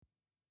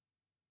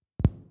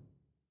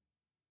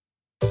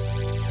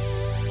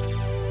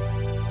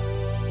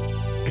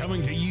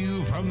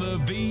From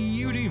the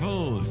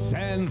beautiful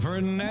San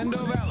Fernando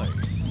Valley,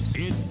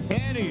 it's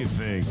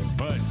Anything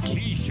But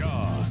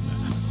Keyshawn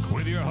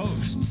with your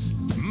hosts,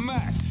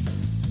 Matt,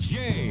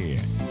 Jay,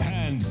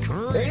 and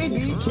Chris.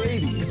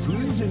 ABKS,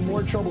 who's in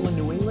more trouble in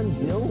New England,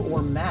 Bill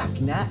or Mac?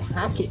 Nat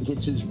Hackett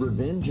gets his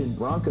revenge in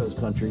Broncos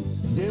country.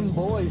 Them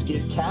boys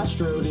get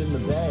Castro'd in the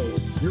Bay.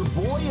 Your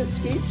boy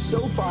escaped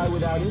SoFi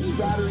without any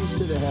batteries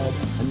to the head,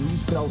 and we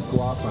sell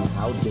gloss on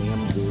how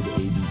damn good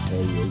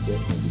ABK is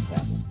at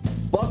handicapping.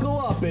 Buckle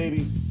up,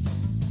 baby.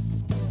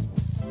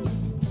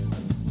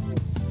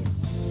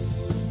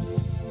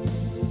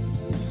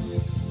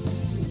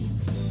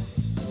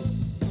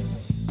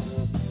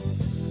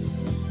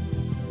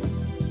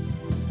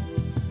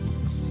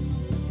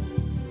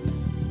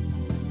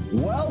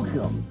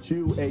 Welcome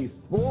to a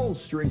full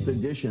strength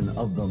edition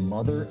of the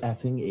mother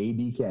effing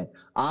ABK.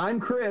 I'm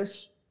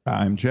Chris.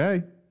 I'm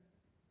Jay.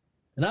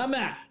 And I'm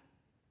Matt.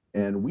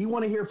 And we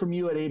want to hear from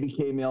you at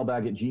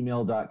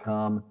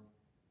abkmailbag@gmail.com.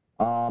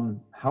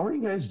 How are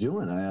you guys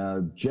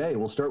doing? Jay,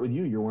 we'll start with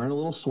you. You're wearing a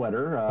little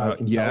sweater.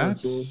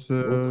 It's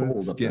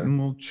getting a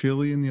little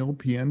chilly in the old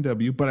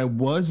PNW, but I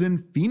was in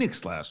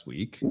Phoenix last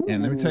week. Ooh.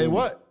 And let me tell you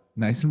what,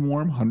 nice and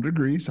warm, 100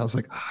 degrees. I was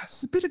like, this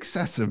is a bit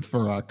excessive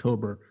for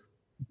October.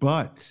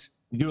 But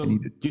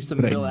do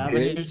some Mill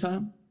Avenue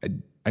time?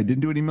 I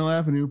didn't do any Mill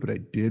Avenue, but I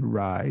did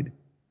ride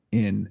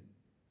in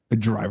a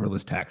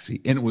driverless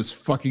taxi, and it was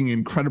fucking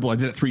incredible. I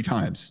did it 3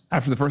 times.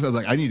 After the first, I was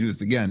like, I need to do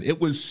this again.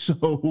 It was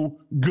so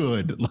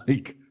good.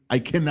 Like, I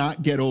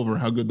cannot get over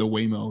how good the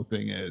Waymo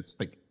thing is.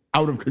 Like,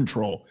 out of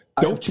control.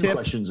 I have 2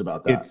 questions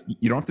about that.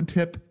 You don't have to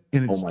tip,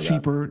 and it's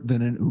cheaper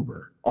than an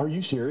Uber. Are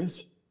you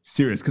serious?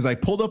 Serious, because I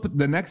pulled up,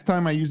 the next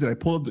time I used it, I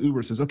pulled up the Uber.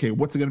 It says, okay,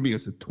 what's it going to be? I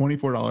said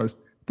 $24.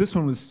 This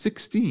one was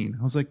 $16.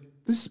 I was like,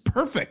 this is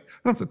perfect. I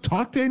don't have to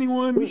talk to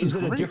anyone. Wait, is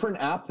it a different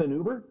app than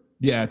Uber?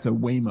 Yeah, it's a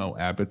Waymo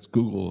app. It's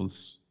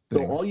Google's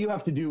thing. So all you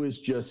have to do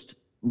is just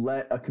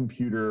let a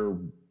computer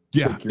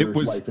take your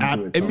life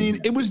into its own.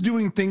 It was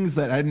doing things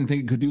that I didn't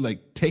think it could do,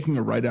 like taking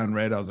a right on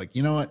red. I was like,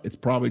 you know what? It's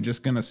probably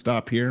just going to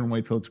stop here and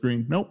wait till it's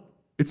green. Nope.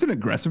 It's an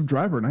aggressive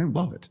driver, and I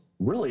love it.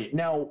 Really?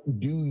 Now,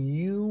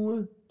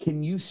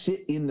 can you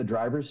sit in the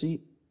driver's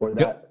seat? Or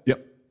that?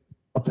 Yep.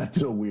 Oh, that's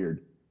so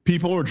weird.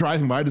 People were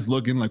driving by just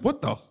looking like,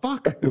 what the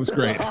fuck? It was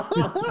great.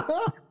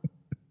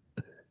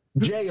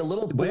 Jay, a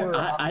little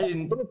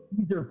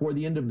teaser for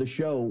the end of the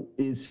show.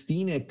 Is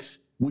Phoenix,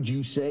 would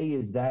you say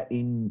that's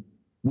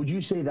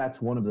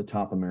one of the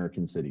top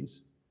American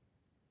cities?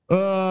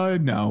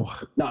 No.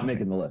 Not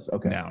making the list.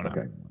 Okay. No, not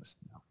making the list.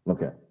 No.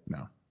 Okay.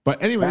 No.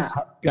 But anyways,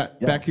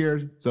 back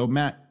here. So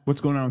Matt,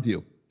 what's going on with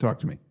you? Talk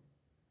to me.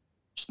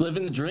 Just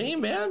living the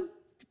dream, man.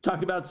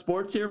 Talk about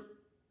sports here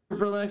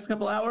for the next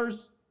couple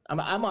hours. I'm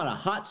on a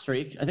hot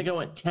streak. I think I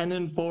went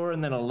 10-4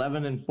 and then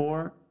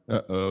 11-4.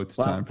 It's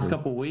time for a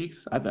couple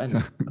weeks. I've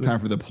been time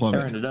for the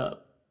plummet. Tearing it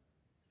up.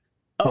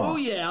 Oh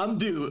yeah, I'm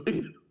due.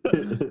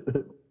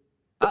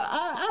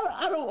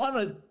 I don't want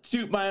to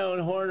toot my own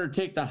horn or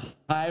take the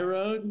high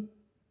road.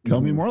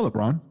 Tell me more,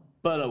 LeBron.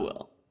 But I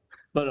will.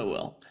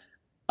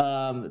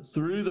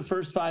 Through the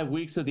first 5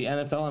 weeks of the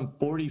NFL, I'm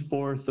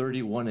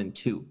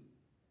 44-31-2.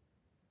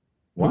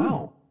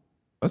 Wow,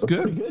 that's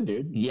good. Pretty good,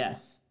 dude.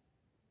 Yes.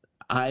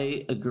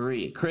 I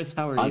agree. Chris,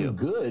 how are you? I'm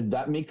good.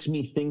 That makes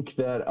me think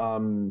that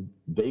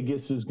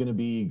Vegas is going to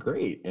be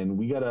great, and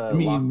we got to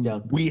lock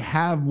down. We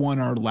have won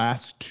our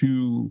last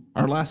 4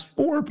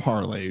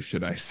 parlays,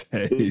 should I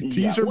say?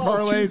 Teaser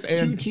parlays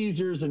and 2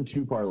 teasers and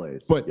 2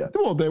 parlays. But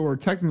they were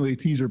technically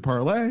teaser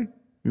parlay.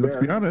 Let's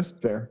be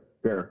honest. Fair.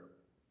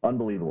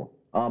 Unbelievable.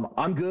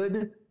 I'm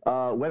good.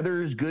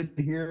 Weather's good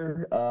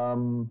here.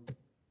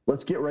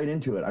 Let's get right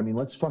into it. I mean,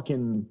 how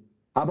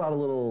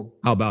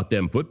about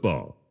them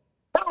football?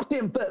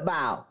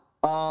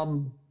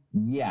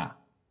 Yeah.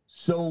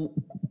 So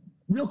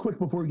real quick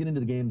before we get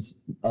into the games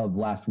of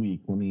last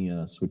week, let me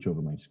switch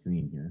over my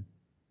screen here.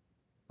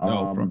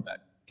 From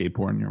that gay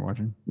porn you're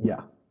watching?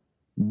 Yeah.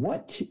 Who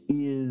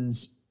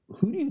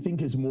do you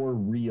think is more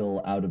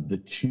real out of the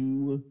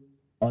 2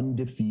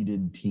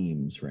 undefeated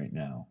teams right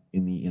now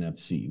in the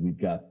NFC? We've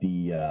got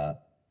the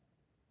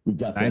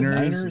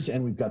Niners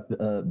and we've got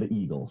the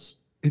Eagles.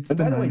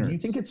 By the way, do you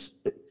think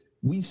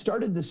we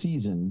started the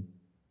season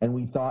and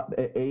we thought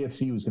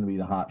AFC was going to be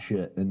the hot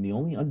shit, and the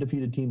only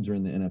undefeated teams are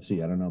in the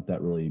NFC. I don't know if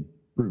that really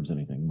proves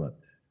anything, but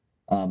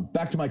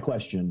back to my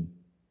question: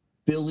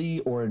 Philly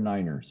or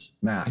Niners?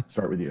 Matt, I'd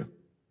start with you.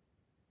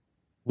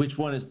 Which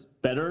one is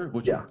better?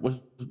 What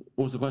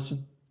was the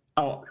question?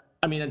 Oh,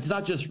 I mean, it's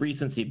not just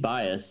recency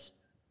bias.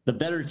 The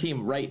better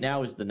team right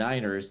now is the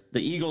Niners.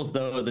 The Eagles,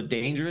 though, the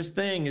dangerous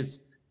thing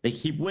is they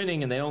keep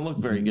winning and they don't look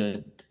very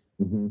good.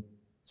 Mm-hmm.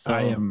 So,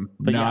 I am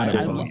not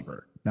a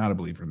believer. Not a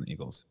believer in the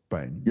Eagles.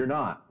 You're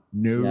not.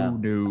 No.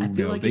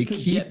 Like they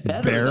keep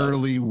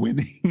barely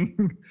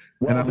winning.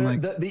 Well,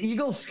 and the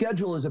Eagles'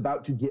 schedule is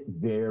about to get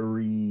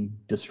very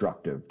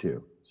destructive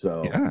too.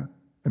 So yeah,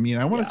 I mean,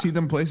 I want to see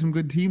them play some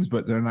good teams,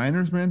 but the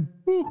Niners, man,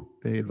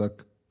 they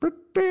look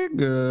pretty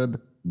good.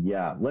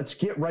 Yeah, let's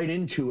get right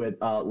into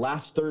it.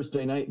 Last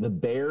Thursday night, the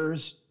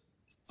Bears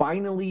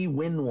finally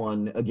win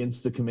one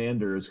against the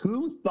Commanders.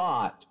 Who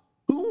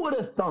would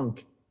have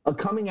thunk a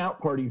coming out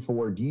party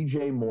for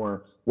DJ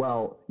Moore?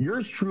 Well,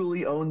 yours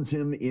truly owns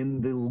him in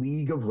the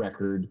league of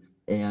record,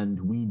 and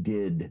we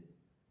did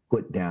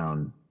put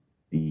down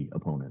the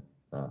opponent,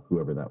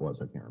 whoever that was.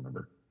 I can't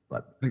remember,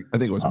 but I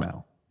think it was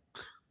Mal.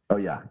 Oh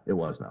yeah, it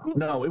was Mal.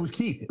 No, it was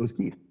Keith. Oh,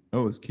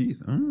 it was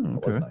Keith. Oh,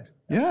 okay. Was nice.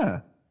 Yeah.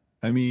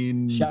 I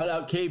mean, shout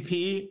out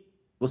KP.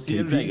 We'll see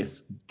you in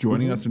Vegas.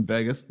 Joining us in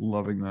Vegas.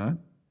 Loving that.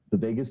 The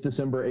Vegas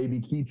December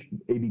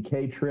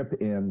ABK trip,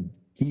 and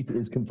Keith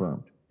is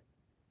confirmed.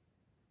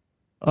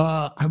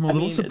 I'm a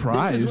little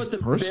surprised. This is what the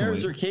personally.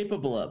 Bears are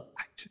capable of.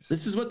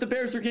 This is what the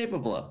Bears are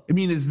capable of. I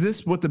mean, is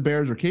this what the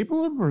Bears are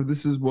capable of, or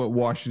this is what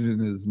Washington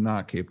is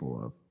not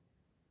capable of?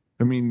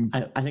 I mean,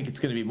 I think it's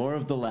going to be more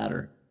of the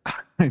latter.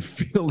 I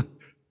feel.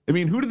 I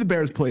mean, who did the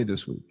Bears play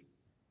this week?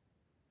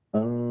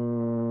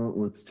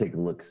 Let's take a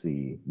look.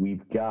 See,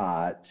 we've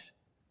got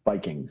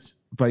Vikings.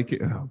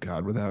 Oh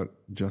God, without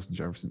Justin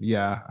Jefferson.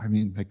 Yeah, I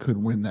mean, they could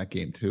win that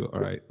game too.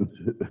 All right.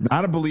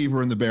 Not a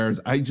believer in the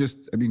Bears. I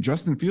mean,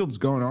 Justin Fields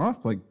going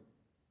off like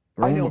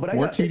I know, but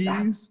 4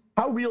 TDs.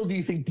 How real do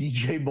you think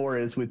DJ Moore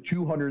is with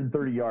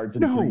 230 yards?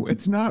 And No,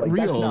 it's not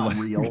real. That's not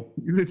real.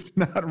 It's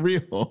not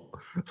real.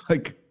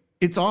 Like,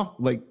 it's off.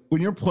 Like,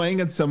 when you're playing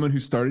against someone who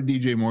started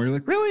DJ Moore, you're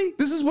like, really?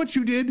 This is what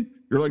you did?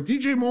 You're like,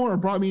 DJ Moore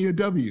brought me a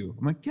W.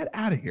 I'm like, get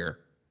out of here.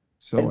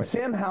 So and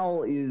Sam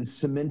Howell is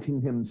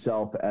cementing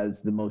himself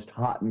as the most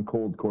hot and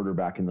cold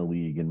quarterback in the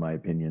league, in my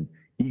opinion.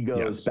 He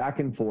goes back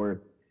and forth,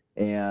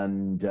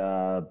 and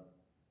not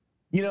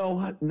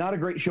a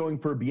great showing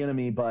for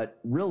Bieniemy, but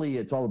really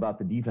it's all about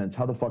the defense.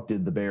 How the fuck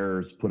did the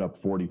Bears put up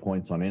 40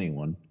 points on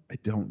anyone? I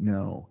don't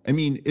know. I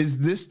mean, is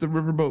this the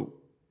Riverboat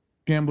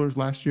Gamblers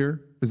last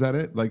year? Is that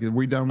it? Like, are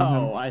we done with him?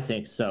 Oh, I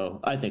think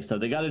so.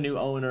 They got a new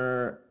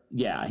owner.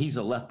 Yeah, he's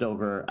a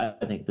leftover.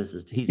 I think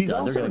he's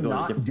done. Also go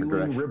not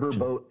doing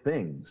riverboat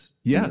things.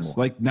 Yes, anymore.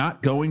 like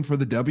not going for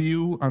the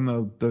W on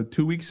the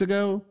 2 weeks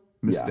ago.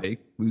 Mistake,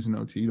 losing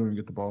OT, you don't even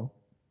get the ball.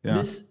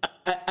 Yeah.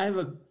 I have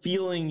a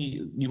feeling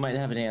you might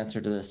have an answer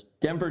to this.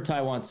 Denver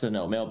Ty wants to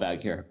know.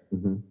 Mailbag here.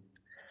 Mm-hmm.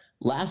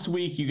 Last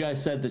week, you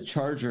guys said the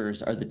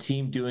Chargers are the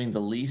team doing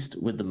the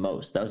least with the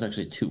most. That was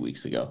actually 2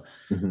 weeks ago.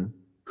 Mm-hmm.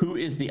 Who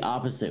is the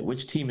opposite?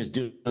 Which team is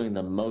doing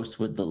the most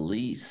with the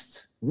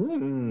least?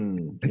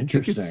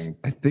 Interesting.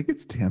 I think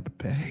it's Tampa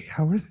Bay.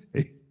 How are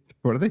they?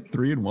 What are they?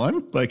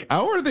 3-1? Like,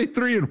 how are they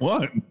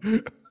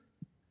 3-1?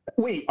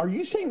 Wait, are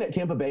you saying that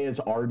Tampa Bay has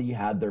already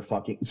had their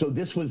fucking? So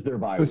this was their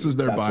bye week. This was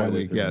their bye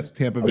week. Yes,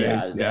 Tampa Bay, yeah,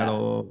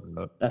 Seattle.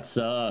 That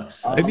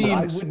sucks. I mean,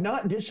 I would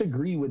not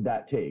disagree with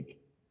that take.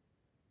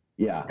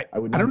 Yeah, I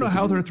would. I don't know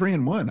how they're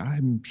 3-1.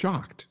 I'm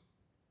shocked.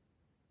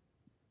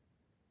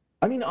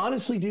 I mean,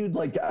 honestly, dude,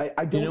 like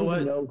I don't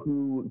even know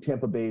who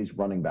Tampa Bay's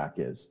running back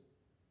is.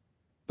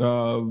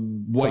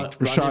 White,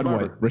 Rashad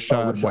White.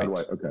 Rashad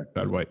White. Okay.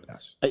 Rashad White.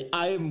 Yes.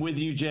 I am with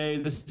you, Jay.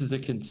 This is a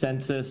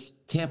consensus.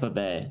 Tampa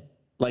Bay.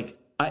 Like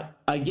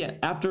I get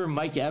after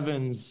Mike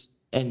Evans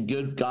and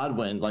Good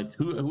Godwin. Like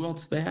who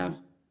else they have?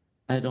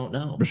 I don't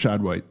know.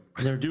 Rashad White.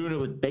 They're doing it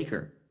with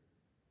Baker.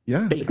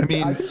 Yeah. Baker. I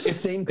mean,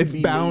 it's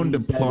bound to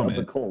plummet.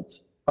 The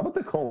Colts. How about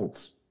the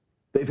Colts?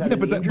 They've had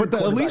but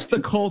at least the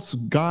Colts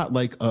got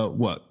like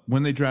what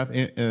when they draft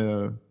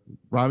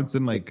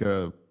Robinson, like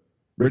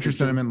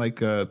Richardson, and like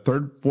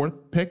third,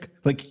 fourth pick.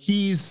 Like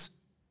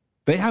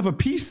they have a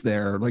piece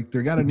there. Like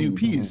they got a new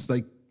piece.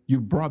 Like you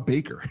brought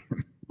Baker.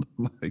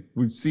 Like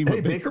we've seen.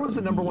 Hey, Baker was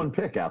the number 1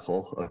 pick,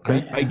 asshole.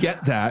 Okay. I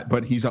get that,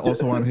 but he's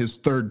also on his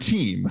third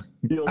team.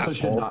 He also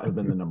should not have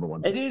been the number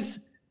 1 pick. It is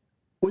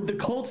with the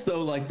Colts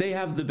though. Like they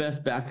have the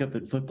best backup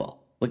in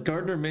football. Like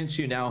Gardner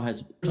Minshew now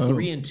has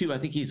 3-2. I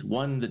think he's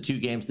won the 2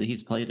 games that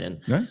he's played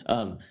in.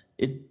 Yeah.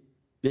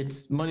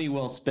 It's money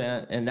well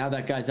spent, and now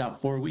that guy's out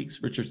 4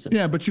 weeks, Richardson.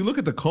 Yeah, but you look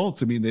at the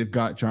Colts. I mean, they've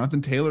got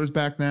Jonathan Taylor's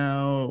back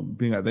now.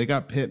 They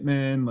got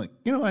Pittman. Like,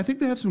 I think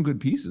they have some good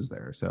pieces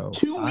there. So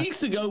 2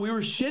 weeks ago, we were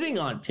shitting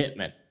on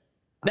Pittman.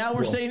 Now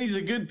we're saying he's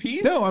a good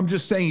piece? No, I'm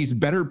just saying he's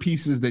better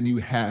pieces than you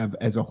have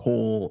as a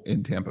whole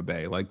in Tampa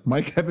Bay. Like,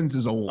 Mike Evans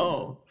is old.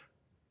 Oh.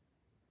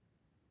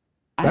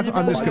 I'm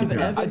just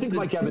comparing. I think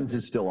Mike Evans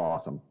is still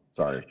awesome.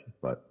 Sorry,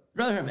 but I'd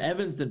rather have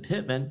Evans than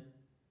Pittman.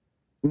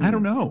 I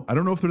don't know. I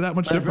don't know if they're that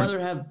much different.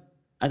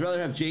 I'd rather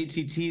have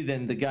JTT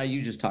than the guy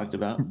you just talked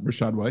about.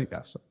 Rashad White,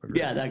 yes.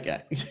 Yeah, that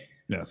guy.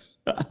 Yes,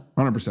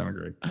 100%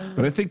 agree.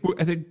 But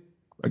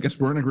I guess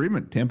we're in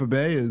agreement. Tampa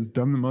Bay has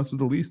done the most of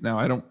the least. Now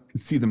I don't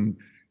see them.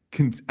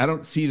 I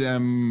don't see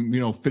them,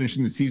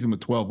 finishing the season with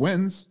 12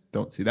 wins.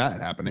 Don't see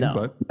that happening. No,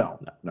 but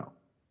no.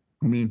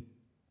 I mean,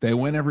 they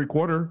win every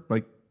quarter,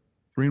 like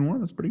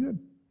 3-1. That's pretty good.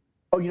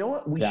 Oh, you know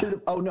what? We should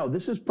have. Oh no,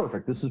 this is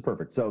perfect.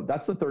 So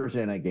that's the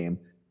Thursday night game.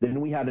 Then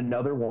we had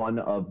another one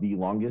of the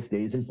longest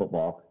days in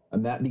football,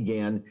 and that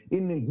began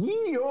in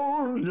ye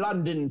old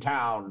London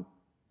town.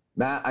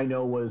 Matt, I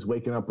know, was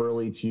waking up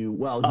early he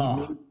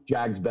made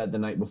Jags bet the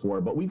night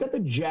before, but we've got the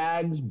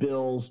Jags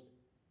Bills,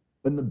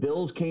 and the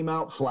Bills came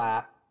out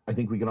flat. I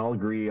think we can all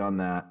agree on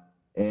that.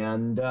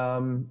 And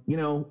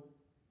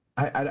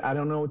I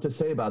don't know what to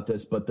say about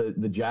this, but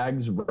the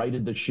Jags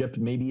righted the ship.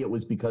 Maybe it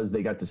was because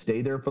they got to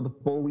stay there for the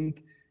full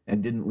week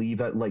and didn't leave.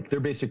 They're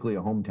basically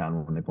a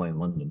hometown when they play in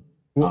London.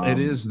 Well, it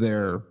is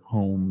their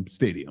home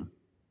stadium.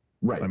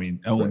 Right. I mean,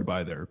 owned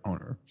by their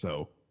owner.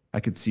 So I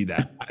could see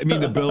that. I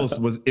mean, the Bills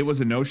was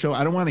a no-show.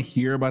 I don't want to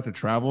hear about the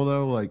travel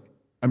though. Like,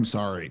 I'm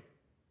sorry.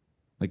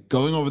 Like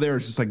going over there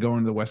is just like going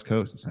to the West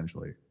Coast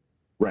essentially.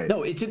 Right.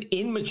 No, it's an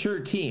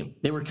immature team.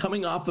 They were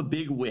coming off a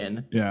big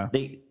win. Yeah.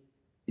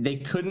 They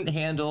couldn't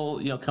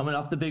handle, coming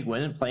off the big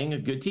win and playing a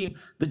good team.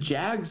 The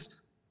Jags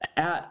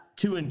at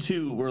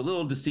 2-2 were a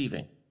little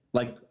deceiving.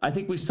 Like, I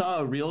think we saw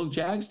a real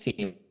Jags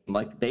team.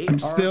 Like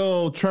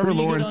Trevor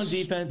Lawrence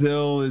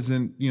still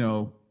isn't,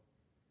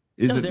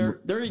 they're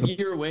a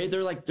year away.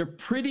 They're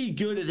pretty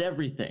good at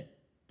everything,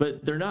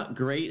 but they're not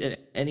great at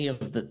any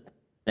of the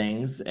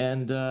things.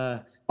 And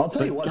I'll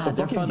tell you what, the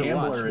fucking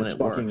Gambler is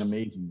fucking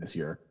amazing this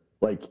year.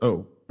 Like,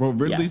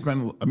 Ridley's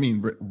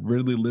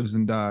Ridley lives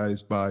and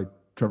dies by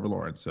Trevor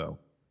Lawrence. So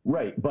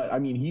right, but I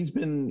mean,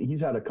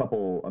 he's had a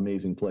couple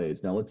amazing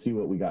plays. Now let's see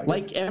what we got.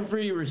 Like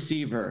every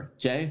receiver,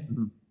 Jay.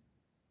 Mm-hmm.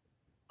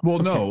 Well,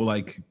 no,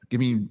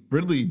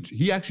 Ridley,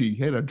 he actually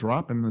had a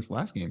drop in this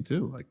last game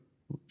too. Like,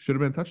 should have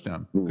been a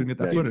touchdown. Couldn't get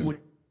that footage.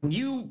 When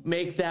you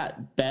make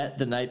that bet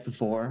the night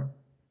before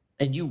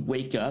and you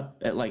wake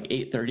up at like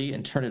 8:30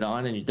 and turn it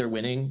on and they're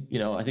winning,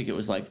 I think it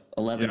was like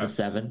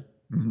 11-7,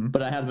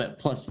 but I had them at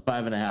plus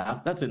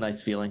 5.5. That's a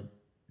nice feeling.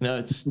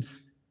 It's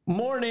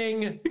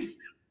morning.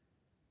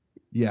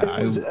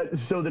 Yeah.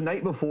 So the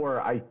night before,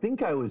 I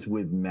think I was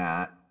with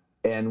Matt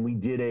and we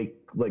did a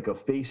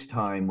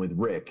FaceTime with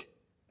Rick.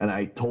 And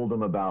I told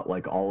him about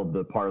like all of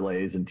the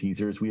parlays and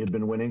teasers we had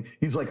been winning.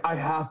 He's like, I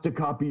have to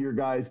copy your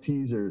guys'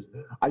 teasers.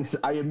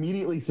 I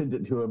immediately sent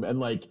it to him. And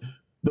like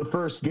the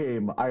first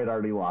game, I had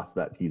already lost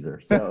that teaser.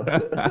 So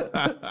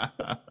I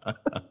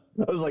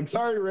was like,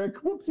 sorry,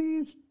 Rick.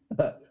 Whoopsies.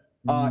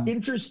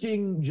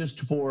 Interesting just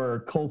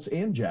for Colts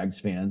and Jags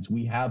fans.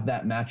 We have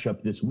that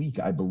matchup this week,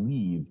 I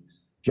believe.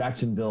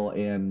 Jacksonville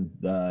and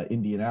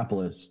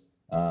Indianapolis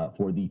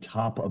for the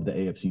top of the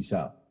AFC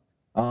South.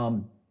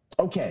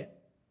 Okay.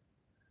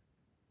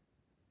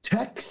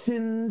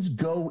 Texans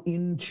go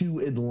into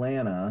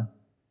Atlanta.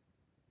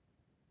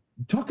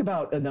 Talk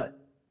about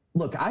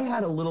look. I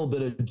had a little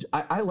bit of.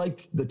 I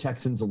like the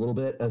Texans a little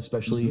bit,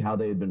 especially how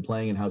they had been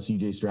playing and how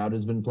CJ Stroud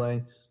has been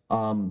playing.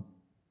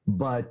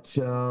 But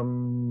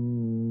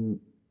the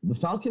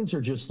Falcons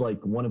are just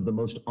like one of the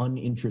most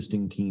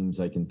uninteresting teams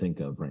I can think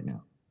of right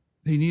now.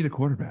 They need a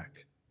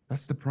quarterback.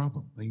 That's the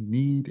problem. They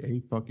need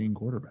a fucking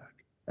quarterback.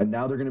 And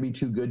now they're going to be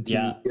too good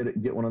to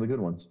get one of the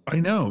good ones.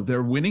 I know.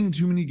 They're winning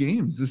too many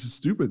games. This is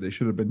stupid. They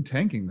should have been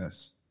tanking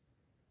this.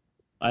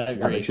 I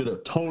agree. They should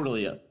have.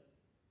 Totally.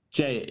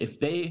 Jay, if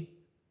they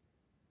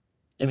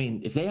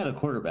had a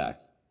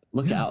quarterback,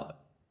 look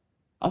out.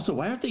 Also,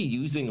 why aren't they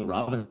using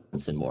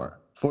Robinson more?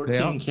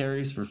 14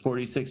 carries for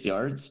 46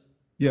 yards.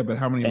 Yeah, but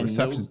how many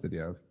receptions did he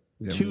have?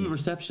 2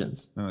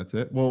 receptions. No, that's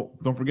it. Well,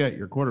 don't forget,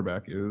 your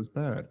quarterback is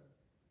bad.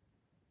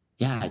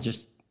 Yeah,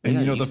 just...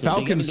 And the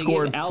Falcons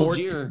scored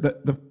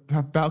the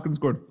Falcons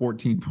scored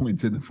 14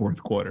 points in the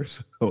fourth quarter.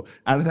 So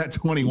out of that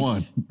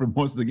 21 for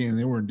most of the game,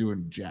 they weren't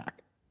doing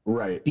jack.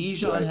 Right.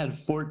 Bijan had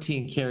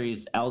 14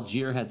 carries.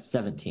 Algier had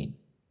 17.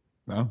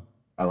 No,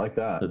 I like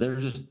that. So they're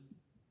just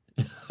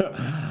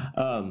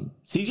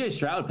CJ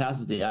Stroud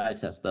passes the eye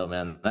test though,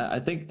 man. I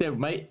think there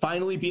might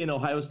finally be an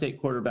Ohio State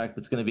quarterback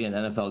that's going to be an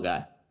NFL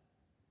guy.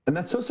 And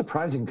that's so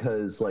surprising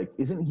because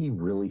isn't he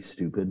really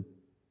stupid?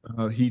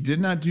 He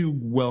did not do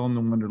well in the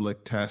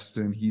Wonderlic test,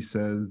 and he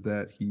says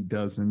that he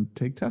doesn't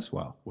take tests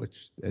well,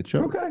 which it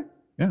showed. Okay.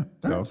 Yeah.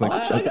 So I was like,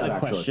 I got a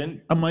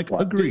question. I'm like,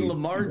 agree.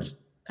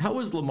 How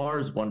was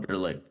Lamar's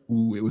Wonderlic?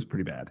 Ooh, it was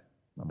pretty bad.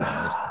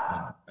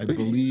 I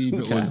believe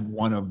it was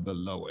one of the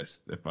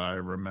lowest, if I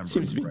remember.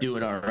 Seems to be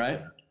doing all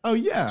right. Oh,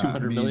 yeah.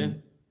 200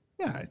 million?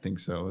 Yeah, I think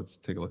so. Let's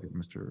take a look at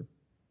Mr.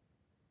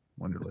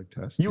 Wonderlic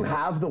test. You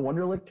have the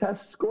Wonderlic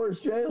test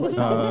scores, Jay?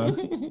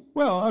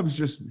 Well,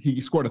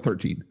 he scored a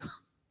 13.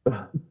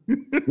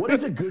 What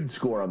is a good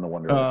score on the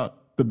Wonderlic?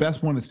 The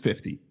best one is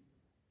 50.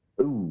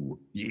 Ooh.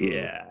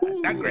 Yeah.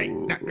 Ooh. Not great.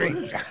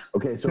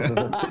 Okay, so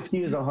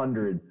 50 is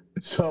 100.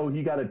 So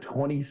he got a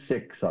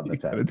 26 on the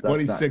test.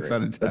 26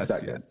 on a test.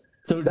 That's good.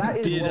 So that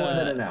is lower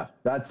than an F.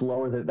 That's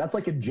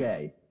like a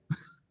J.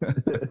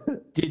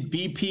 Did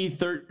BP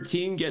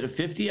 13 get a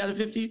 50 out of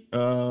 50?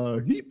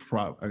 He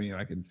probably.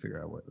 I can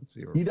figure out what. Let's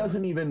see. He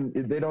doesn't even.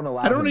 They don't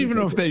allow. I don't even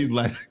know if they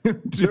let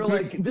him. They're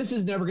like, this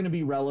is never going to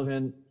be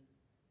relevant.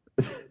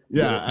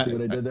 Yeah. See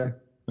what I did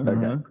there? Uh-huh.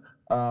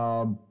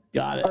 Okay.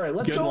 Got it. All right.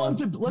 Let's go on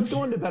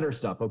to better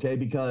stuff. Okay,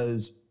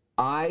 because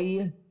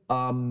I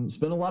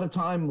spent a lot of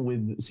time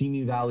with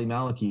Simi Valley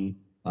Maliki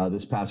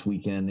this past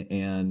weekend,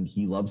 and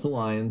he loves the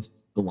Lions.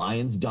 The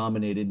Lions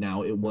dominated.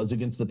 Now it was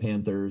against the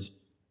Panthers.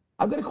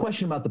 I've got a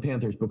question about the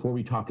Panthers before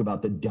we talk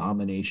about the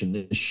domination,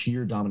 the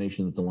sheer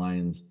domination that the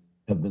Lions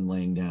have been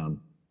laying down.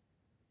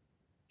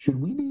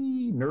 Should we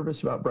be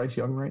nervous about Bryce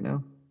Young right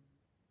now?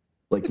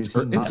 Like, is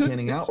he not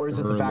panning out, or is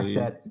it the fact early.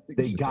 that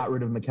they got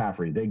rid of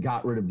McCaffrey, they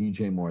got rid of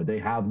DJ Moore, they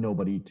have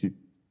nobody to?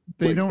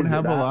 They like, don't is it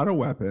have a that? lot of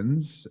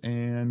weapons,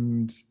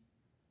 and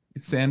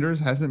Sanders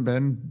hasn't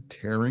been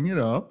tearing it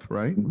up,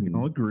 right? We can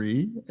all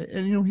agree.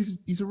 And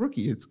he's a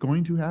rookie. It's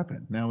going to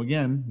happen. Now,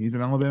 again, he's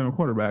an Alabama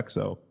quarterback,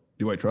 so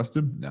do I trust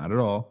him? Not at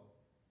all.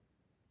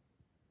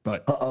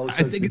 But I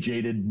think it's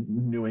jaded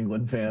New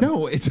England fan.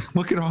 No, it's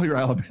look at all your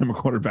Alabama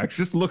quarterbacks.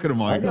 Just look at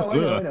them all. I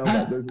know.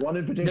 But there's one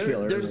in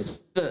particular.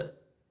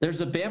 There's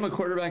a Bama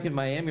quarterback in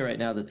Miami right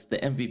now that's the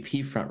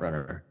MVP front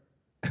runner.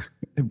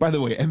 And by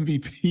the way,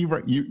 MVP,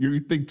 right? You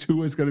think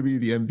Tua is going to be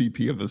the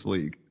MVP of this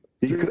league?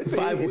 He could be.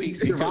 5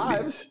 weeks. He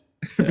survives.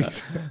 If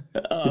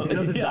he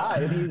doesn't die,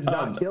 if he's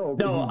not killed,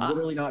 he's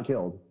literally not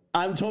killed.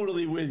 I'm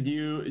totally with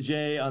you,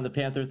 Jay, on the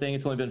Panther thing.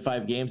 It's only been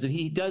 5 games, and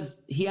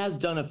he has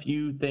done a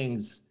few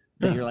things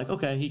that you're like,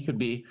 okay, he could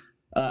be.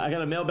 I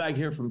got a mailbag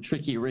here from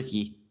Tricky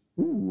Ricky.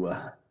 Ooh.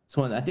 This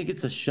one, I think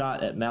it's a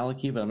shot at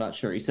Malachi, but I'm not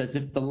sure. He says,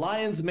 if the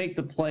Lions make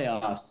the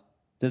playoffs,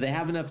 do they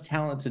have enough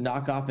talent to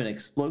knock off an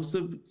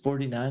explosive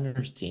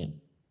 49ers team?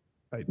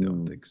 I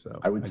don't think so.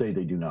 I would say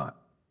they do not.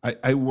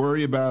 I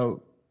worry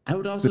about I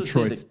would also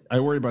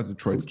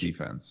Detroit's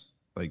defense.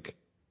 Like,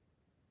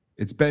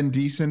 it's been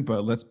decent,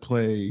 but let's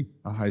play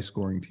a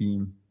high-scoring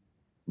team.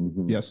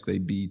 Mm-hmm. Yes, they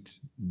beat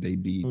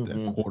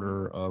the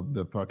quarter of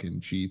the fucking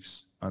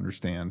Chiefs.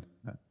 Understand?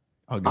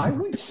 I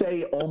would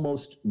say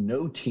almost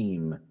no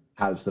team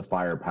has the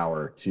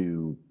firepower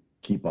to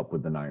keep up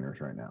with the Niners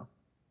right now.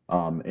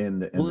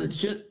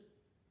 It's just,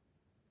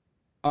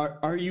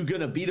 are you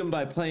going to beat them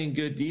by playing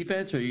good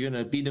defense, or are you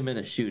going to beat them in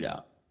a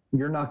shootout?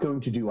 You're not going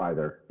to do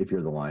either if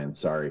you're the Lions.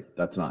 Sorry,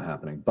 that's not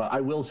happening. But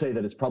I will say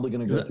that it's probably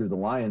going to go through the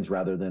Lions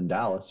rather than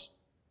Dallas.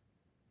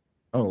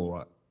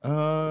 Oh,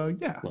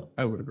 yeah,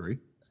 I would agree.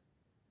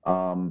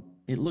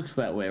 It looks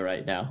that way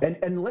right now.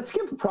 And let's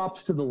give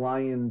props to the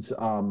Lions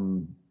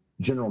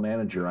general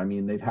manager. I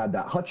mean, they've had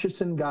that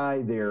Hutchison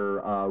guy,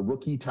 their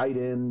rookie tight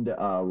end.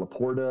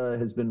 Laporta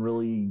has been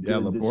really good. Yeah,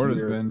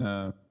 Laporta's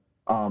been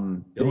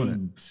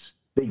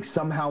They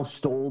somehow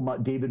stole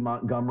David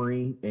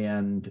Montgomery,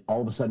 and all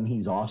of a sudden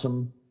he's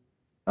awesome.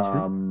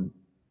 And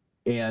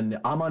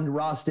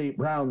Amon-Ra St.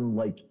 Brown,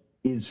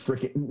 is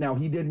freaking. Now,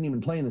 he didn't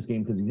even play in this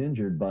game because he's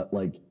injured, but,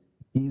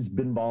 he's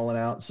been balling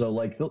out. So,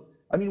 what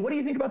do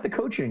you think about the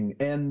coaching?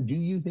 And do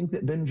you think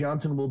that Ben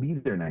Johnson will be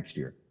there next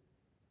year?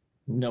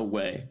 No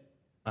way.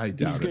 I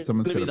doubt it. He's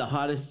going to be the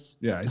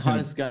hottest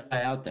guy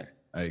out there.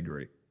 I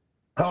agree.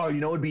 Oh,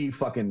 it would be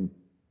fucking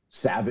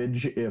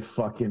savage if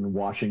fucking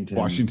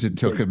Washington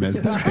took him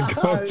as their head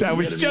coach. I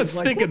was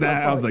just thinking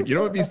that. I was like,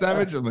 what would be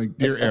savage? I'm like,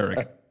 dear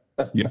Eric,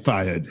 you're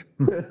fired.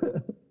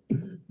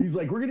 He's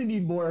like, we're going to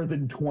need more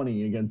than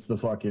 20 against the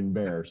fucking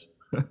Bears.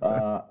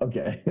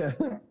 Okay.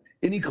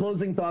 Any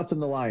closing thoughts on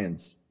the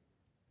Lions?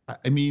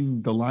 I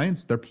mean, the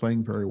Lions, they're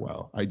playing very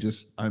well.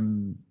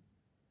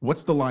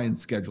 What's the Lions'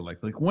 schedule like?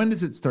 When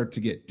does it start to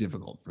get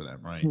difficult for them,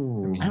 right? I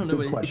don't know.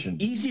 Good question.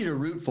 It's easy to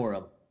root for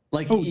them.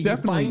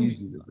 Definitely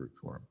easy to root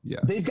for them. Yeah.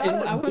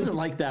 I wasn't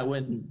like that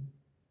when.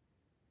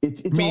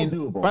 It's all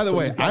doable. By the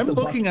way, I'm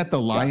looking at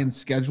the Lions'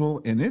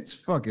 schedule, and it's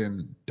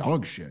fucking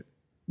dog shit.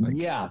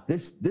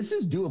 This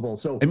is doable.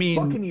 So,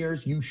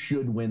 Buccaneers, you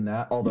should win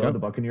that, although the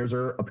Buccaneers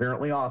are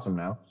apparently awesome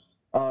now.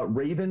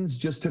 Ravens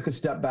just took a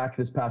step back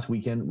this past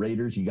weekend.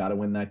 Raiders, you got to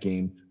win that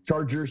game.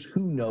 Chargers,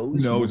 who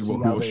knows? Who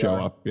will show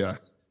up? Yeah.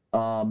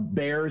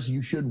 Bears,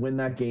 you should win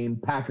that game.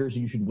 Packers,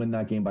 you should win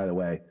that game, by the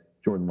way.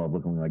 Jordan Love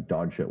looking like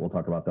dog shit. We'll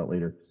talk about that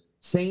later.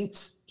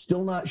 Saints,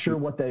 still not sure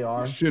what they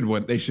are.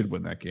 They should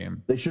win that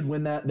game. They should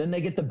win that. Then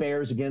they get the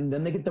Bears again.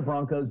 Then they get the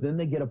Broncos. Then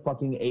they get a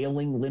fucking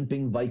ailing,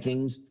 limping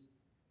Vikings.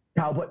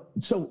 Cowboy.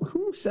 So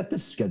who set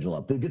this schedule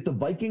up? They get the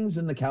Vikings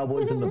and the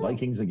Cowboys and the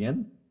Vikings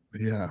again?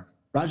 Yeah.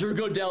 Roger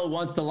Goodell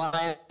wants the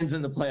Lions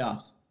in the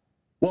playoffs.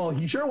 Well,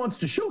 he sure wants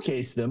to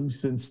showcase them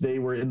since they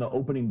were in the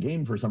opening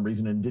game for some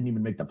reason and didn't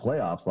even make the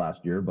playoffs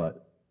last year.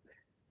 But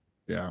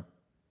yeah,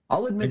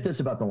 I'll admit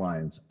this about the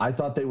Lions. I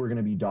thought they were going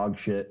to be dog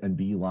shit and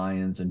be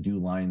Lions and do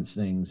Lions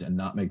things and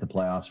not make the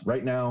playoffs.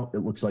 Right now, it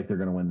looks like they're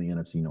going to win the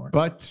NFC North.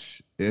 But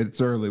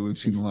it's early. We've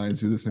seen the Lions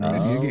do this in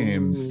many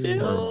games.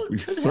 We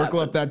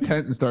circle up that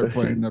tent and start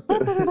playing the.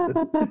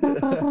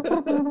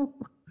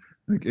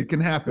 It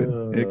can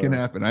happen. It can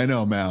happen. I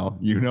know, Mal.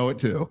 You know it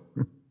too.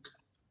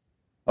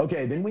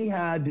 Okay, then we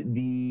had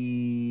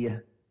the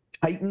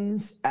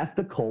Titans at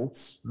the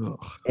Colts,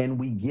 and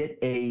we get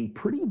a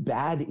pretty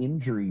bad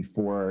injury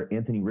for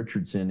Anthony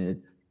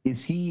Richardson.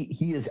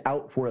 He is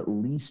out for at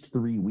least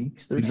 3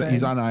 weeks.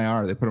 He's on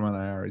IR. They put him on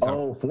IR.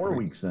 He's 4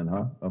 weeks then,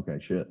 huh? Okay,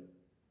 shit.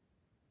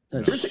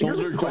 Here's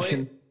a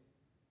question.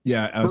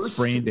 Yeah, a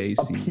sprained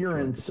AC.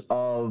 Appearance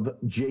of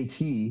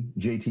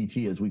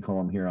JTT, as we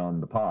call him here on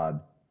the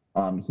pod.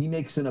 He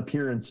makes an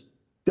appearance,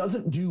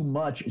 doesn't do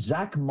much.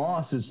 Zach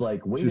Moss is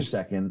like, wait a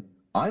second,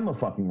 I'm a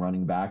fucking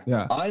running back.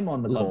 Yeah. I'm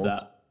on the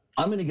Colts.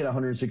 I'm going to get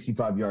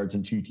 165 yards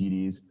and 2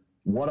 TDs.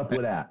 What up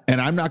with that?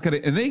 And I'm not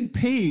going to, and they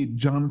paid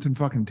Jonathan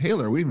fucking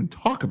Taylor. We didn't even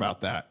talk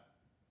about that.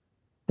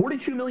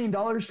 $42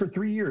 million for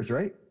 3 years,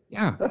 right?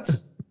 Yeah.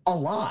 That's a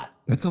lot.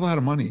 That's a lot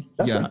of money.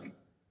 That's yeah. like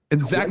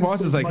And Zach twice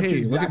Moss is as like, much hey,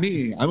 as look at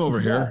me. I'm over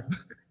here.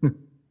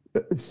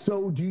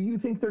 So do you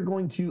think they're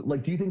going to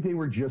do you think they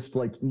were just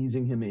like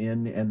easing him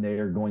in and they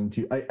are going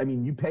to I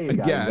mean you pay a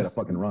guy, you gotta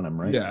fucking run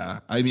him, right? Yeah.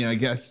 I mean, I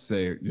guess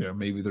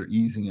maybe they're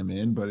easing him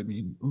in, but I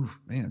mean, oof,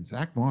 man,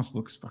 Zach Moss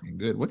looks fucking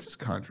good. What's his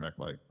contract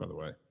like, by the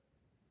way?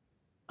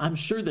 I'm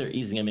sure they're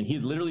easing him, and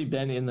he's literally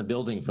been in the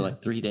building for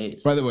like 3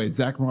 days. By the way,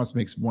 Zach Moss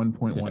makes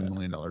 $1.1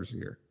 million a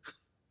year.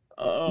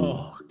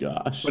 Oh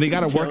gosh! But he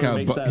got to work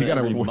out. But He got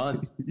to every work.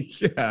 month.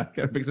 Yeah, got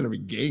to fix it every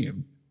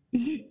game.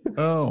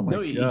 Oh my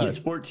no, he god! gets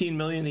 $14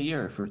 million a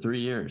year for 3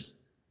 years.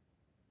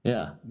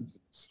 Yeah,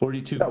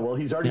 42. Yeah, well,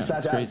 he's already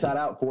sat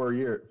out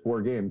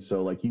 4 games,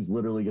 so like he's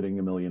literally getting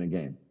 $1 million a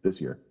game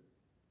this year.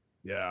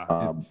 Yeah,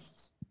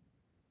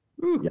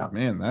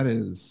 man,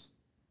 that's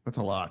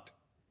a lot.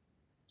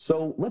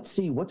 So let's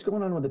see what's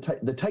going on with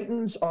the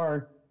Titans.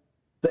 The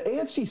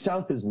AFC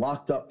South is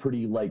locked up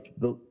pretty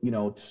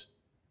it's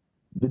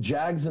the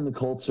Jags and the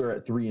Colts are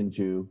at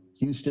 3-2.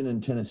 Houston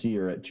and Tennessee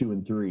are at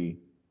 2-3.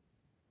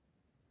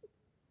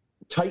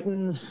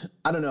 Titans,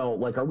 I don't know.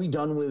 Like, are we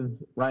done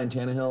with Ryan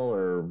Tannehill?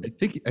 Or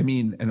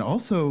And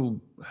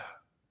also,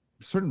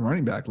 certain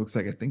running back looks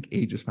like I think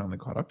age has finally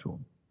caught up to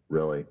him.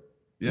 Really?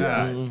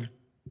 Yeah.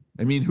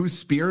 I mean, who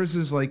Spears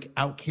is like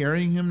out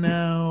carrying him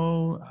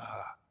now?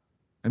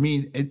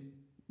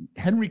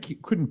 Henry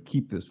couldn't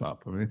keep this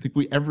up. I mean, I think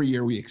every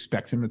year we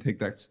expect him to take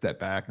that step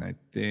back, and I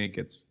think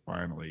it's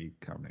finally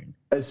coming.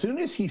 As soon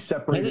as he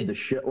separated the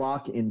shit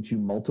lock into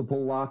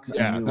multiple locks,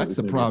 yeah, that's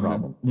the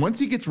problem. Once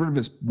he gets rid of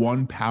his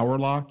one power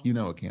lock, it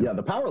can't. Yeah,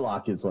 the power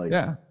lock is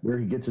where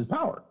he gets his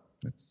power.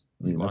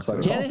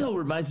 Tannehill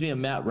reminds me of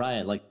Matt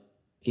Ryan. Like,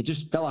 he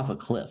just fell off a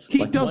cliff.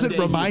 He doesn't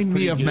remind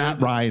me of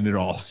Matt Ryan at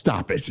all.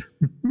 Stop it.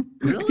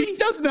 Really? He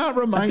does not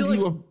remind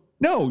you of.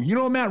 No, you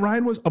know what Matt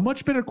Ryan was? A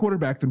much better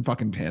quarterback than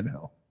fucking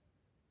Tannehill.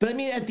 But I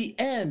mean, at the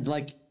end,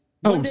 like,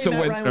 so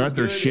when aren't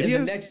there shittiest?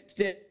 The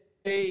next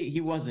day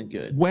he wasn't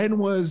good. When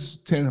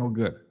was Tannehill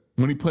good?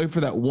 When he played for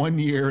that 1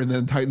 year, and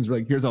then Titans were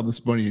like, "Here's all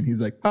this money," and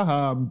he's like,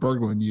 "Haha, I'm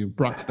burgling you,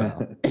 Brock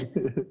style."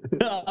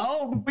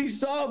 Oh, we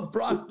saw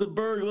Brock the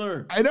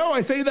burglar. I know.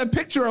 I say that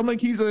picture. I'm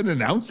like, he's an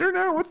announcer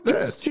now. What's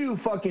this? Just to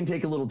fucking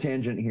take a little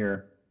tangent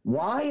here.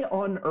 Why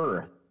on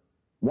earth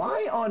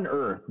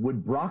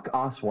would Brock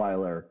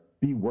Osweiler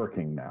be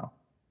working now?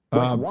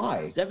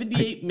 Why?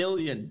 78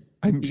 million.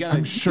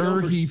 I'm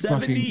sure he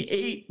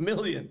 78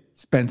 million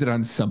spent it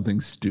on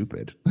something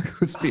stupid.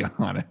 Let's be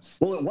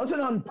honest. Well, it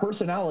wasn't on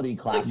personality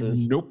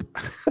classes. Nope.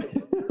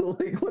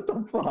 Like, what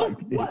the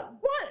fuck?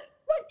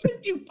 What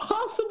could you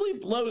possibly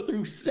blow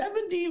through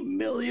 70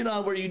 million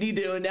on where you need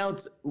to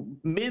announce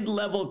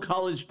mid-level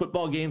college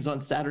football games on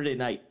Saturday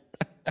night?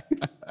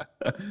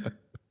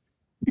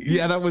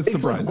 Yeah, that was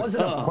surprising. Was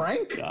it a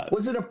prank? God.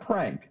 Was it a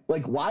prank?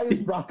 Like, why is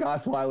Brock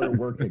Osweiler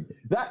working?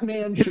 That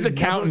man. His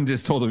accountant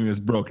just told him he was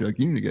broke. Like,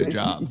 you need to get a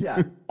job.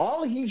 Yeah,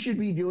 all he should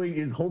be doing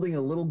is holding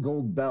a little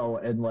gold bell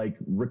and like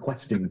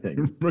requesting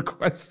things.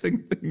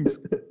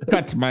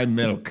 Cut my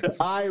milk.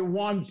 I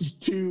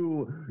want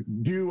to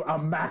do a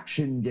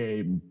Maction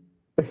game.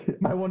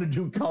 I want to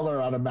do color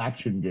on a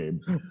Maction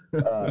game.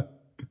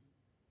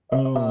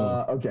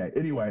 Okay.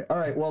 Anyway, all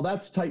right. Well,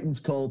 that's Titans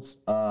Colts.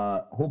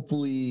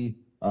 Hopefully.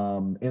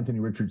 Anthony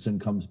Richardson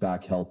comes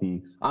back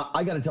healthy.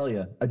 I got to tell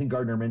you, I think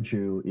Gardner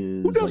Minshew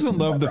is. Who doesn't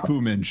love the Fu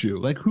Minshew?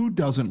 Like, who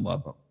doesn't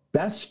love him?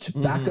 Best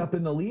backup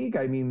in the league.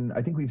 I mean,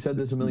 I think we've said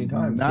this a million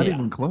times. Not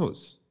even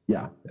close.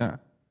 Yeah. Yeah.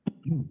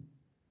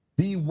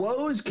 The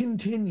woes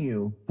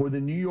continue for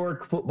the New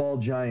York Football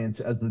Giants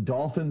as the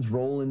Dolphins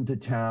roll into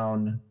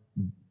town.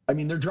 I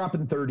mean, they're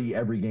dropping 30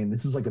 every game.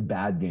 This is like a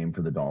bad game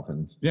for the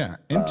Dolphins. Yeah.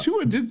 And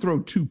Tua did throw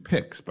 2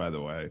 picks, by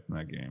the way, in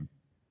that game.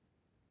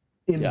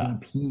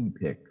 MVP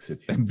picks,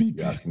 if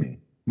you ask me.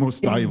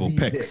 Most valuable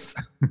picks.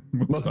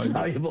 Most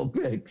valuable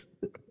picks.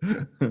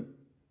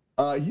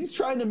 He's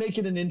trying to make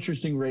it an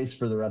interesting race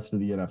for the rest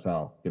of the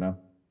NFL, you know?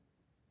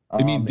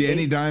 I mean,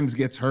 Danny Dimes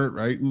gets hurt,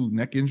 right? Ooh,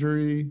 neck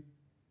injury.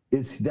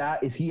 Is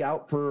he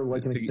out for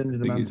like an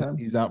extended amount of time?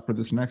 He's out for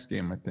this next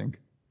game, I think.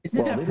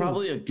 Isn't that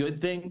probably a good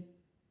thing?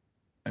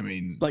 I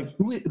mean, like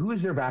who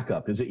is their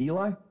backup? Is it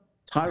Eli?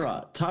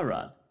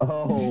 Tyrod.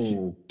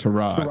 Oh,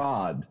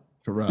 Tyrod.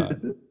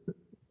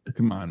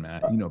 Come on,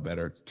 Matt. You know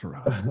better. It's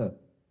Tyrod.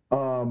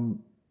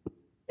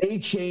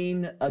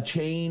 A-Chain,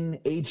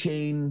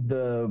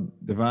 the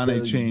Devon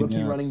A-Chain,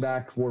 rookie running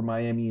back for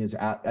Miami is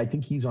at. I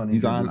think he's on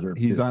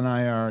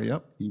IR.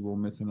 Yep, he will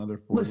miss another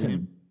 4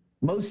 games.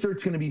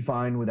 Mostert's going to be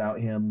fine without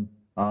him.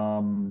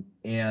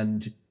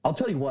 And I'll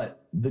tell you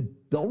what, the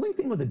only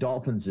thing with the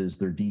Dolphins is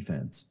their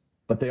defense,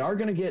 but they are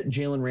going to get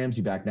Jalen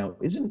Ramsey back now.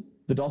 Isn't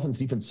the Dolphins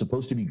defense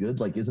supposed to be good?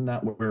 Like, isn't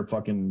that where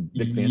fucking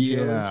Vic Fangio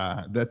is?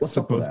 Yeah, that's What's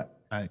supposed. Up with that?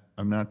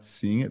 I'm not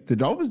seeing it. The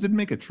Dolphins did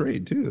make a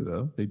trade too,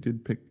 though. They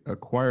did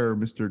acquire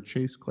Mr.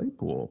 Chase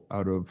Claypool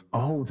out of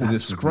the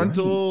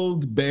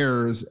disgruntled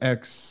Bears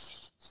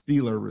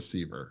ex-Steeler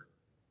receiver.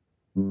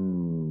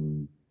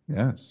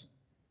 Yes.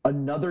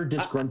 Another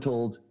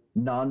disgruntled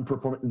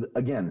non-performing.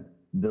 Again,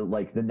 the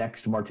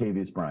next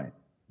Martavius Bryant.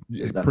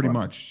 Pretty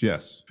much,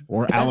 yes.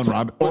 Or Allen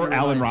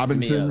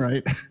Robinson,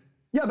 right?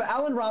 Yeah, but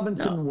Allen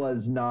Robinson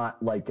was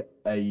not like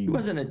he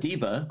wasn't a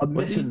diva. A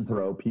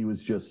misanthrope. He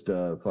was just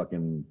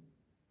fucking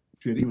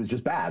shitty. He was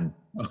just bad.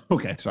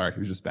 Okay, sorry. He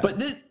was just bad. But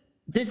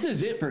this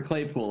is it for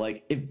Claypool.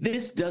 Like, if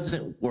this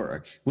doesn't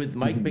work with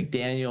Mike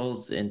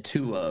McDaniels and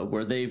Tua,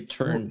 where they've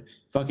turned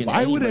fucking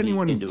why would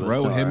anyone into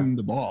throw him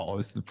the ball?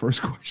 Is the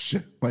first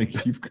question.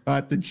 Like, you've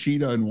got the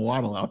Cheetah and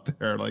Waddle out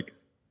there. Like,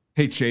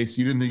 hey, Chase,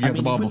 you didn't think you got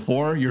the ball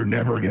before? You're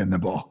never getting the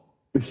ball.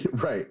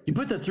 Right. You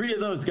put the three of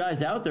those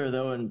guys out there,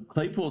 though, and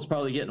Claypool's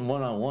probably getting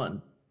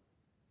one-on-one.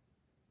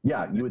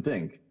 Yeah, you would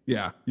think.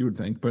 Yeah, you would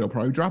think, but he'll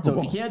probably drop a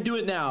ball. So if you can't do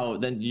it now,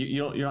 then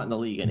you're not in the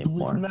league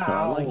anymore. So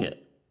I like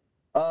it.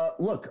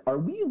 Look, are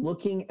we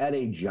looking at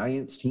a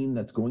Giants team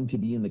that's going to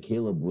be in the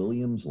Caleb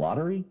Williams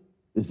lottery?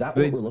 Is that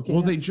what we're looking at?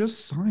 Well, they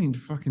just signed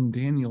fucking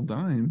Daniel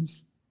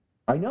Dimes.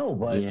 I know,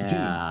 but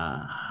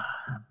yeah.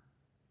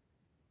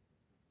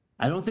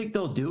 I don't think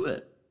they'll do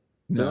it.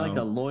 They're like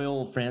a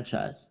loyal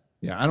franchise.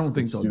 Yeah, I don't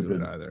think they'll do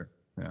it either.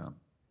 Yeah,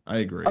 I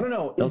agree. I don't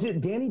know. Is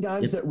it Danny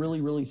Dimes that really,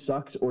 really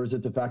sucks, or is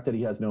it the fact that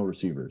he has no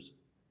receivers?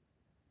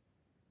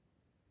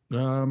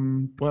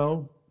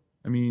 Well,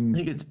 I mean, I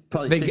think it's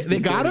probably they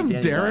got him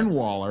Danny Darren Dimes.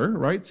 Waller,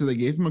 right? So they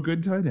gave him a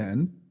good tight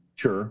end.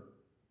 Sure.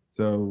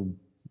 So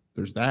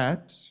there's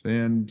that,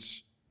 and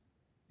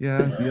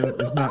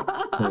there's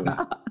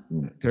not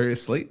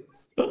Darius Slate.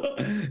 So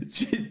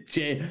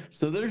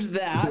there's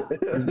that.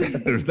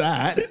 There's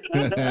that,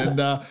 and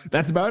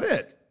that's about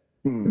it.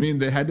 I mean,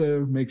 they had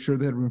to make sure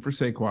they had room for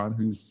Saquon,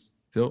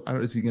 who's still. I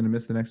don't know. Is he going to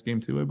miss the next game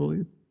too? I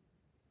believe.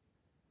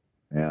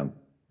 Yeah.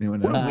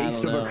 Anyone What know? a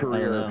waste of a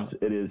career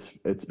it is.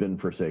 It's been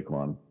for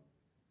Saquon.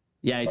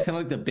 Yeah, he's kind of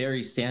like the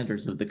Barry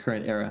Sanders of the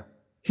current era.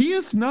 He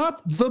is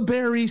not the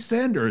Barry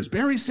Sanders.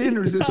 Barry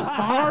Sanders is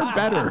far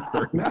better.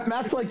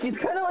 Matt's like, he's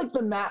kind of like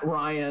the Matt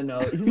Ryan.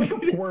 He's like a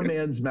poor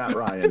man's Matt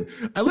Ryan.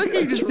 I like how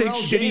you just take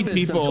shitty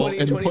people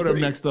and put them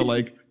next to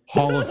like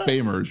Hall of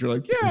Famers. You're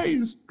like, yeah,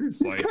 he's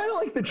like, kind of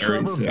like the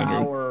Trevor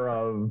Bauer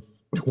of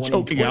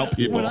choking out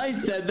people. When I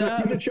said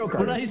that,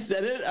 I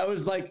said it, I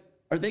was like,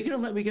 are they going to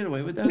let me get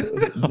away with that?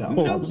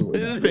 No,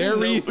 absolutely not.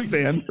 Barry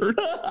Sanders.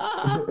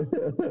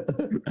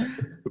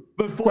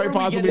 Quite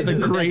possibly the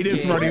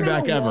greatest running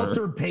back ever.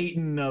 Walter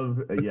Payton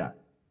of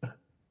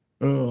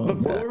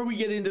Before we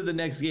get into the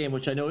next game,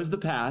 which I know is the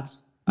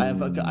Pats, I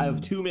have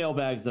two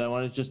mailbags that I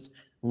want to just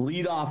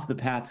lead off the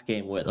Pats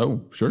game with.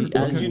 Oh, sure.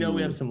 As you know,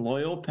 we have some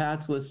loyal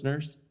Pats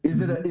listeners.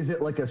 Is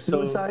it like a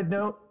suicide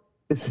note?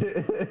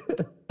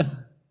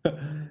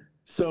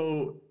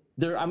 So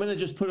I'm going to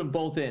just put them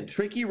both in.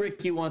 Tricky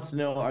Ricky wants to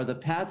know, are the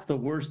Pats the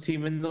worst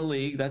team in the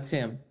league? That's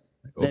him.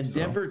 Then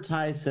Denver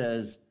Ty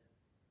says,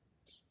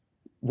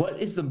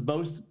 what is the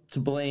most to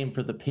blame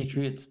for the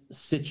Patriots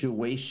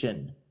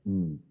situation?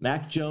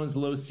 Mac Jones'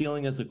 low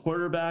ceiling as a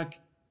quarterback,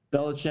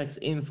 Belichick's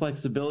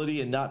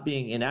inflexibility and not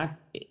being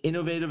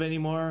innovative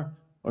anymore,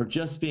 or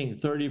just being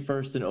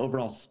 31st in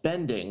overall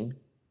spending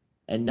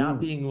and not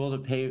being willing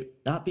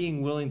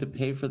to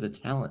pay for the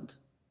talent?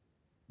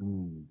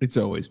 It's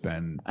always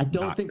been. I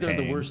don't think they're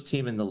the worst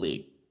team in the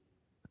league.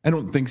 I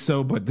don't think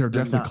so, but they're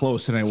definitely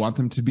close, and I want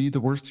them to be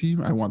the worst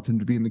team. I want them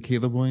to be in the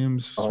Caleb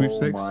Williams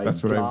sweepstakes.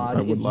 That's what I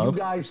would love. If you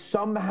guys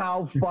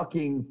somehow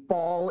fucking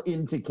fall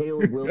into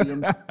Caleb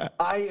Williams,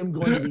 I am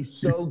going to be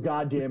so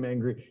goddamn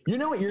angry. You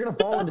know what? You're going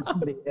to fall into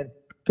somebody.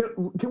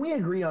 Can we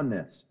agree on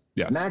this?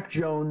 Yes. Mac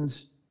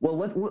Jones. Well,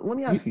 let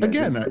me ask you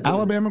again.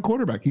 Alabama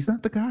quarterback. He's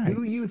not the guy.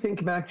 Do you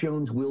think Mac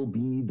Jones will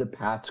be the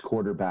Pats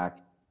quarterback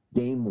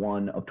game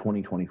 1 of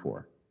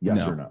 2024?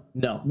 Yes or no?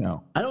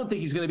 No. I don't think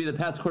he's going to be the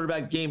Pats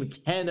quarterback game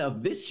 10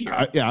 of this year.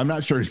 I'm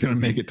not sure he's going to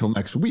make it till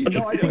next week.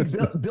 No, I think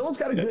Bill's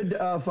got a good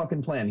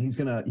fucking plan. He's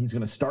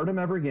gonna start him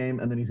every game,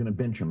 and then he's gonna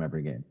bench him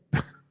every game.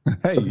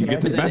 Hey, you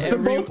get the best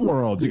of both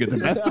worlds. You get the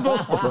best of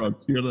both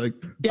worlds. You're like,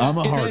 I'm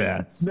a hard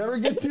ass. Never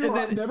get too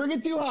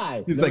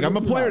high. He's like, I'm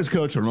a player's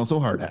coach, but I'm also a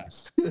hard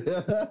ass.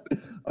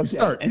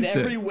 Okay.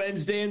 Every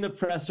Wednesday in the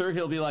presser,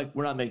 he'll be like,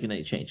 we're not making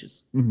any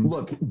changes.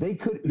 Look, they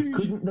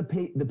couldn't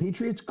the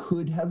Patriots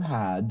could have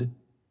had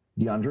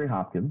DeAndre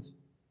Hopkins.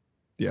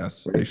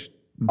 Yes.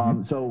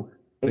 So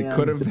they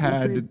could have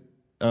had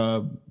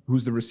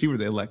who's the receiver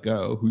they let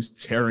go, who's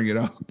tearing it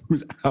up,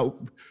 who's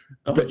out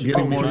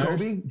getting more.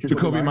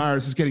 Jacoby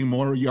Myers is getting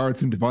more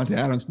yards than Devontae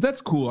Adams, but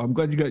that's cool. I'm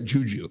glad you got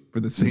Juju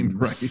for the same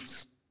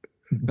price.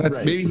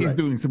 Maybe he's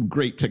doing some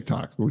great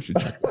TikToks, but we should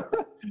check.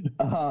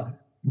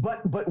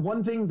 But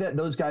one thing that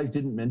those guys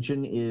didn't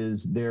mention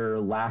is their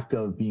lack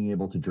of being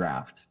able to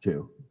draft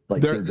too.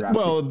 Like their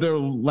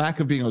lack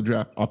of being able to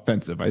draft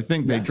offensive. I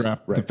think they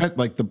draft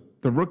like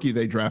the rookie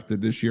they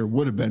drafted this year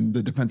would have been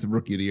the defensive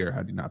rookie of the year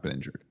had he not been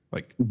injured.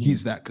 Like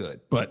he's that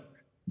good, but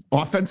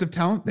offensive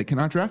talent they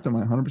cannot draft him.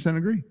 I 100%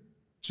 agree.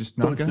 It's just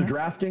not. So it's the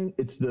drafting.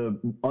 It's the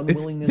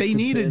unwillingness. They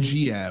need a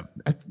GM.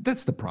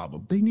 That's the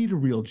problem. They need a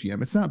real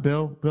GM. It's not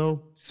Bill.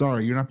 Bill,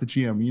 sorry, you're not the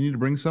GM. You need to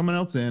bring someone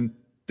else in.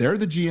 They're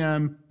the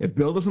GM. If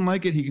Bill doesn't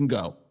like it, he can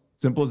go.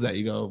 Simple as that.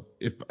 You go.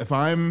 If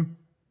I'm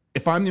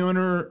the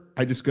owner,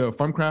 I just go.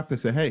 If I'm Kraft, I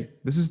say, hey,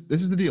 this is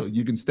the deal.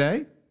 You can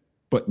stay,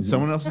 but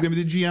someone else is going to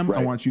be the GM. Right.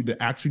 I want you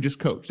to actually just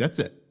coach. That's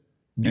it.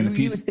 Do And if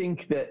you he's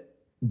think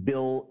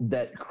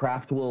that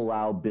Kraft will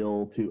allow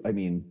Bill to? I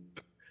mean,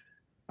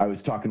 I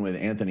was talking with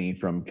Anthony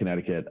from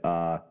Connecticut,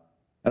 and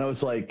I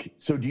was like,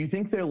 "So do you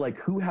think they're like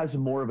who has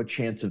more of a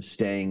chance of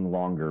staying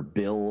longer,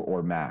 Bill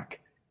or Mac?"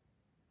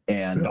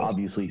 And Bill.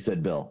 obviously, he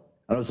said Bill.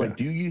 And I was like,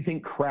 "Do you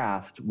think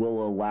Kraft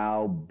will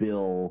allow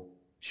Bill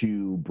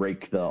to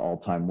break the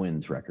all-time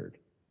wins record?"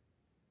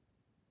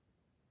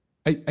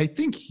 I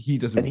think he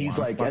doesn't. And he's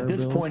like, "At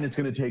this point, it's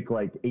going to take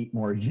like 8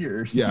 more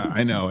years." Yeah,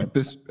 I know. At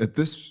this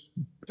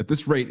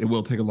rate, it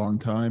will take a long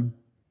time.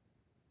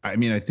 I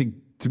mean, I think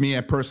to me,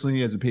 I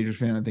personally, as a Patriots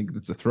fan, I think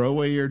it's a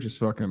throwaway year. Just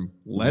fucking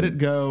let it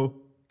go.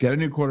 Get a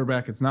new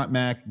quarterback. It's not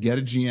Mac. Get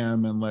a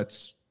GM, and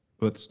let's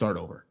start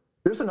over.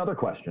 Here's another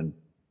question.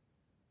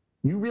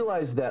 You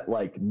realize that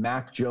like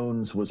Mac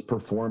Jones was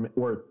performing,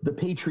 or the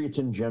Patriots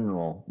in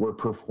general were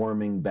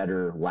performing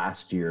better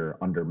last year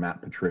under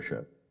Matt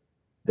Patricia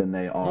than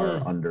they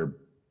are under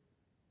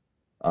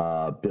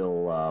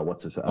Bill.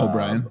 What's his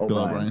O'Brien? Bill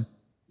O'Brien.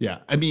 Yeah,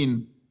 I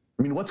mean,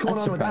 what's going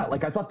on with that?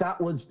 Like, I thought that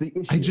was the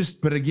issue.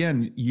 But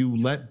again, you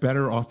let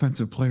better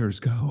offensive players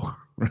go,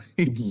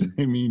 right?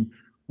 I mean,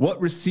 what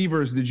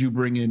receivers did you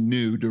bring in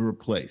new to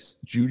replace?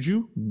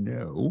 Juju?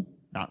 No,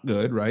 not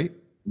good, right?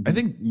 I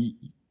think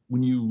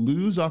when you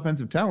lose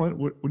offensive talent,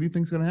 what do you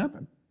think is going to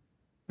happen?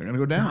 They're going to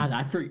go down.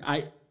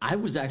 God, I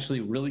was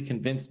actually really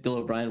convinced Bill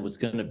O'Brien was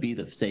going to be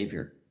the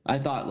savior. I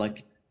thought,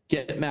 like,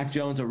 get Mac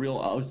Jones a real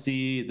OC.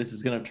 This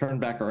is going to turn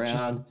back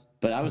around.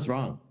 But I was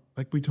wrong.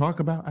 Like we talk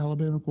about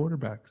Alabama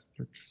quarterbacks.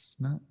 They're just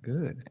not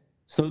good.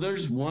 So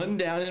there's one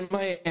down in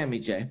Miami,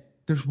 Jay.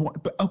 There's one.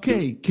 But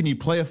okay, can you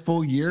play a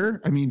full year?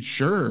 I mean,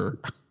 sure.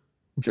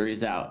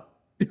 Jury's out.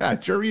 Yeah,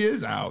 jury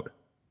is out.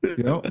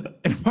 You know,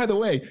 and by the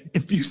way,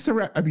 if you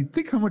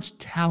think how much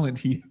talent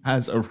he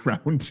has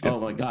around him. Oh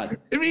my God!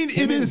 I mean,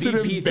 it is an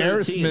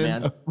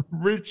embarrassment of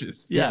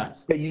riches.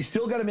 Yes. Yeah, you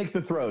still got to make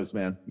the throws,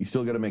 man. You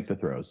still got to make the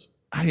throws.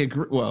 I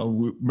agree. Well,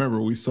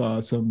 remember we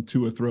saw some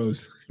Tua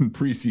throws in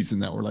preseason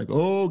that were like,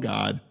 oh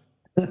God.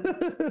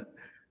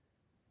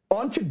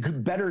 On to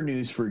better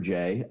news for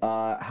Jay.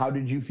 How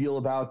did you feel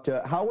about?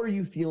 How are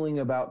you feeling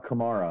about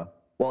Kamara?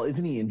 Well,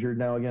 isn't he injured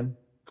now again?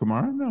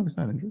 Kamara? No, he's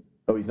not injured.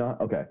 Oh, he's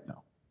not. Okay,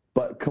 no.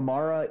 But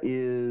Kamara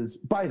is,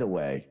 by the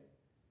way,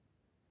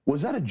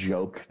 was that a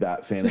joke,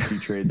 that fantasy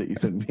trade that you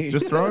sent me?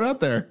 Just throw it out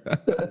there.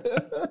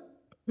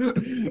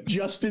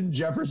 Justin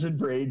Jefferson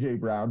for A.J.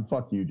 Brown.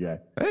 Fuck you, Jay.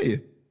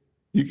 Hey,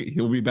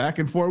 he'll be back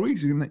in 4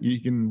 weeks. You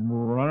can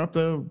run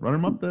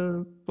him up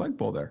the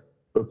flagpole there.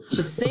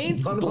 The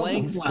Saints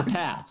blanked the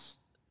Pats.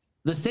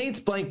 The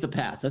Saints blanked the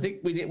Pats. I think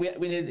we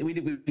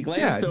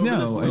glanced over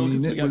this little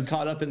because we got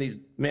caught up in these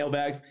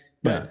mailbags.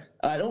 But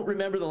I don't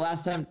remember the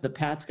last time the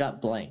Pats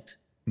got blanked.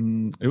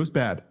 It was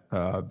bad.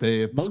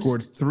 They have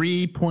scored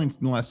 3 points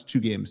in the last 2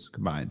 games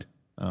combined.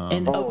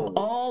 And of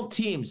all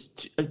teams,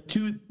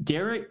 to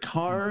Derek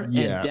Carr and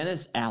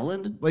Dennis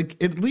Allen? Like,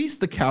 at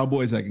least the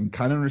Cowboys I can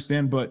kind of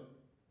understand, but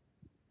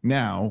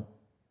now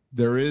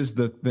there is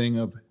the thing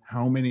of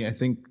how many, I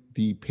think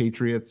the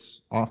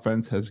Patriots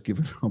offense has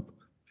given up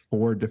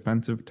 4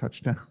 defensive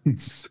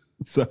touchdowns.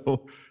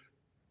 So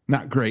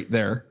not great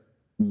there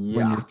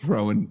when you're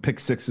throwing pick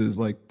sixes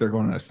like they're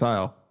going out of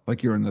style,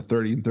 like you're in the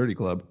 30-30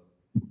 club.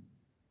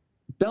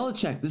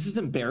 Belichick, this is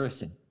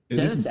embarrassing.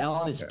 Dennis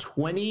Allen is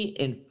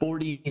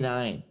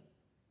 20-49.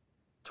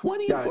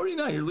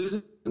 20-49. You're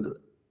losing.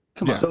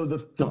 Come on. So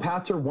the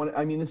Pats are one.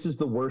 I mean, this is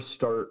the worst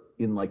start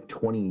in like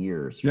 20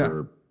 years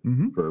for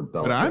Belichick.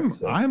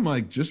 But I'm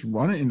like, just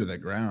run it into the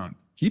ground.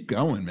 Keep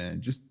going,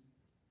 man. Just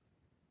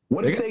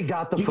what if they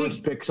got the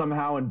first pick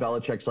somehow and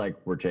Belichick's like,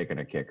 we're taking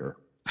a kicker.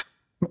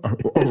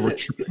 or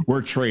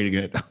we're trading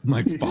it. I'm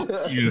like,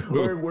 fuck you.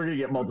 We're gonna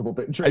get multiple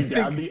picks. Trade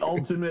down, the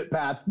ultimate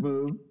Pats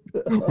move.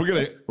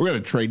 we're gonna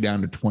trade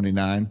down to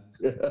 29.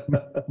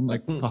 I'm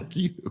like, fuck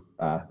you.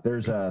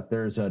 There's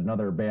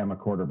another Bama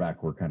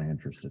quarterback we're kind of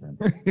interested in.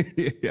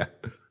 Yeah.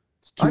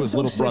 It's to his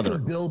little brother.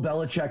 Bill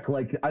Belichick,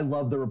 like, I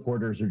love the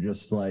reporters are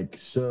just like,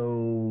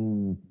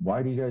 so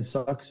why do you guys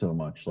suck so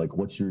much? Like,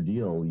 what's your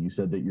deal? You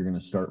said that you're going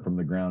to start from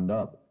the ground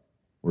up.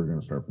 We're going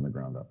to start from the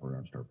ground up. We're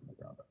going to start from the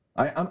ground up.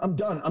 I'm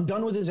done. I'm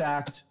done with his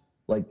act.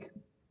 Like,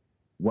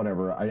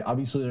 whatever.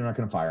 Obviously they're not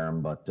going to fire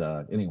him, but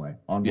anyway.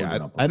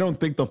 I don't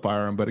think they'll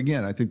fire him, but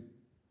again, I think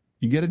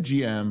you get a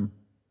GM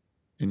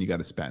and you got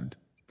to spend.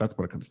 That's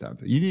what it comes down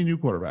to. You need a new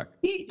quarterback.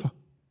 He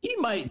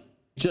might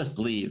just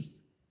leave.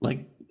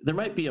 Like, there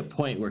might be a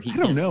point where he. I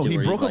don't know. He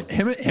broke up.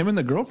 Him and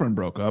the girlfriend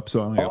broke up. So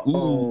I'm like,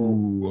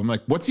 ooh. I'm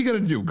like, what's he gonna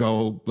do?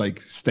 Go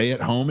like stay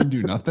at home and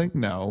do nothing?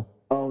 No.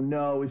 Oh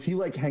no. Is he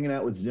like hanging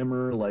out with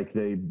Zimmer? Like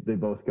they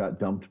both got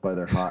dumped by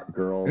their hot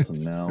girls,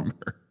 and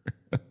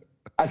now.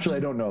 Actually, I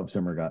don't know if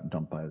Zimmer got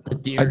dumped by his.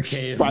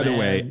 By the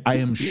way, I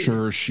am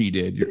sure she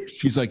did.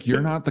 She's like,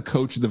 you're not the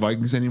coach of the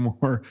Vikings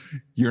anymore.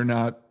 You're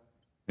not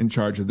in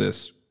charge of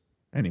this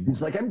anymore.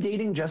 He's like, I'm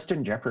dating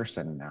Justin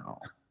Jefferson now.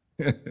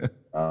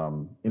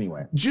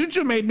 Anyway,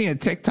 Juju made me a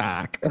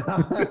TikTok. Do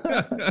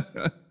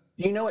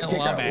you know what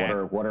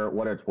TikTok?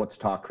 What's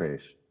talk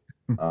face?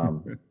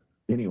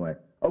 Anyway,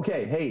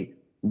 okay, hey,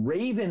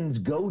 Ravens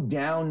go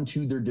down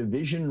to their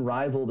division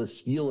rival, the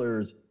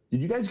Steelers.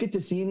 Did you guys get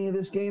to see any of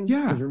this game?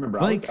 Yeah, because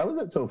remember, I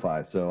was at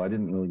SoFi, so I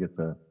didn't really get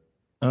to.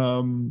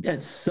 Yeah,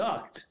 it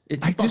sucked.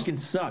 It fucking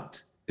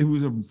sucked. It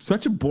was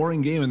such a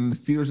boring game, and the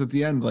Steelers at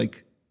the end,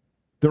 like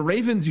the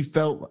Ravens, you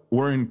felt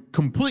were in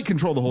complete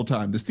control the whole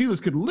time. The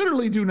Steelers could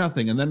literally do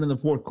nothing, and then in the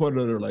fourth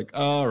quarter, they're like,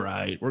 "All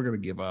right, we're gonna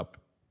give up."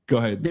 Go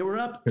ahead. They were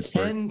up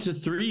Pittsburgh.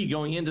 10-3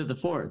 going into the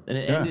fourth, and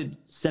it ended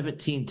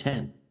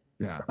 17-10.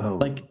 Yeah.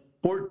 Like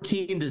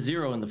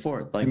 14-0 in the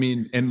fourth. Like, I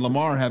mean, and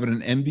Lamar having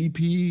an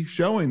MVP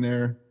showing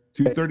there,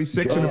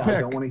 236 and a pick.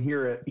 I don't want to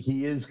hear it.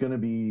 He is going to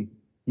be.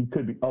 He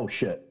could be. Oh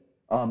shit.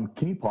 Can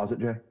you pause it,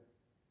 Jay?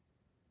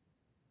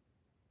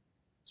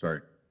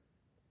 Sorry.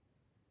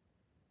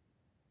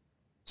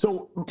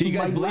 So, do you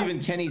guys believe in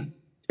Kenny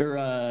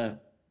Pickett?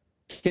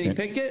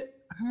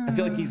 I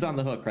feel like he's on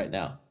the hook right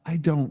now. I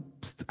don't.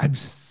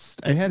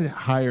 I had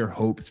higher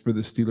hopes for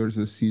the Steelers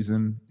this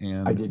season,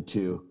 and I did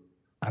too.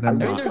 I don't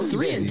know. They're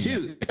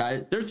 3-2,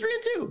 guys. They're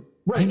 3-2.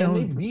 Right, and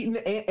they've beaten,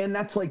 and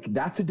that's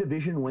a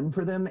division win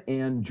for them.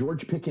 And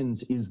George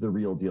Pickens is the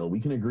real deal.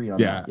 We can agree on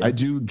that. Yeah, yes. I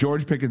do.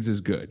 George Pickens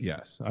is good.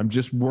 Yes, I'm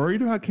just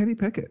worried about Kenny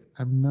Pickett.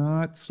 I'm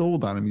not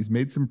sold on him. He's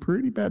made some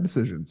pretty bad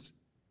decisions.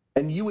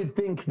 And you would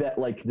think that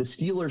like the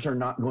Steelers are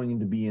not going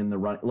to be in the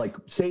run. Like,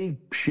 say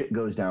shit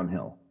goes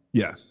downhill.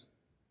 Yes,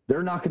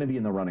 they're not going to be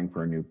in the running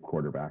for a new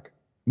quarterback.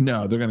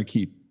 No, they're going to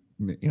keep.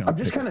 I'm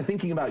just kind of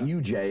thinking about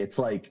you, Jay. It's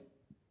like.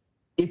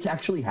 It's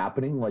actually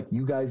happening. Like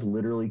you guys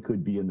literally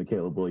could be in the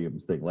Caleb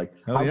Williams thing. Like,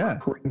 how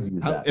crazy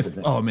is that?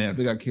 Oh man, if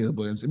they got Caleb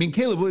Williams. I mean,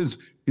 Caleb Williams,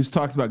 he's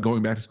talked about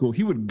going back to school.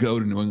 He would go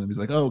to New England. He's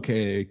like, oh,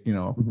 okay,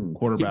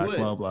 quarterback,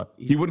 blah, blah.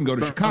 He wouldn't go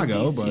to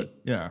Chicago, but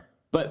yeah.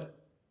 But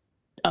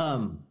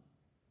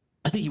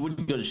I think he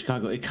wouldn't go to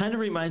Chicago. It kind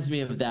of reminds me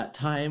of that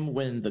time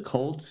when the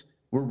Colts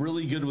were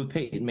really good with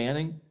Peyton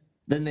Manning.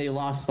 Then they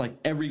lost like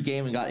every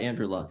game and got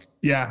Andrew Luck.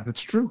 Yeah,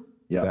 that's true.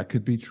 Yeah, that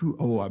could be true.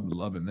 Oh, I'm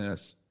loving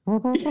this.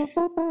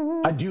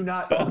 I do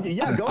not. Oh,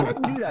 yeah, go ahead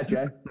and do that,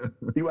 Jay.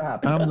 See what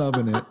happens. I'm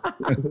loving it.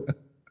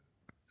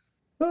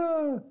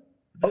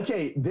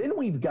 Okay, then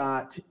we've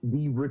got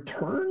the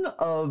return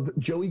of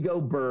Joey Go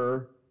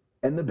Burr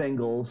and the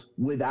Bengals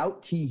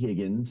without T.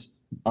 Higgins.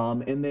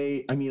 And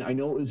I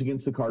know it was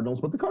against the Cardinals,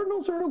 but the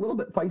Cardinals are a little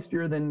bit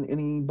feistier than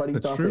anybody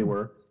thought they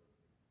were.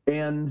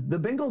 And the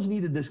Bengals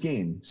needed this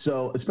game.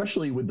 So,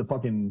 especially with the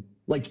fucking,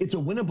 like, it's a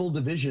winnable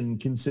division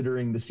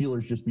considering the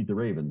Steelers just beat the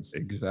Ravens.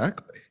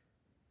 Exactly.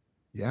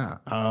 Yeah.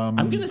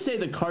 I'm going to say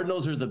the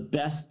Cardinals are the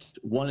best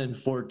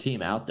 1-4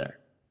 team out there.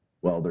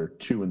 Well, they're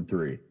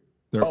 2-3.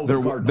 They're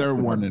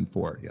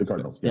 1-4. Yes, the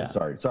Cardinals. Yeah.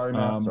 Sorry,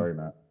 Matt. Sorry,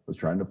 Matt. I was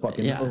trying to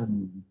fucking. Yeah.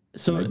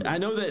 So I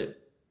know that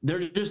they're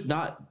just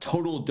not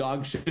total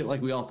dog shit like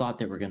we all thought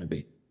they were going to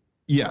be.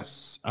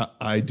 Yes,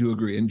 I do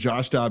agree. And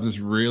Josh Dobbs is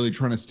really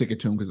trying to stick it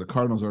to him because the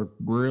Cardinals are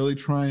really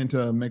trying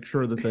to make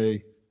sure that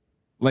they,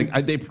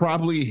 they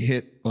probably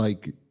hit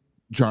like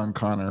John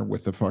Connor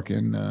with the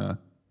fucking.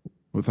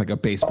 With like a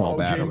baseball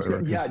bat James, or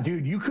whatever. Yeah,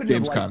 dude, you couldn't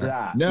have liked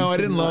that. No, I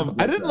didn't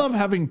love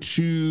having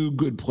two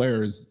good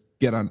players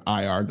get on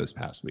IR this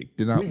past week.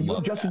 Did not. Wait, you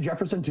have Justin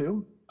Jefferson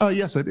too? Oh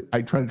yes, I did.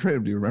 I tried to trade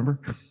him. Do you remember?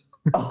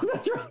 Oh,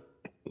 that's right.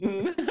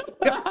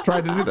 Yep,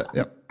 tried to do that.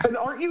 Yep. And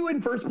aren't you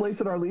in first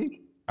place in our league?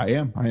 I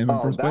am in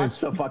first place.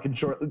 That's a fucking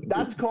short.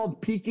 That's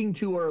called peaking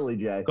too early,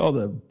 Jay. Called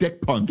a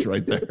dick punch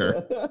right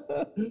there.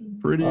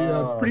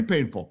 Pretty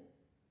painful.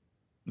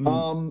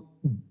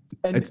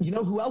 And you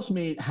know who else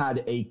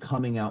had a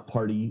coming out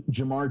party?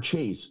 Jamar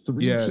Chase,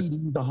 3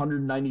 TDs,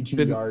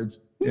 192 yards.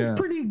 He's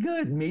pretty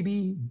good.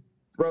 Maybe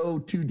throw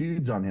 2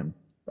 dudes on him.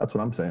 That's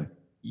what I'm saying.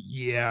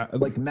 Yeah.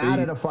 Like Matt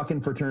at a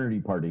fucking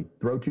fraternity party.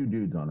 Throw 2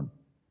 dudes on him.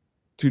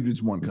 2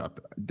 dudes, 1 cup.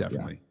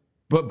 Definitely. Yeah.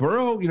 But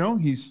Burrow,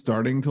 he's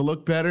starting to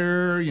look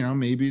better.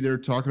 Maybe they're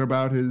talking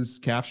about his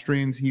calf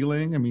strains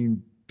healing. I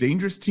mean,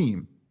 dangerous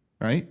team,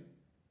 right?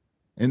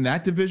 In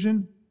that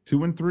division,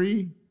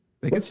 2-3.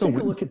 Let's take a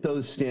look at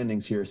those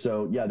standings here.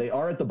 So, yeah, they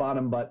are at the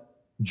bottom,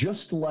 but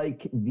just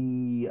like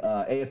the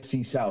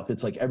AFC South,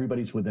 it's like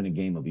everybody's within a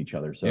game of each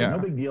other. So, no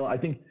big deal, I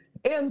think.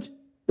 And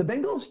the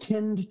Bengals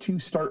tend to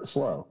start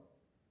slow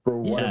for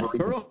whatever reason.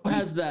 Burrow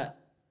has that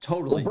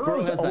totally. Well,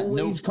 Burrow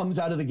always comes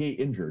out of the gate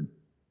injured.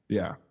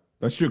 Yeah,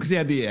 that's true because he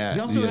had the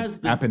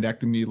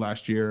appendectomy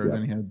last year. And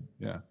then he had,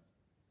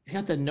 he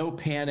got the no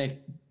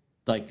panic,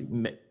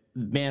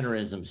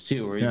 mannerisms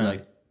too, where he's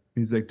like,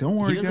 he's like, don't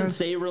worry, he doesn't guys.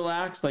 say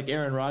relax like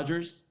Aaron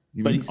Rodgers,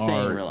 but he's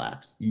saying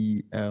relax.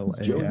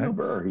 ELAX. Joe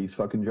Burr. He's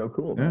fucking Joe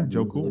Cool. Yeah,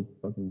 Joe Cool.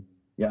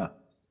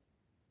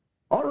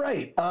 All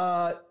right.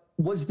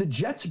 Was the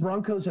Jets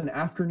Broncos an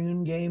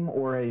afternoon game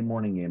or a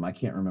morning game? I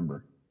can't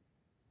remember.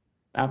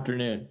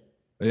 Afternoon.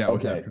 Yeah.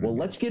 Okay. Well,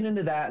 let's get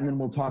into that, and then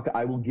we'll talk.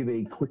 I will give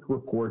a quick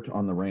report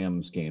on the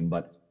Rams game.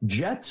 But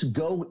Jets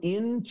go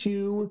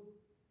into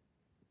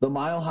the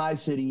Mile High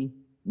City.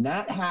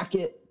 Nat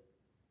Hackett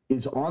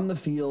is on the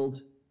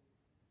field.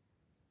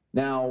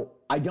 Now,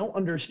 I don't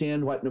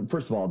understand why.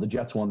 First of all, the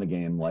Jets won the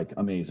game,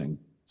 amazing.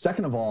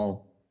 Second of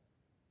all,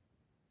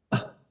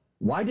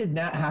 why did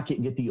Nat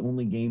Hackett get the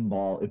only game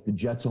ball if the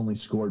Jets only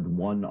scored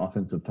one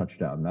offensive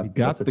touchdown? He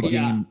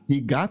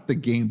got the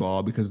game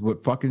ball because of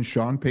what fucking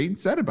Sean Payton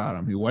said about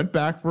him. He went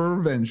back for a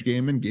revenge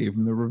game and gave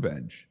him the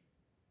revenge.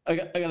 I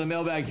got a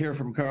mailbag here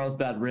from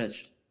Carlsbad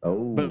Rich.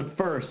 Oh. But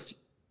first,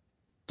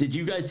 did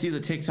you guys see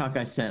the TikTok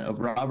I sent of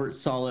Robert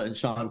Saleh and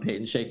Sean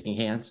Payton shaking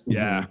hands?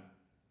 Yeah.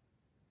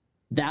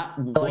 That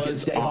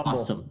was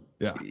awesome.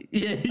 Yeah.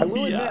 I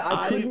will admit,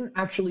 I couldn't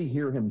actually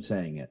hear him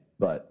saying it,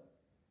 but.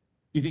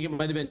 You think it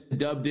might have been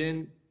dubbed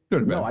in?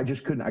 No, I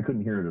just couldn't. I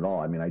couldn't hear it at all.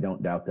 I mean, I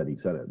don't doubt that he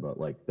said it, but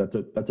like that's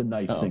a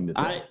nice thing to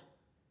say.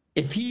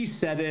 If he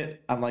said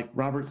it, I'm like,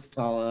 Robert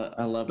Saleh,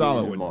 I love Saleh you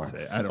even wouldn't more.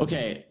 say it. I don't.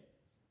 Okay.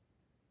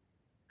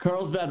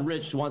 Carlsbad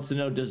Rich wants to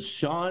know: does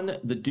Sean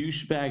the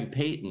douchebag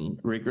Payton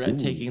regret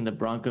taking the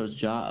Broncos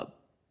job?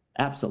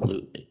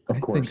 Absolutely.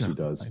 Of course he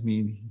does. I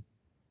mean,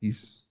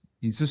 he's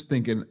just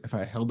thinking, if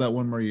I held that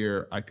one more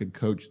year, I could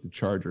coach the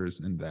Chargers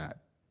and that.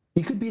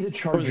 He could be the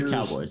Chargers or the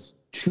Cowboys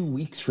 2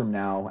 weeks from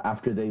now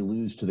after they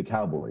lose to the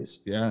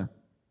Cowboys. Yeah.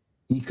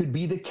 He could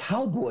be the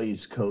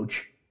Cowboys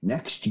coach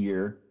next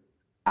year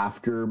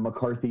after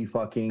McCarthy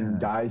fucking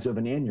dies of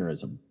an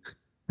aneurysm.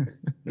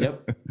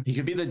 Yep. He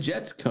could be the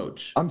Jets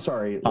coach. I'm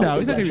sorry. No,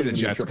 he's not going to be the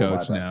Jets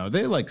coach now.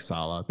 They like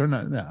Saleh. They're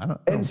not. No, I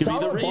don't. And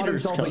Saleh bought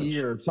himself a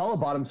year. Saleh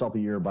bought himself a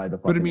year by the.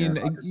 But I mean,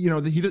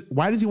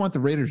 why does he want the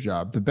Raiders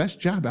job? The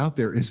best job out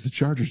there is the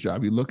Chargers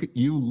job. You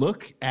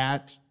look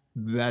at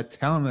that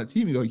talent on that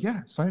team. You go,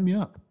 yeah, sign me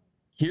up.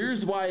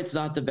 Here's why it's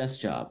not the best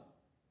job.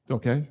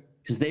 Okay.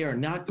 Because they are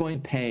not going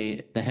to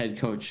pay the head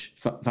coach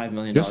 $5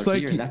 million Just like,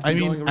 a year. That's I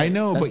mean, I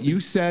know, but you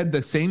said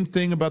the same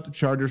thing about the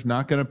Chargers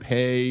not going to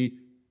pay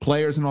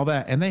players and all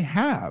that, and they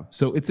have.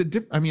 So it's a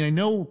different. I mean, I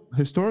know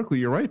historically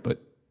you're right,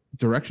 but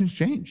directions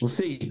changed. We'll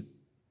see.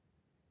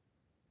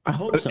 I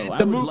hope so.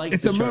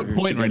 It's a moot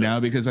point right now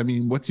because I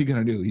mean, what's he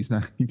going to do? He's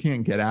not. You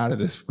can't get out of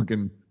this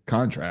fucking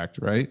contract,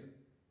 right?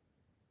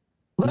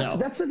 Well,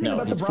 that's the thing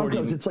about the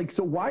Broncos. It's like,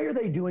 so why are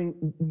they doing?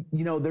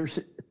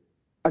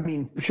 I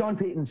mean, Sean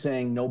Payton's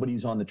saying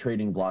nobody's on the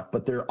trading block,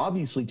 but they're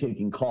obviously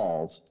taking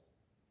calls.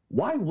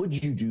 Why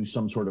would you do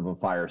some sort of a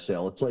fire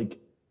sale? It's like,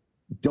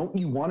 don't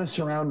you want to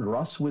surround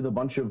Russ with a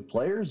bunch of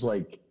players?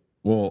 Like,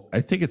 well,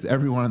 I think it's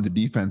everyone on the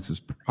defense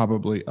is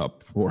probably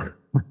up for,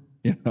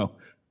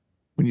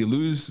 when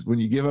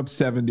you give up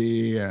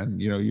 70 and,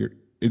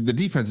 the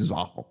defense is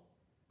awful.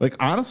 Like,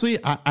 honestly,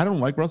 I don't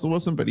like Russell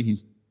Wilson, but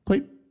he's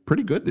played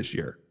pretty good this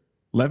year.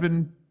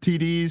 11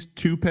 TDs,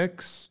 2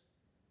 picks,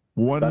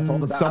 one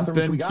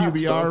something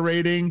QBR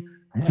rating.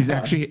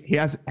 He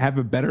has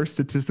a better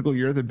statistical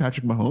year than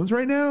Patrick Mahomes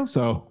right now.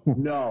 So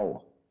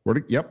no.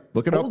 Yep,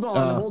 look it up.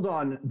 Hold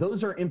on.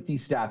 Those are empty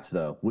stats,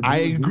 though. I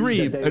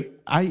agree.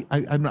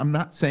 I'm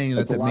not saying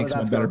that makes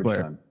him a better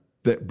player.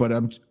 But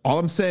all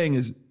I'm saying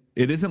is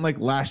it isn't like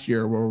last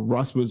year where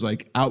Russ was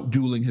like out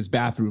dueling his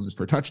bathrooms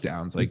for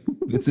touchdowns. Like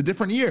it's a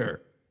different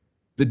year.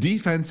 The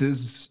defense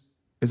is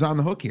on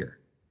the hook here.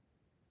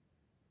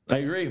 I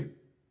agree.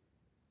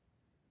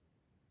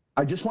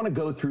 I just want to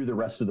go through the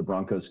rest of the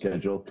Broncos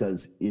schedule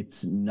because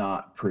it's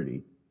not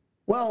pretty.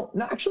 Well,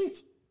 no, actually,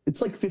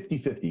 it's like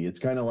 50-50. It's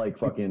kind of like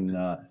fucking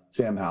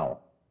Sam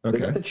Howell. Okay.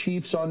 They got the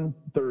Chiefs on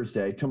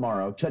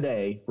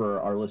today for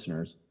our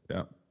listeners.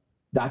 Yeah.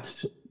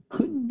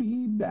 Could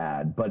be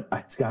bad, but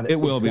it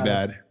will be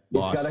bad.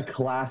 It's got a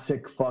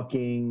classic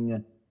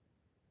fucking.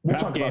 We'll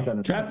talk about that in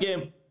a trap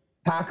game.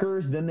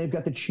 Packers, then they've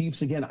got the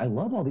Chiefs again. I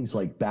love all these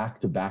like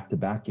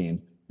back-to-back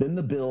games. Then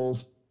the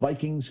Bills,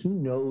 Vikings. Who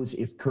knows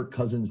if Kirk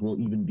Cousins will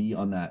even be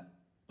on that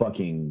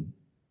fucking.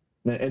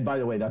 And by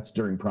the way, that's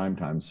during prime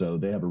time, so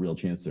they have a real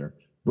chance there.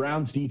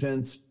 Browns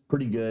defense,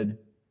 pretty good.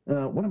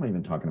 What am I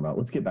even talking about?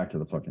 Let's get back to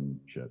the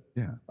fucking shit.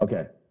 Yeah.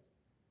 Okay.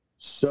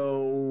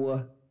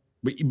 So.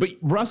 But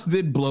Russ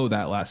did blow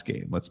that last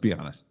game. Let's be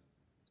honest.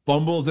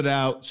 Fumbles it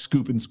out,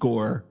 scoop and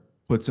score,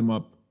 puts him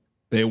up.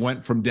 They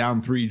went from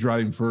down 3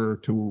 driving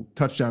to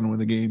touchdown to win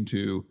the game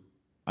to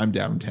I'm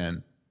down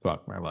 10.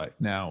 Fuck my life.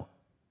 Now,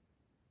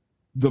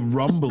 the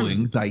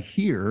rumblings I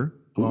hear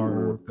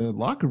are the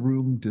locker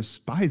room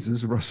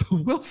despises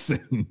Russell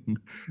Wilson.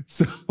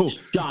 So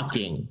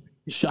shocking.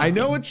 I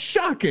know it's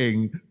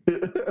shocking.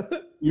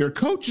 Your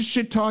coach is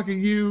shit talking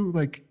you.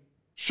 Like,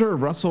 sure,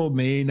 Russell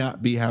may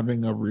not be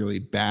having a really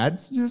bad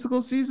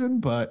statistical season,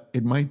 but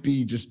it might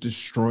be just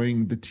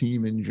destroying the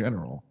team in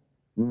general.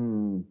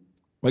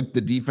 Like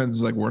the defense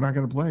is like, we're not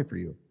going to play for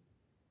you.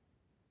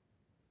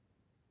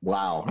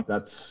 Wow,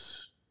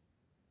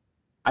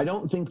 I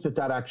don't think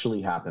that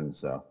actually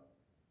happens, though.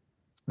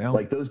 Well,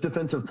 like those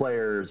defensive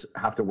players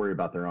have to worry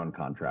about their own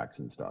contracts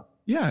and stuff.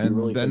 Yeah,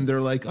 and then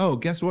they're like, oh,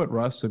 guess what,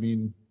 Russ? I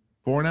mean,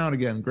 4 and out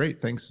again. Great,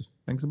 thanks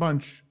a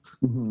bunch.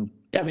 Mm-hmm.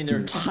 Yeah, I mean,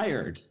 they're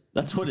tired.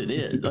 That's what it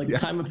is. Like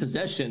time of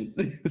possession,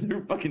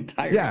 they're fucking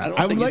tired. Yeah,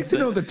 I would like to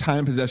know the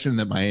time possession in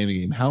that Miami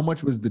game. How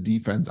much was the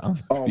defense on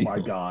the field?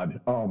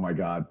 Oh my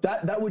god.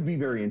 That would be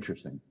very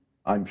interesting.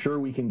 I'm sure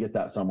we can get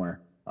that somewhere.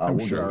 We'll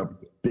get our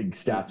big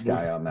stats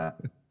guy on that.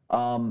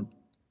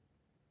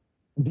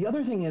 The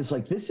other thing is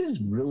like this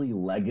is really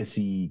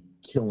legacy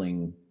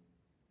killing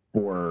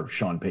for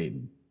Sean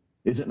Payton.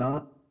 Is it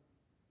not?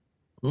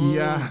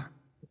 Yeah.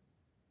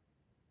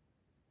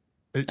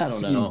 It I don't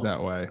seems know.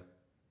 that way.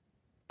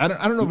 I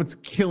don't know if it's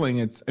killing.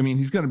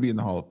 He's going to be in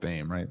the Hall of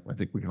Fame, right? I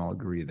think we can all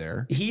agree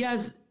there.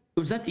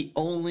 Was that the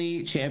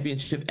only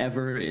championship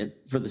ever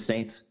for the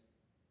Saints?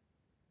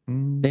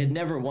 They had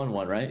never won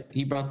one, right?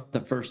 He brought the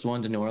first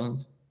one to New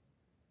Orleans.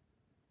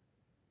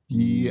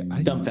 Yeah,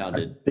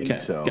 Dumbfounded. I think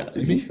so.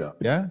 I think so.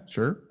 Yeah,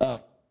 sure.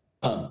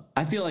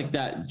 I feel like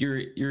that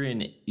you're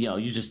in,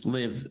 you just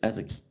live as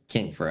a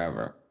king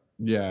forever.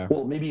 Yeah.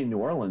 Well, maybe in New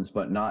Orleans,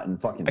 but not in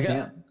fucking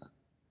Canton.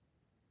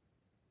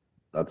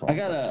 That's all. I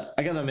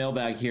got a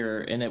mailbag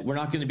here, and we're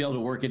not going to be able to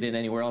work it in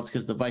anywhere else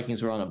because the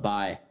Vikings were on a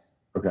bye.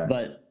 Okay.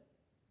 But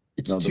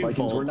it's the twofold.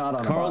 Vikings were not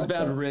on a bye.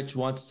 Carlsbad Rich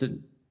wants to.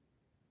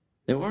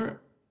 They weren't.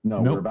 No,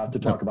 Nope. we're about to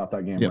talk about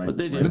that game. Yeah, right, but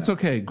they did. But it's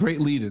okay.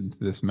 Great lead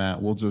into this,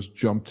 Matt. We'll just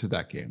jump to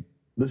that game.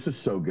 This is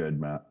so good,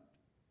 Matt.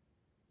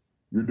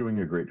 You're doing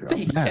a great job.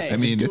 Matt, Hey, I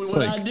mean, just it's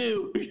doing what like I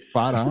do.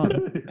 spot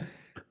on.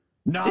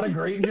 Not a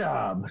great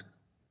job.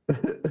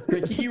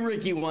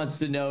 Ricky wants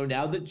to know,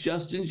 now that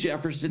Justin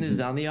Jefferson is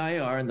on the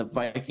IR and the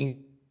Vikings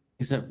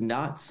have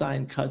not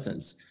signed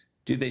Cousins,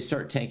 do they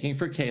start tanking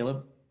for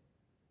Caleb?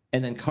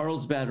 And then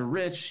Carlsbad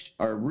Rich,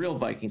 our real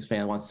Vikings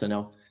fan, wants to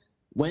know,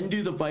 when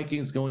do the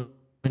Vikings go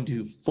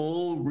into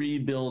full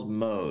rebuild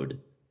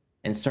mode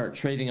and start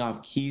trading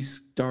off key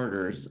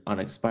starters on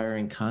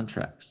expiring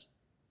contracts?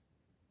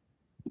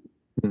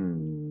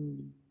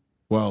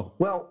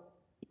 Well,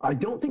 I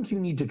don't think you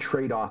need to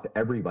trade off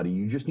everybody.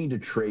 You just need to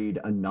trade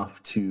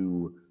enough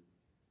to,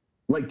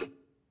 like,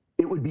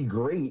 it would be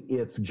great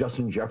if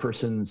Justin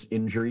Jefferson's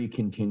injury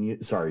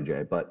continued. Sorry,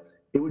 Jay, but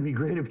it would be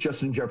great if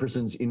Justin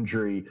Jefferson's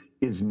injury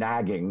is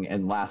nagging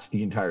and lasts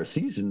the entire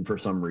season for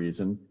some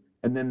reason.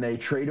 And then they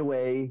trade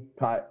away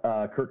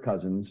Kirk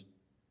Cousins.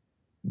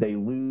 They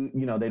lose,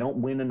 they don't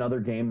win another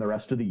game the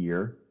rest of the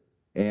year.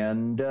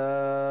 And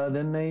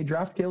then they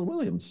draft Caleb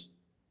Williams.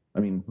 I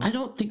mean, I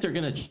don't think they're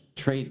going to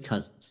trade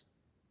Cousins.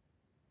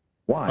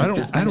 Why? I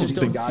don't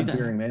think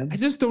God-fearing man. I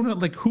just don't know.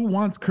 Like, who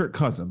wants Kirk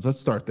Cousins? Let's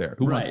start there.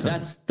 Who wants Cousins?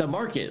 That's the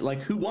market.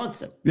 Like, who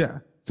wants him? Yeah.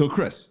 So,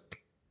 Chris,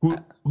 who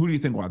do you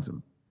think wants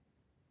him?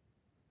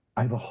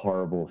 I have a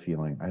horrible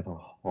feeling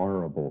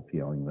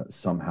that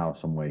somehow,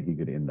 some way he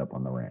could end up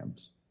on the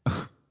Rams.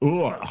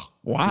 Ugh,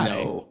 why?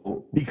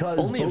 No, because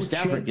only if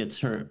Stafford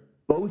gets hurt.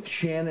 Both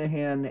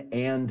Shanahan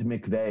and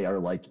McVay are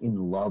like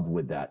in love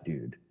with that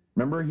dude.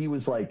 Remember, he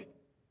was like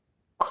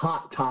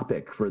hot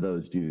topic for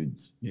those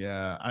dudes.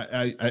 Yeah,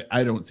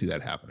 I don't see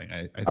that happening.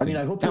 I mean,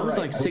 I hope that was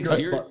right. like 6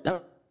 years.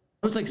 That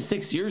was like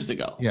 6 years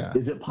ago. Yeah.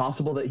 Is it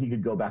possible that he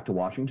could go back to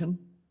Washington?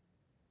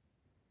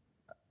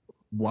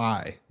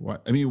 Why?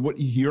 What? I mean,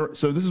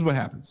 so this is what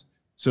happens.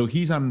 So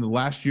he's on the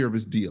last year of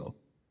his deal.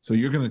 So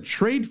you're going to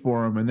trade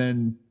for him, and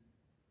then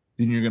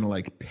you're going to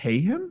like pay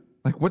him.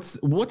 Like, what's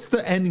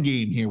the end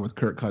game here with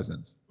Kirk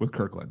Cousins, with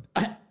Kirkland?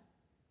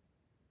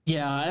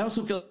 I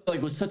also feel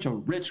like with such a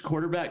rich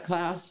quarterback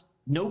class,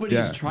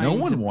 nobody's trying no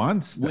one to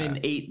wants win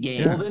that. 8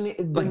 games. Yes. Well,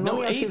 then like, let no,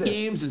 me ask you 8 this.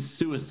 games is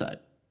suicide.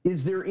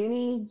 Is there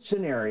any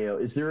scenario,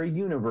 is there a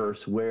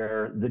universe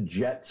where the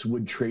Jets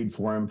would trade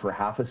for him for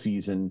half a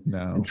season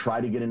and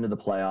try to get into the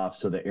playoffs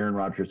so that Aaron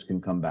Rodgers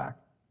can come back?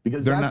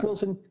 Because Zach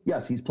Wilson,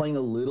 yes, he's playing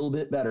a little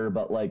bit better,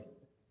 but like,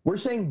 we're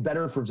saying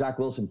better for Zach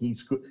Wilson. He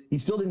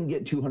still didn't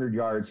get 200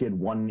 yards. He had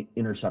 1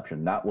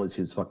 interception. That was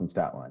his fucking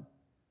stat line.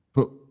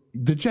 But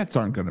the Jets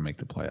aren't going to make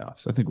the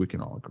playoffs. I think we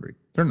can all agree.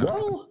 They're not.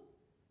 Well,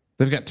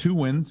 they've got 2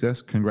 wins.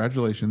 Yes,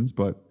 congratulations.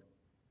 But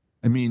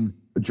I mean,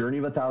 a journey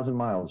of 1,000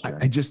 miles.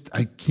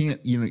 I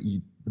can't.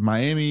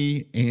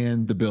 Miami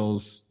and the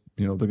Bills.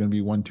 They're going to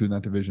be 1-2 in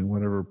that division,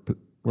 wherever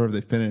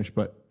they finish.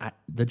 But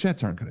the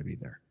Jets aren't going to be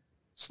there.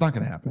 It's not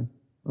going to happen.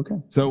 Okay.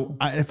 So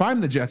if I'm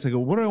the Jets, I go,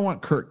 what do I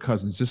want Kirk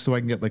Cousins just so I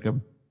can get like a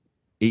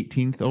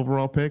 18th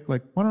overall pick?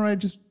 Like, why don't I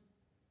just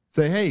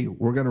say, hey,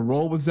 we're going to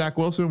roll with Zach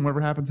Wilson. Whatever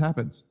happens,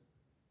 happens.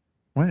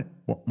 Why?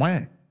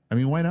 I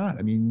mean, why not?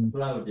 I mean, That's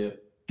what I would do.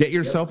 Get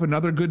yourself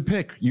another good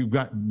pick. You've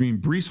got,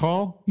 Breece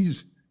Hall.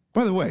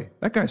 By the way,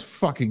 that guy's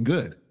fucking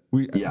good.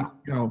 Him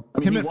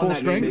at full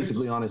strength,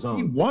 basically on his own.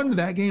 He won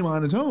that game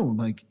on his own.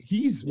 Like,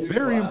 he's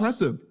very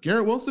impressive.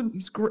 Garrett Wilson,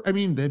 he's great. I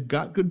mean, they've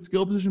got good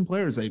skill position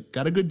players. They've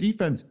got a good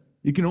defense.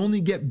 You can only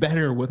get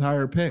better with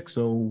higher picks.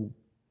 So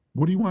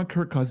what do you want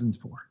Kirk Cousins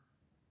for?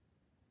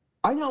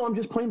 I know. I'm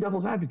just playing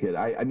devil's advocate.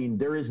 I mean,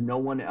 there is no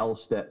one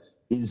else that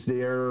is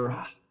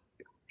there.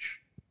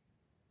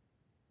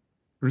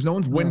 There's no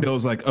one's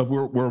windows like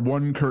we're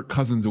 1 Kirk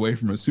Cousins away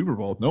from a Super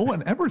Bowl. No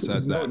one ever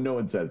says that. No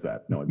one says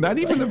that. No one. Not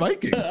even the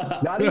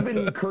Vikings. Not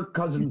even Kirk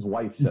Cousins'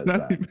 wife says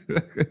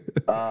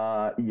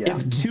that. Yeah.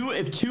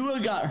 If Tua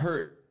got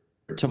hurt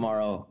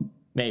tomorrow,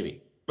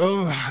 maybe.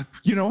 Oh,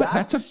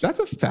 that's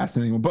a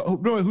fascinating one.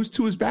 But no, who's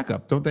Tua's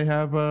backup? Don't they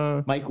have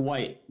Mike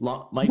White?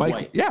 Mike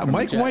White. Yeah,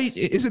 Mike White.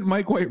 Isn't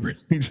Mike White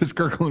really just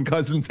Kirkland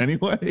Cousins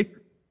anyway?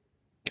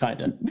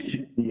 Kinda.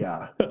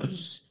 Yeah.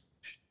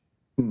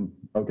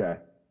 Okay.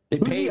 They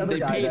paid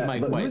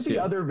Mike White. Who's the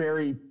other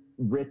very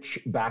rich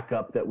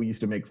backup that we used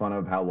to make fun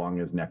of how long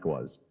his neck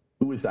was?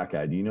 Who is that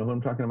guy? Do you know who I'm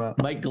talking about?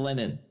 Mike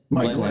Glennon.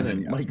 Mike Glennon,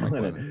 Glennon. yes, Mike Mike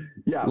Glennon.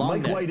 Yeah, Long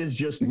Mike neck. White is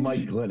just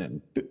Mike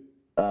Glennon.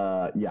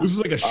 Yeah. This is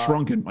like a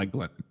shrunken Mike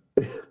Glennon.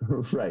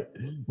 Right.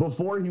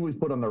 Before he was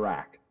put on the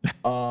rack.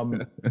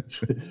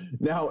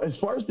 Now, as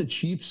far as the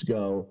Chiefs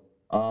go,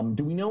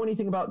 do we know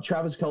anything about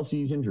Travis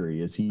Kelce's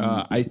injury? Is he?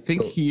 I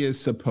think he is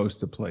supposed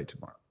to play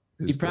tomorrow.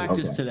 He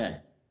practiced today.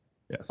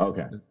 Yes.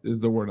 Okay.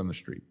 Is the word on the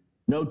street.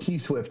 No T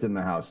Swift in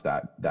the house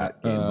that game.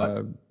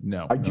 But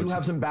No. I do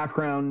have some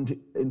background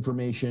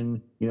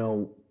information.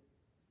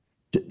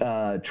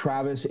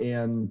 Travis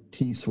and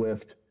T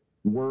Swift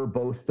were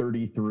both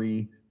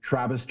 33.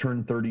 Travis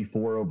turned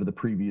 34 over the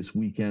previous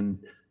weekend.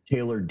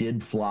 Taylor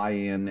did fly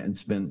in and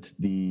spent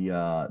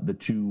the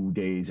 2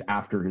 days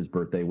after his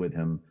birthday with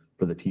him.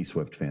 For the T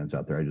Swift fans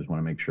out there, I just want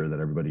to make sure that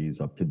everybody's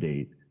up to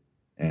date.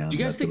 And Do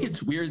you guys think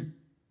it's weird?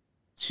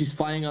 She's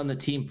flying on the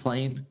team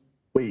plane,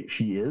 Wait,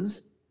 she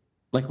is?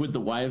 like with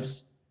the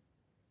wives.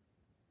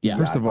 Yeah,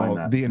 First I of find all,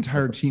 that- the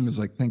entire team is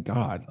like, thank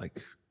God.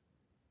 Like,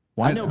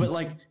 why? I know, but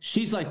like,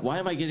 she's like, why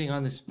am I getting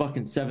on this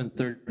fucking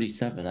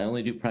 737? I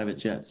only do private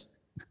jets.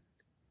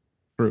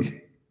 True.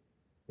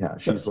 Yeah,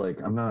 she's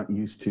like, I'm not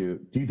used to.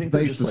 Do you think They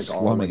they're used just to like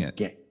all slumming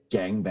like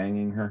gang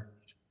banging her?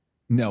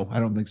 No, I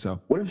don't think so.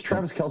 What if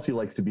Travis Kelce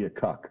likes to be a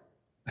cuck?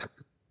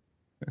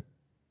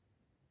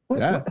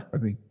 Yeah, I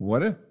mean,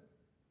 what if?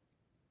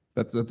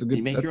 That's a good.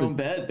 You make that's your a- own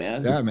bed,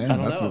 man. Yeah, man, I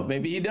don't that's know. what-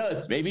 Maybe he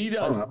does. Maybe he I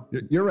don't does. know.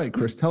 You're right,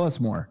 Chris. Tell us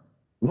more.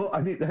 Well,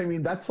 I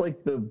mean, that's like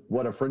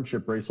what a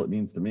friendship bracelet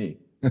means to me.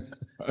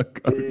 A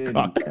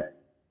cock.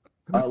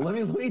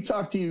 Let me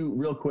talk to you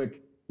real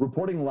quick.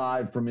 Reporting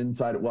live from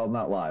inside, well,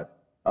 not live,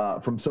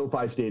 from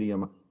SoFi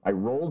Stadium. I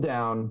rolled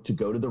down to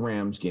go to the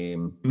Rams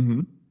game,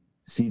 Mhm.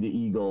 see the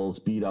Eagles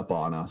beat up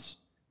on us.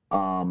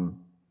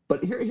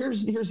 But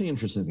here's the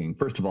interesting thing.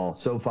 First of all,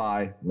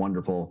 SoFi,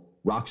 wonderful.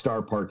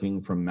 Rockstar parking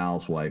from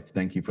Mal's wife.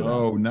 Thank you for that.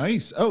 Oh,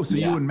 nice. Oh, so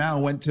Yeah. you and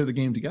Mal went to the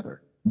game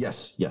together.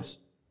 Yes.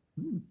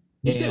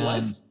 You say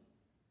wife?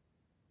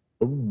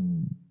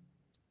 Ooh.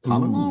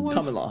 Common law wife?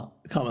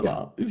 Common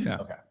law. Yeah.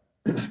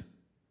 Okay.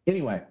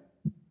 Anyway,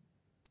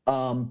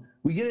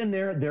 we get in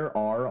there. There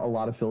are a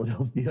lot of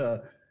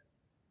Philadelphia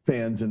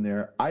fans in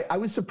there. I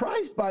was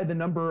surprised by the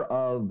number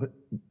of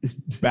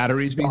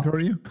Batteries being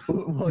thrown at you.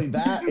 well,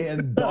 that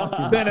and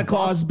Dawkins, Santa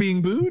Claus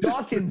being booed.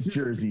 Dawkins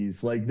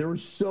jerseys. Like there were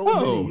so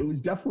Oh. many. It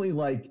was definitely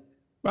like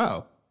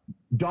Wow.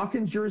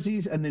 Dawkins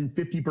jerseys, and then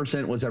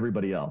 50% was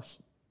everybody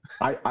else.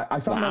 I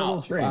found that a Wow.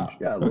 little strange.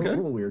 Wow. Yeah, a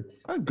little weird.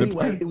 Oh, good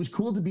Anyway, plan. it was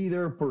cool to be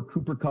there for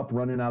Cooper Kupp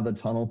running out of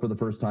the tunnel for the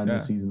first time Yeah.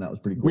 this season. That was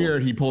pretty cool.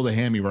 Weird. He pulled a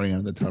hammy running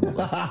out of the tunnel.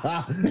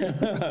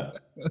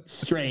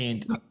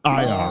 Strained.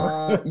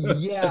 IR.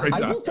 Yeah, Straight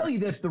I up. will tell you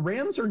this: the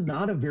Rams are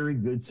not a very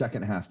good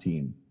second half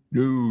team.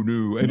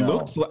 No. It No.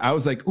 looked. I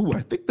was like, ooh,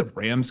 I think the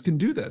Rams can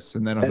do this.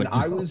 And then I was And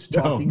like, I was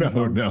talking no, to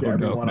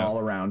everyone no. all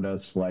around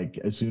us, like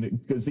as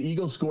soon because the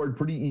Eagles scored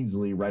pretty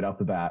easily right off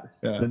the bat.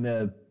 Yeah. Then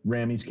the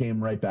Rammies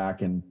came right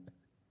back, and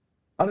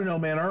I don't know,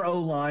 man. Our O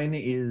line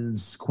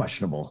is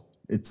questionable.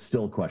 It's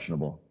still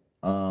questionable.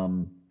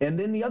 And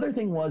then the other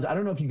thing was, I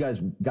don't know if you guys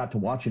got to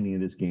watch any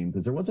of this game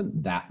because there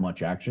wasn't that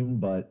much action,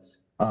 but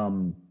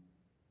Aaron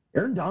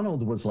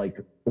Donald was like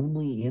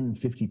only in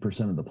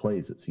 50% of the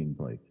plays. It seemed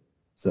like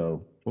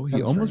so. Well, he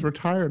That's almost strange.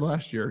 retired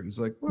last year. He's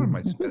like, what am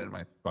I spending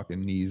my fucking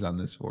knees on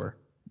this for?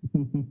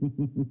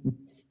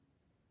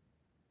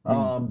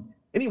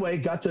 Anyway,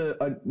 got to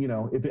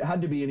if it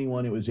had to be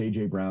anyone, it was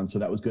AJ Brown, so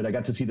that was good. I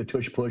got to see the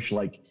tush push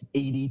like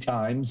 80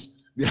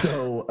 times,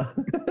 so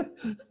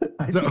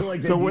I feel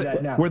like they do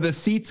that now. were the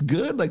seats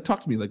good? Like,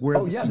 talk to me. Like, where?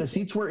 Oh yeah, the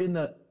seats were in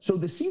the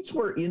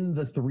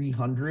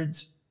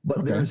 300s, but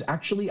Okay. there's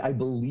actually, I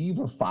believe,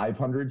 a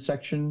 500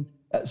 section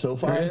at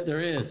SoFi. There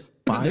is.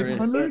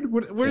 500?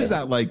 Where is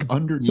that? Like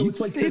underneath So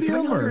it's like the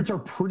stadium? Or? 300s are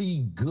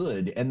pretty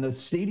good, and the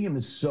stadium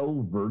is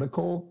so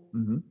vertical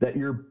Mhm. that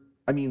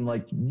I mean,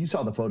 like you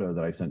saw the photo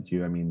that I sent to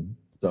you. I mean,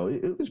 so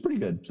it was pretty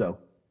good. So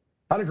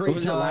had a great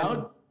Was it time.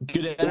 loud?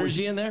 Good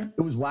energy in there?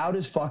 It was loud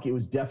as fuck. It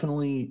was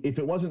definitely, if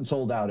it wasn't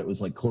sold out, it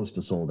was like close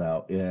to sold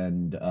out,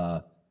 and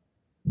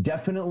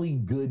definitely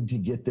good to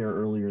get there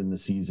earlier in the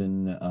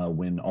season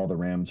when all the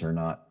Rams are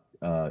not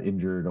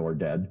injured or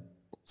dead.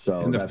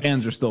 So And the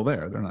fans are still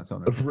there. They're not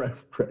selling their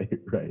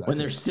right. When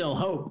there's still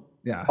hope.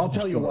 Yeah. I'll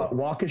tell you what,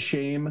 walk of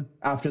shame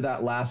after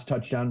that last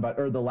touchdown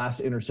or the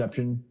last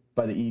interception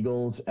by the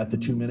Eagles at the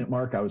 2-minute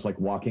mark. I was like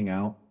walking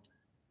out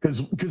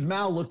because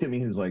Mal looked at me.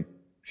 He was like,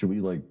 should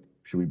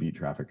we beat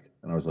traffic?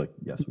 And I was like,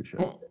 yes, we should.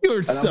 You were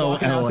And I'm so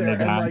walking out there,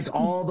 Ellen. and like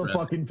all the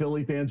fucking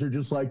Philly fans are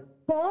just like,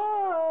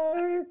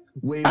 bye,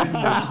 waving their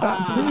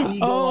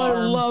eagle Oh, I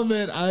arms. love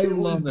it. I It was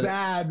love it.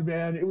 bad,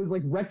 man. It was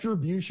like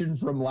retribution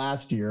from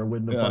last year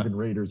when the Yeah. fucking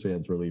Raiders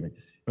fans were leaving.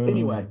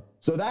 Anyway,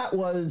 so that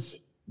was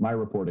my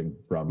reporting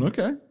from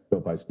Okay.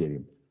 SoFi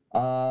Stadium.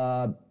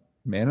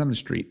 Man on the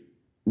street.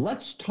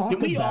 Let's talk Can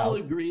we about. all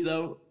agree,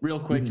 though, real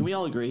quick? Can we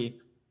all agree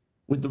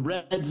with the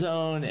red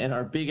zone and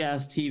our big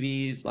ass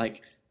TVs,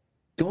 like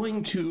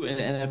going to an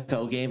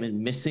NFL game and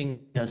missing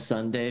a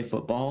Sunday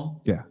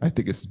football? Yeah, I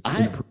think it's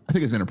I- I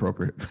think it's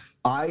inappropriate.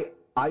 I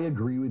I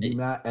agree with you,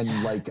 Matt.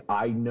 And like,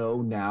 I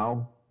know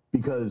now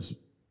because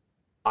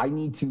I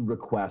need to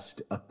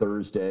request a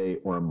Thursday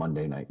or a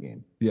Monday night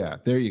game. Yeah,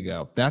 there you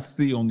go. That's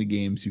the only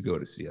games you go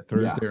to see, a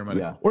Thursday or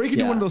Monday. Yeah. Or you can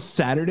do one of those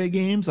Saturday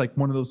games, like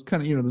one of those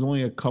kind of, there's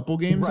only a couple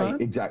games Right,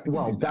 on. exactly.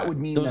 Well, that would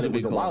mean that it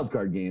was a wild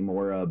card game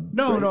or a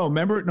No,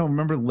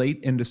 remember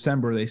late in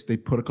December they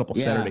put a couple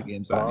Saturday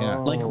games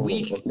on. Like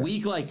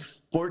week like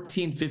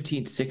 14,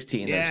 15,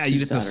 16. Yeah, you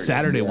get the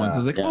Saturday ones. I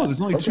was like,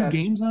 there's only 2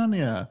 games on.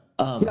 Yeah.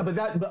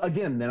 But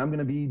again, then I'm going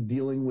to be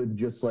dealing with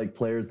just like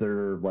players that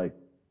are like,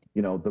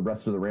 the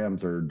rest of the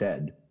Rams are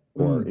dead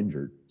or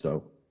injured.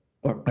 So,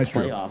 or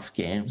playoff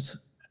games.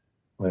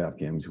 Playoff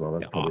games. Well,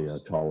 that's probably a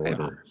tall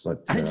order.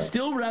 But I'd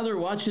still rather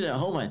watch it at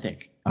home, I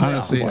think.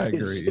 Honestly, I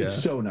agree. It's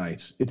so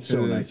nice. It's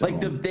so nice.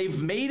 Like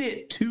they've made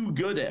it too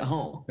good at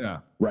home. Yeah.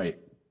 Right.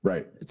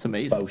 It's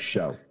amazing. Oh,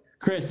 show.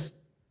 Chris,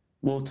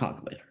 we'll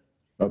talk later.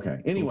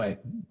 Okay. Anyway,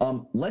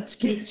 let's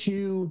get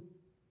to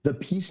the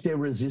piece de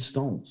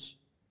resistance.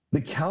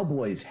 The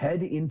Cowboys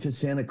head into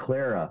Santa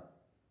Clara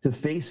to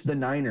face the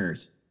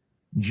Niners.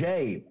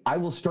 Jay, I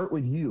will start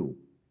with you.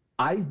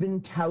 I've been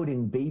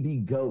touting Baby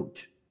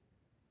Goat,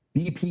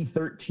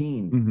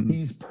 BP13. Mm-hmm.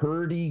 He's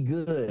pretty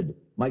good.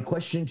 My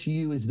question to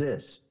you is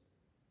this: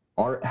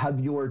 has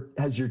your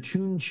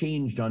tune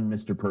changed on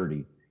Mr.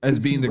 Purdy? As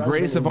being the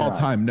greatest of all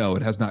time? No,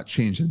 it has not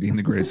changed as being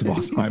the greatest of all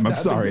time. I'm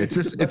sorry,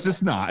 it's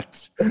just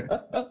not.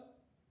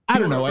 I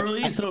don't know.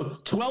 So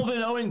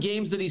 12-0 in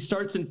games that he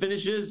starts and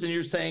finishes, and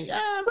you're saying,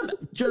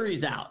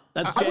 jury's out.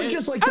 That's I would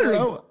just like to, I don't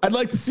know. I'd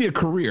like to see a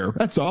career.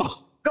 That's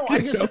all. No,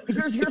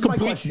 here's my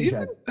question,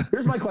 Jay.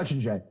 Here's my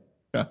question, Jay.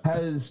 Yeah.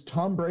 Has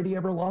Tom Brady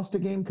ever lost a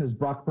game? Because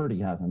Brock Purdy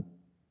hasn't.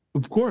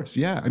 Of course,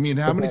 yeah. I mean,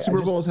 how many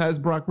Super Bowls has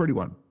Brock Purdy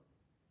won?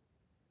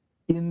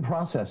 In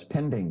process,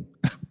 pending.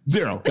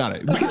 0. Got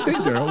it. We can say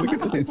 0. We can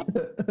say 0.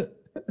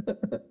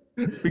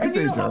 You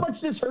know how much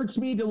this hurts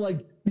me to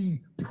like be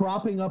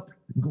propping up,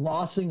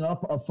 glossing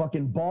up a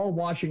fucking ball,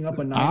 washing up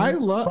a Niner?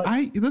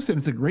 Listen,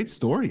 it's a great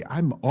story.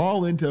 I'm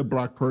all into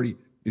Brock Purdy.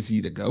 Is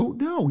he the GOAT?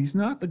 No, he's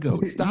not the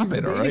GOAT. Stop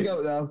it, all right?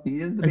 Goat, though. He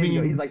is the baby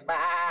goat. He's like,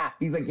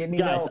 he's like, give me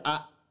guys,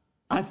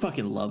 I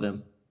fucking love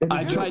him.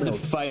 I tried to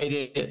fight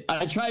it,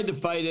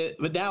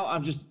 but now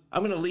I'm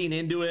gonna lean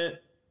into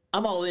it.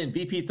 I'm all in.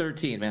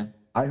 BP13, man.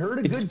 I heard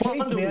a good take,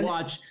 man. It's fun to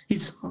watch.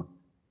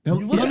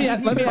 Let me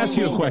ask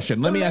you a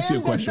question. Let me ask you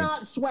a question. Does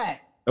not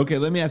sweat. Okay,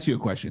 let me ask you a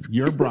question.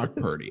 You're Brock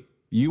Purdy.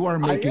 You are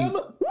making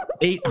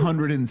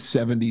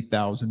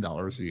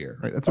 $870,000 a year,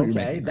 right? That's what you're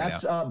making.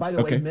 That's by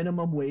the way,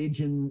 minimum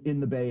wage in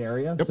the Bay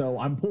Area. Yep. So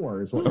I'm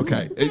poor as well.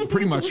 Okay,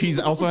 pretty much.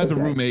 He also has a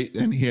roommate,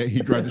 and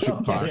he drives a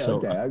ship car. So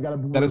I've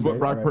got that is what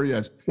Brock Purdy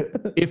does.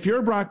 If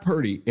you're Brock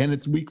Purdy and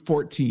it's week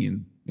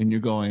 14 and you're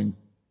going,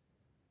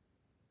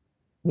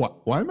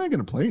 what? Why am I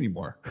going to play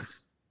anymore?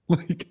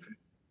 Like,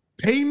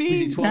 pay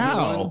me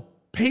now.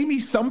 Pay me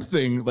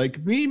something.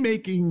 Like me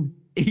making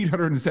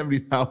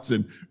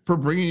 $870,000 for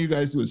bringing you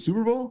guys to a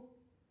Super Bowl.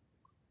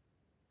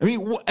 I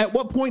mean, at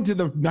what point do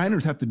the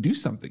Niners have to do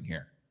something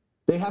here?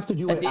 They have to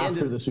do it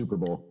after the Super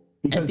Bowl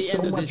because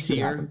so much can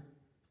happen.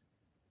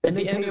 And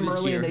they pay him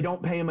early, and they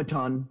don't pay him a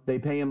ton. They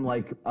pay him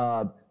like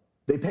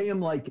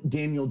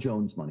Daniel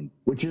Jones money,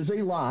 which is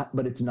a lot,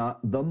 but it's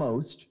not the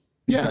most.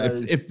 Yeah,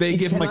 if they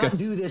give him like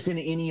do this in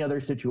any other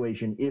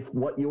situation. If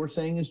what you're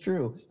saying is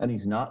true, and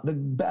he's not the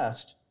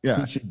best,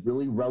 he should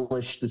really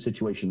relish the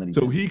situation that he's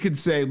in. So he could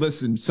say,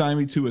 "Listen, sign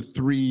me to a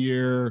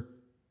 3-year,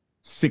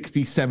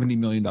 $60-70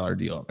 million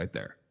deal right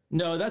there."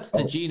 No, that's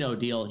the Geno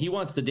deal. He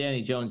wants the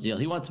Danny Jones deal.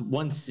 He wants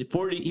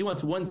 140. He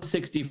wants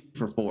 160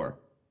 for 4.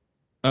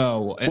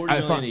 Oh, $40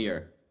 million a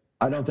year.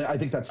 I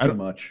think that's too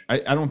much. I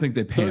don't think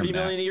they pay him $30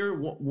 million a year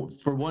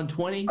for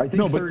 120. I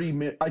think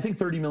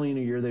 $30 million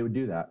a year they would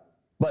do that.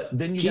 But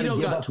then you got to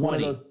give up 20. One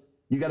of those.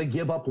 You got to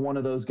give up one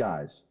of those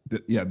guys.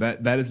 Yeah,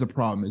 that is the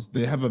problem. Is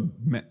they have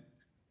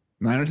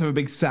Niners have a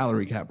big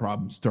salary cap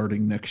problem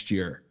starting next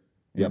year.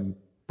 Yep. And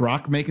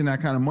Brock making that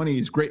kind of money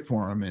is great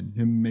for him, and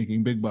him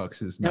making big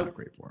bucks is not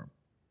great for him.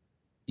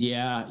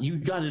 Yeah, you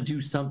got to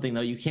do something though.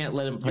 You can't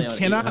let him play. You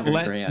cannot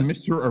let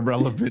Mr.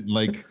 Irrelevant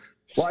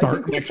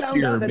start next year. I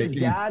found out that his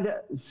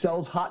dad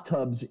sells hot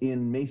tubs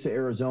in Mesa,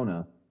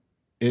 Arizona.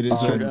 It is.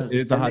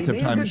 It's a hot tub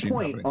time machine. They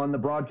made a good point on the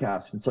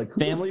broadcast. It's like, who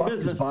the fuck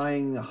is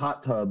buying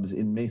hot tubs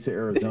in Mesa,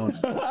 Arizona?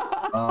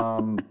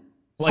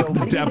 Like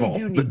the devil.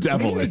 The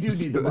devil. They do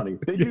need the money.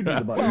 They do need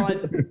the money. Well,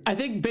 I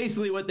think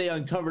basically what they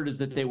uncovered is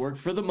that they worked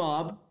for the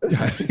mob.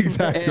 Yeah,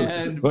 exactly.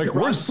 And like,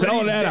 we're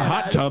selling out of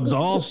hot tubs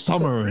all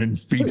summer in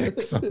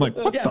Phoenix. I'm like,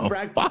 what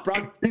the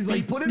fuck? He's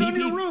like, put it on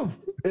your roof.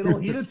 It'll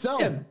heat itself.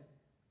 Yeah.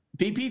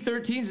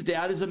 BP13's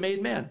dad is a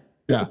made man.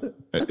 Yeah,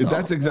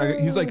 that's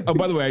exactly. He's like, oh,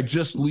 by the way,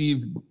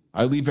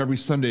 I leave every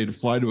Sunday to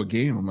fly to a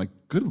game. I'm like,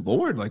 good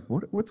Lord, like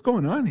what's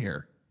going on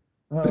here?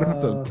 They don't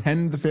have to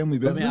tend the family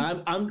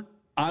business. I mean,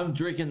 I'm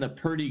drinking the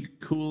Purdy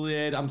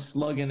Kool-Aid. I'm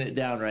slugging it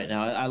down right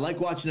now. I like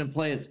watching him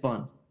play. It's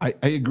fun. I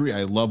agree.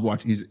 I love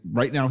watching.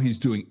 Right now he's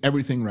doing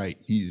everything right.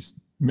 He's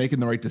making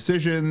the right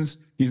decisions.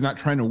 He's not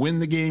trying to win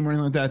the game or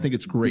anything like that. I think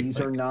it's great.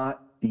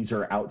 These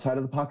are outside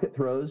of the pocket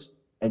throws.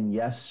 And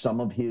yes,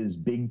 some of his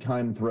big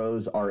time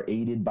throws are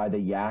aided by the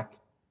yak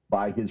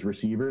by his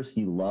receivers.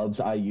 He loves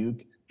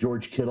Ayuk,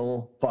 George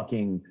Kittle,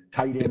 fucking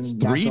tight end. It's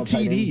 3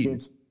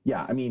 TDs.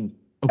 Yeah, I mean,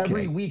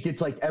 every week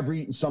it's like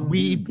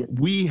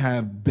we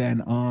have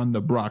been on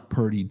the Brock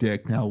Purdy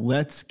dick. Now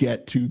let's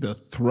get to the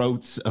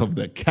throats of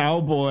the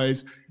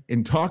Cowboys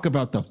and talk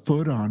about the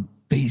foot on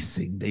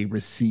facing they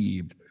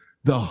received.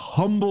 The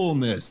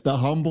humbleness, the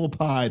humble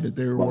pie that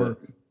they were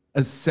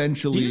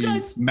essentially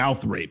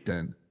mouth raped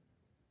in.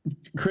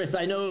 Chris,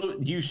 I know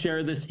you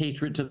share this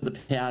hatred to the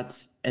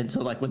Pats, and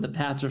so like when the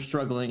Pats are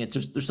struggling, it's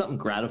just there's something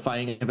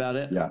gratifying about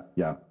it.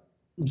 Yeah.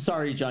 I'm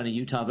sorry, Johnny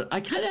Utah, but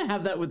I kind of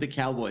have that with the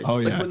Cowboys. Oh,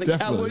 like yeah, when the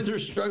definitely. Cowboys are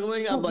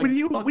struggling, I'm like,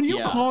 when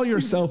you call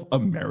yourself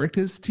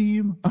America's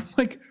team, I'm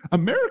like,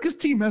 America's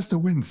team has to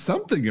win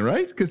something,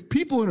 right? Because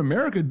people in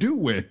America do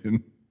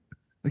win.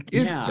 Like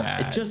it's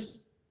bad.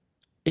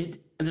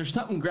 There's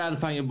something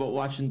gratifying about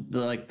watching the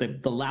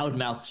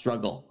loudmouth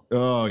struggle.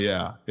 Oh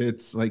yeah,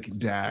 it's like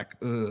Dak.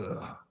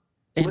 Ugh.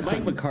 And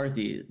Mike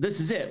McCarthy, this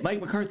is it.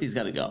 Mike McCarthy's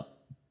got to go.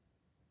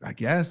 I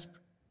guess.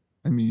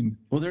 I mean,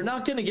 well, they're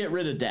not going to get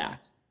rid of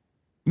Dak.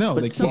 No,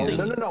 they can't.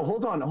 No.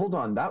 Hold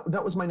on.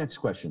 That was my next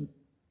question.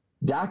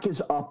 Dak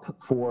is up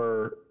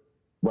for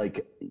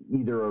like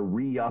either a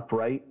re-up,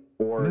 right?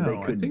 Or they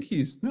could. I think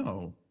he's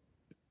no,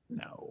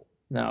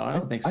 I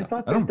don't think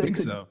so. I don't think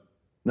so.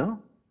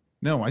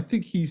 No, I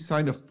think he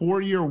signed a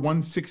 4-year,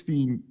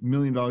 $160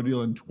 million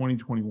deal in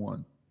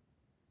 2021.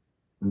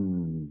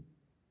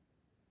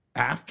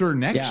 After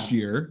next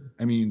year,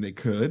 I mean, they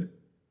could.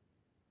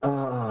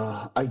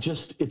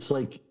 It's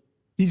like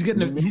he's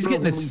getting a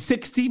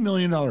 $60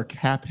 million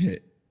cap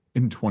hit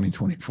in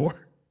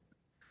 2024.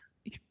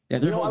 Yeah,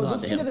 I was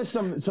listening to this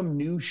some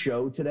new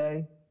show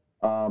today.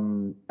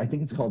 I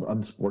think it's called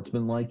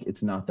Unsportsmanlike.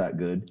 It's not that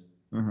good,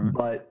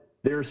 but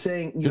they're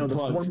saying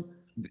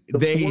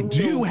they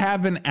do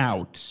have an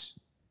out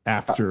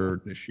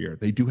after this year.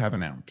 They do have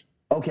an out.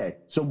 Okay,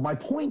 so my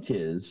point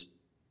is,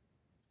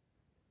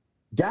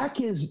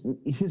 his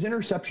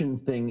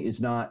interceptions thing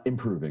is not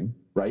improving,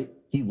 right?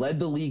 He led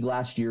the league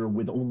last year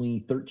with only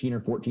 13 or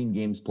 14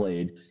 games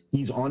played.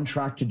 He's on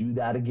track to do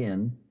that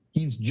again.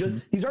 He's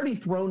already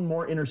thrown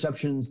more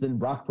interceptions than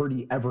Brock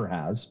Purdy ever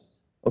has,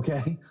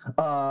 okay,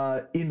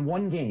 in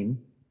one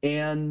game.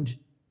 And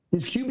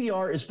his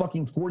QBR is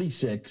fucking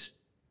 46.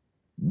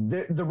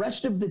 The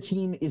rest of the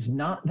team is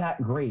not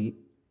that great.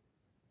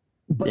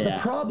 But the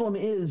problem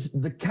is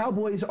the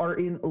Cowboys are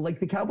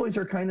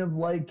kind of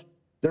like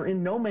they're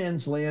in no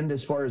man's land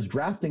as far as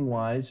drafting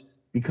wise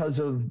because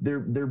of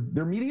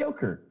they're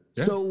mediocre.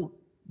 Yeah. So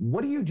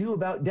what do you do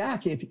about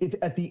Dak if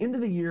at the end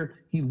of the year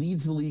he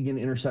leads the league in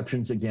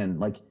interceptions again?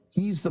 Like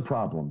he's the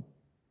problem.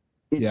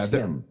 It's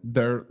him.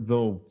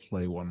 They'll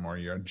play one more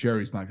year.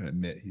 Jerry's not going to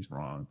admit he's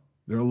wrong.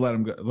 They'll let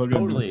him go.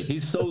 Totally,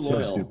 he's so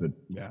loyal. So stupid.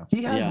 Yeah,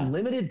 he has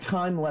limited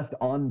time left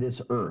on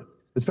this earth.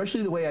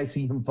 Especially the way I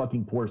see him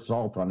fucking pour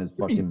salt on his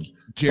fucking.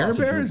 Jerry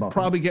Bear is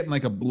probably getting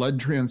like a blood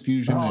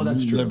transfusion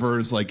and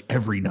livers like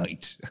every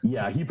night.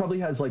 Yeah, he probably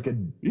has a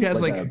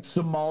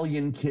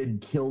Somalian kid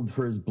killed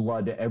for his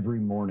blood every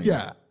morning.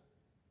 Yeah.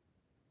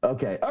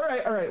 Okay. All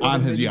right. Well,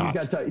 on his yacht.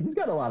 He's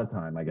got a lot of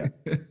time, I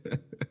guess.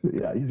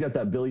 Yeah, he's got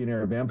that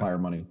billionaire vampire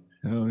money.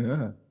 Oh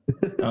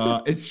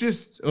yeah. It's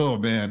just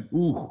man.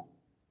 Ooh.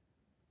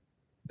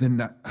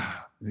 The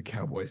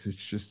Cowboys. It's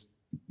just.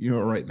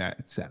 You're right, Matt.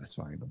 It's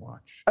satisfying to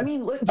watch. I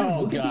mean, look at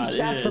these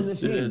stats from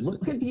this game.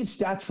 Look at these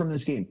stats from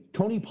this game.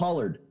 Tony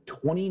Pollard,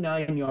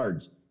 29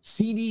 yards.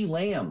 CD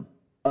Lamb,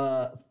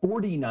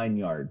 49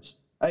 yards.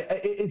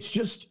 It's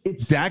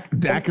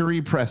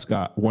Dackery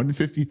Prescott,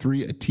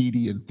 153, a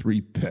TD, and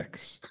 3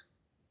 picks.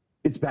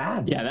 It's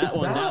bad. Yeah, that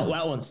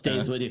one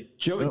stays with you.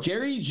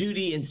 Jerry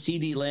Jeudy and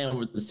CD Lamb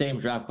were the same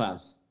draft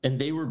class, and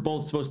they were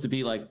both supposed to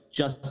be like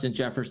Justin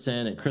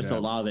Jefferson and Chris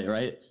Olave,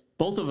 right?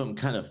 Both of them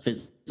kind of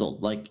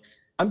fizzled. Like,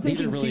 I'm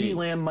thinking CeeDee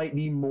Lamb might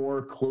be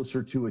more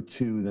closer to a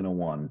 2 than a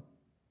 1.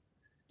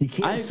 He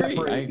can't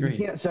separate. He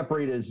can't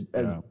separate as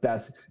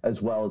best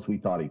as well as we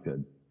thought he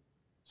could.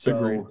 So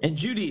Agreed. And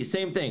Jeudy,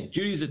 same thing.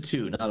 Judy's a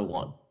 2, not a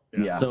 1.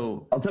 Yeah.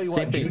 So I'll tell you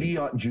what,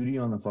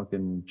 Jeudy on the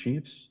fucking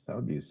Chiefs, that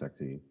would be a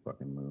sexy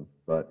fucking move.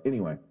 But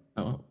anyway,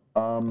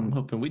 I'm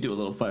hoping we do a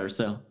little fire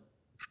sale.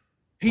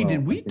 Hey,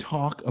 did we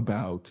talk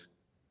about?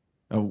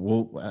 Oh,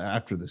 well,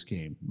 after this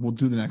game, we'll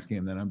do the next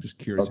game. Then I'm just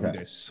curious if you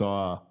guys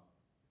saw.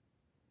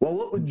 Well,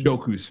 what would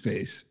Joku's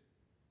face?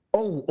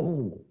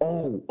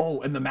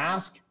 Oh, and the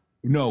mask?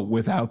 No,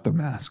 without the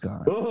mask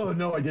on. Oh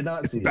no, I did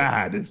not see.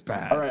 It's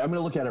bad. All right, I'm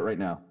gonna look at it right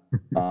now.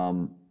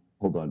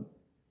 Hold on.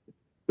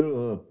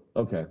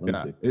 Okay, let me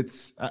see.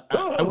 It's.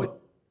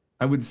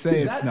 I would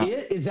say it's not.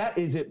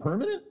 Is it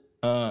permanent?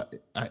 I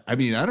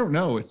mean, I don't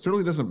know. It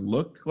certainly doesn't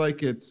look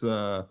like it's.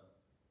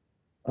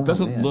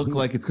 Doesn't look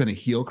like it's going to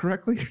heal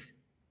correctly.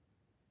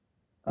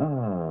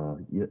 Not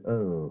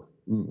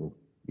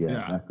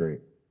great.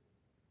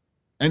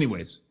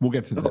 Anyways, we'll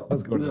get to that.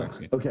 Let's go to the next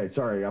game. Okay,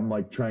 sorry. I'm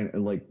like trying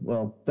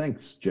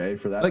thanks, Jay,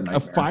 for that. Like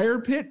nightmare. A fire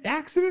pit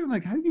accident?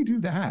 Like, how do you do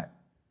that?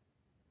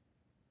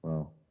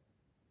 Well,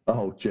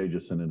 Oh, Jay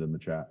just sent it in the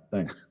chat.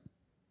 Thanks.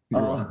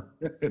 You're welcome.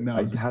 No,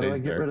 it just How do I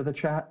stays get there. rid of the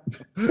chat?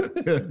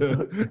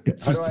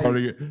 It's just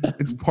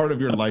it's part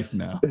of your life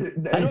now.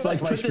 It's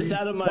like my put this screen.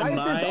 out of my Why is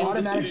this mind?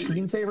 automatic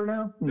screensaver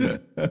now?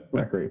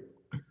 Not great.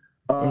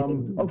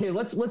 Okay,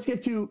 let's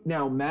get to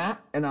now.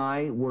 Matt and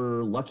I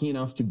were lucky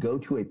enough to go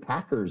to a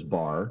Packers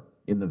bar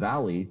in the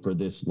Valley for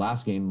this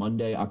last game,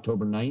 Monday,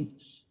 October 9th.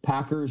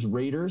 Packers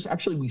Raiders.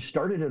 Actually, we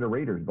started at a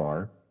Raiders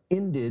bar,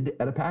 ended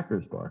at a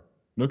Packers bar.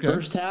 Okay.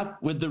 First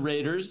half with the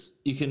Raiders,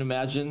 you can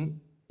imagine.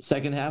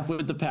 Second half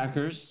with the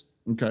Packers.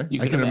 Okay.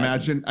 You I can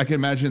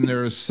imagine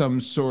there is some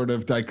sort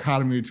of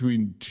dichotomy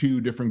between two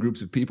different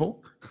groups of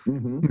people.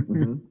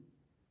 You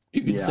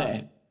could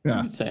say. Yeah.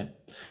 You could say.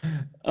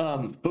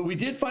 But we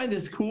did find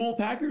this cool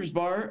Packers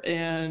bar,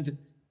 and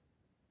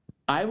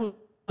I would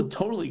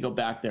totally go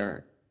back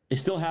there. They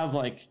still have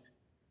like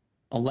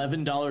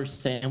 $11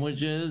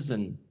 sandwiches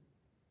and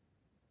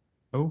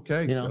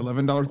Okay, you know,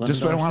 $11.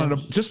 Just what I wanted.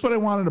 sandwich. Just what I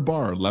wanted a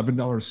bar.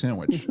 $11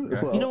 sandwich.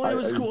 Okay. Well, you know what? It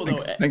was cool though.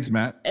 Thanks,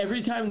 Matt.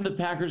 Every time the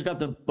Packers got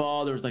the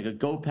ball, there was like a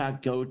 "Go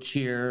Pack, Go"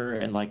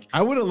 cheer, and like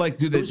I would have liked.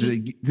 Do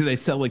they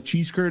sell like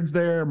cheese curds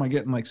there? Am I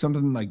getting like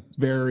something like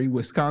very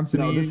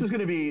Wisconsin? No, this is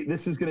gonna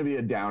be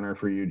a downer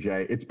for you,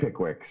 Jay. It's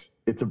Pickwick's.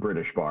 It's a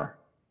British bar.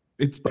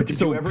 But did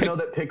you ever know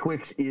that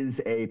Pickwick's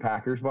is a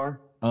Packers bar?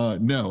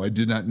 No, I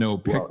did not know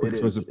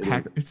Pickwick's was a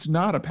Packers. It's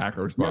not a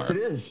Packers bar. Yes, it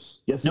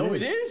is. Yes, no,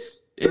 it it is. is.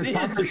 There's It is.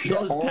 Packers There's shit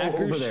all this all Packers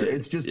over there. shit.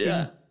 It's just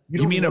yeah.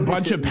 You mean a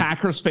bunch notice of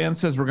Packers fans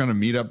says we're going to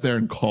meet up there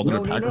and call it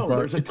a Packers bar?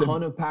 There's a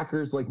ton of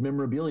Packers like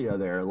memorabilia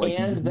there. Like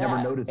you just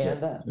never noticed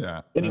it.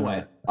 Yeah.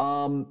 Anyway,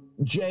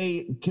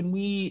 Jay, can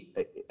we?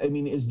 I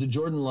mean, is the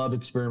Jordan Love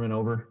experiment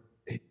over?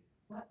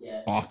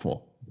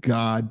 Awful.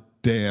 God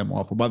damn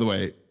awful. By the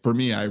way, for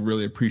me, I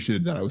really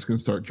appreciated that I was going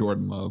to start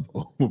Jordan Love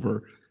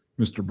over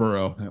Mr.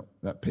 Burrow.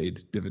 That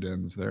paid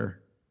dividends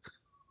there.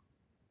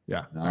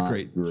 Yeah, not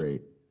great.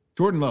 Great.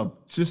 Jordan Love,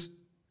 just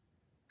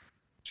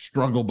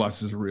struggle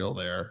bus is real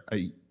there.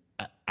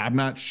 I'm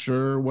not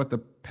sure what the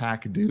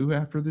Pack do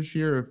after this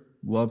year if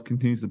Love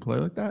continues to play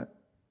like that.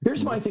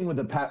 Here's my thing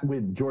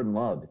with Jordan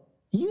Love.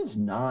 He is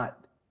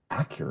not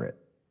accurate.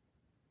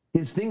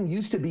 His thing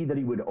used to be that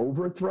he would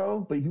overthrow,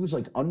 but he was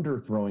like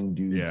underthrowing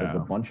dudes like a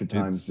bunch of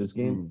times this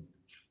game.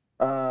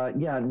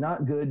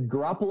 Not good.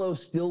 Garoppolo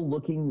still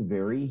looking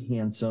very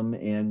handsome,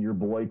 and your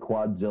boy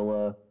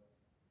Quadzilla.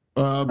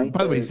 By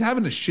the way, he's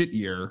having a shit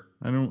year.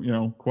 I don't,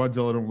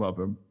 Quadzilla don't love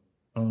him.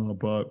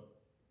 But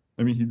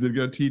I mean, he did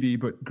get a TD,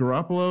 but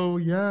Garoppolo,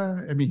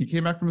 yeah. I mean, he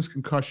came back from his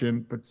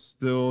concussion, but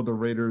still the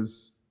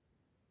Raiders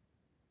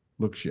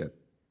look shit.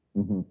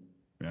 Mm-hmm.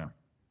 Yeah,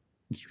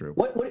 it's true.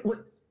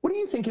 What do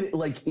you think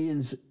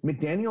is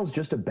McDaniels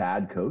just a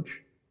bad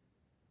coach?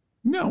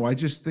 No, I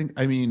just think,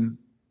 is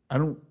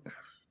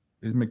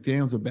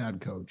McDaniels a bad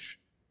coach?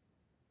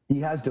 He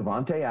has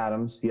Devontae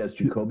Adams. He has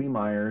Jacoby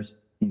Myers.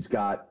 He's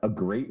got a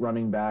great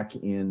running back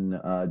in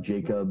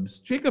Jacobs.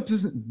 Jacobs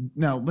isn't,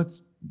 now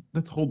let's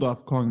hold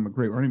off calling him a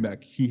great running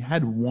back. He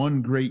had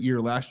one great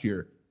year last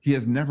year. He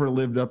has never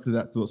lived up to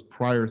those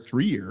prior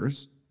 3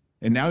 years.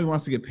 And now he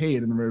wants to get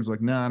paid. And the Raiders are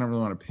like, I don't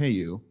really want to pay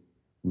you.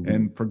 Mm-hmm.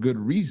 And for good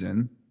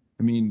reason.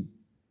 I mean,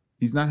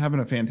 he's not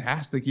having a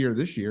fantastic year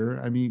this year.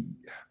 I mean,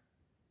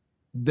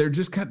 they're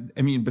just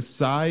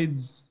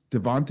besides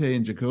Devontae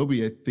and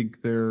Jacoby, I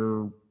think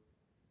they're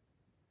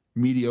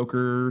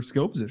mediocre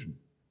skill position.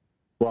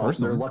 Well,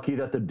 personally. They're lucky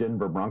that the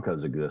Denver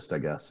Broncos exist, I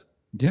guess.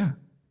 Yeah.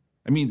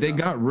 I mean, they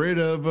got rid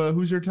of,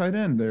 who's their tight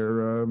end?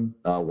 They're Aaron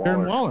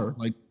Waller.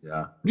 Like, what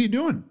are you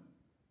doing?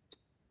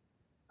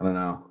 I don't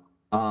know.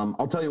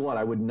 I'll tell you what,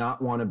 I would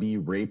not want to be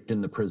raped in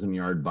the prison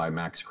yard by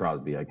Max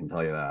Crosby. I can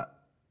tell you that.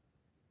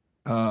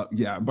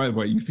 Yeah. By the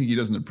way, you think he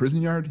does in the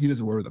prison yard? He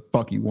does whatever the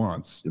fuck he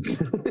wants.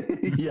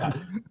 Yeah.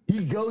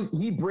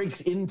 He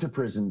breaks into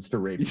prisons to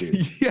rape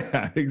dudes.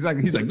 Yeah,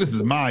 exactly. He's like, this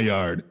is my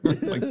yard.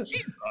 Like,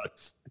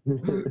 Jesus.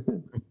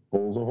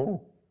 Hole's a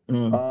hole.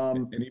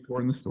 Any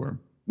pour in the storm.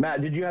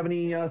 Matt, did you have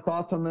any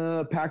thoughts on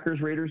the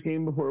Packers-Raiders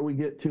game before we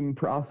get to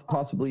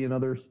possibly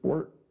another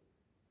sport?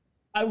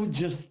 I would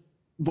just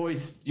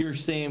voice your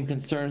same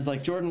concerns.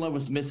 Like Jordan Love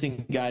was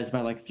missing guys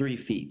by like 3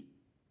 feet.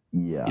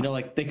 Yeah.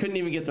 Like they couldn't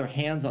even get their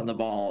hands on the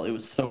ball. It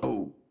was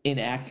so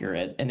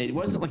inaccurate, and it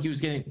wasn't like he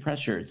was getting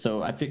pressured.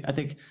 So I think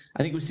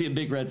we see a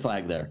big red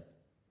flag there.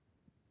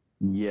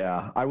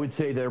 Yeah, I would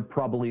say they're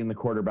probably in the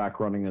quarterback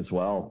running as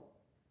well.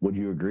 Would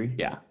you agree?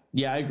 Yeah,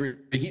 I agree.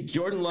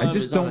 Jordan Love. I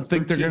just don't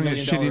think they're going to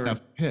get a shitty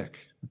enough pick.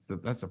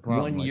 That's the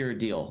problem. 1 year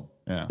deal.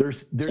 Yeah.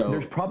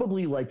 There's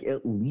probably like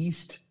at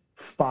least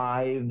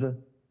 5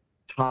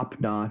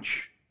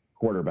 top-notch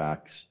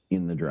quarterbacks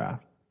in the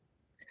draft.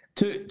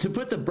 To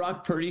put the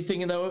Brock Purdy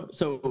thing in though,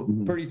 so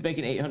Purdy's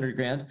making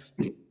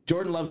 $800,000.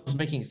 Jordan Love's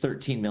making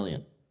 $13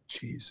 million.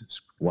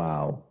 Jesus.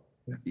 Wow.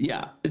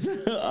 Yeah.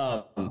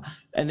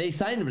 And they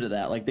signed him to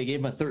that. Like they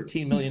gave him a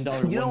 $13 million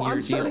 1 year deal. I'm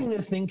starting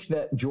to think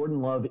that Jordan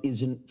Love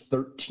isn't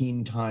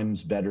 13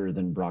 times better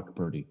than Brock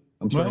Purdy.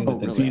 I'm starting to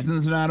think the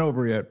season's not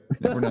over yet.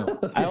 Never know.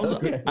 I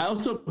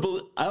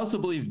also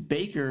believe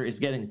Baker is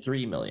getting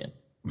 $3 million.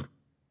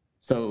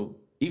 So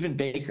even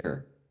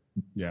Baker.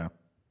 Yeah.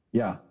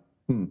 Yeah.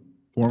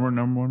 Former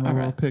number one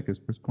overall right. pick, as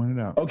Chris pointed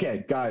out.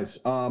 Okay, guys.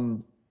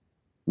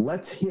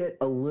 Let's hit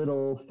a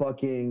little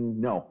fucking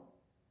no.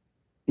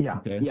 Yeah.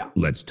 Okay. Yeah.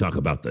 Let's talk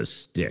about the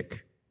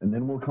stick. And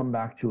then we'll come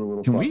back to a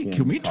little. Can we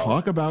fucking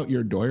talk about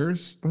your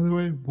Doyers, by the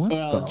way? What?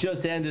 Well, the? it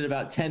just ended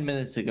about 10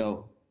 minutes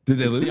ago. Did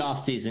they It's lose? the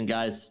off season,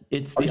 guys.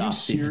 It's Are the you off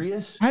season.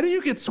 serious? How do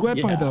you get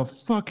swept by Yeah. the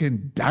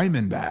fucking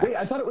Diamondbacks? Wait,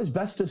 I thought it was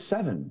best of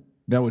 7.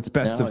 No, it's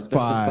best No, of it's best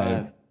of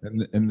five. five.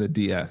 In the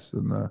DS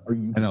and the Are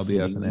you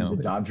NLDS kidding and me? NLDS.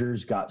 The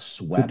Dodgers got The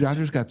swept.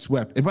 Dodgers got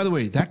swept. And by the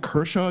way, that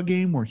Kershaw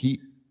game where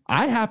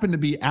I happened to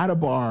be at a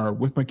bar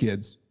with my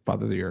kids,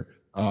 Father of the Year,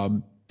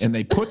 and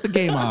they put the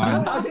game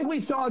on. I think we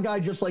saw a guy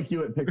just like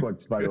you at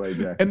Pickwick's, by the way,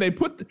 Jay. And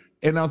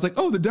and I was like,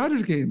 oh, the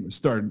Dodgers game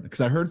started because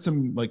I heard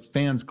some like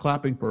fans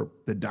clapping for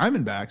the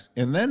Diamondbacks.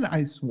 And then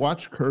I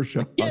watched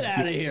Kershaw Get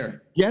out of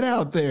here. get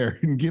out there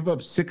and give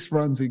up 6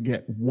 runs and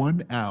get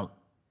 1 out,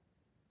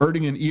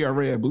 earning an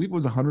ERA, I believe it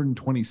was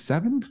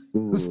 127.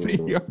 Was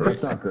the Ooh, ERA.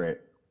 that's not great.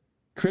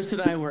 Chris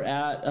and I were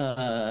at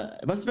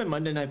it must have been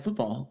Monday Night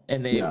Football,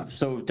 and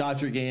so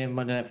Dodger game,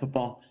 Monday Night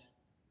Football,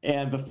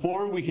 and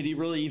before we could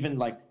really even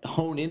like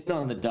hone in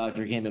on the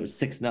Dodger game, it was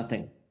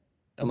 6-0.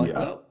 I'm like,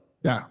 well,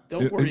 Yeah.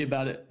 don't worry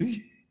about it.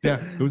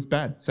 Yeah, it was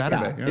bad.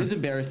 Saturday. Yeah, Yeah. it was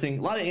embarrassing.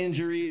 A lot of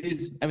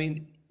injuries. I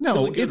mean, No,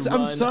 still a good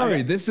I'm run.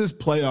 sorry. This is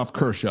playoff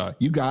Kershaw.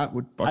 You got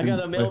what I fucking.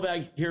 got a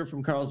mailbag here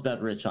from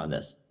Carlsbad Rich on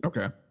this.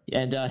 Okay.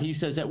 And he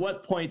says, at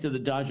what point did the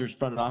Dodgers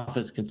front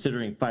office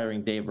considering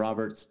firing Dave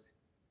Roberts?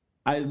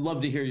 I'd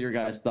love to hear your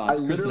guys' I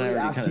thoughts. Chris and I literally already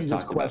asked kind you of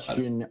this talked about it.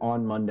 question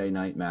on Monday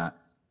night, Matt.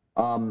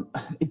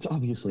 It's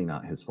obviously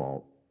not his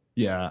fault.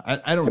 Yeah,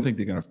 I don't think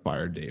they're going to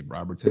fire Dave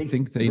Roberts. I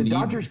think the the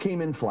Dodgers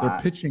came in Their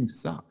flat. pitching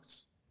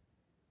sucks.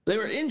 They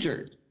were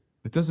injured.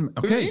 It doesn't.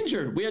 We were Okay.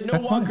 injured. We had no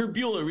That's fine. Walker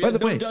Bueller. We By had the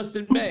no way,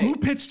 Dustin who May.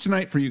 pitched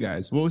tonight for you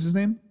guys? What was his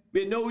name?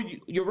 We had no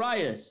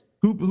Urias.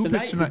 Who Tonight,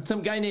 pitched tonight?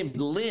 some guy named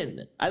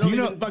Lynn. I Do don't you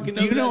know? even fucking know.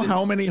 Do you who know that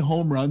how many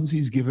home runs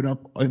he's given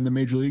up in the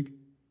major league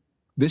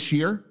this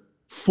year?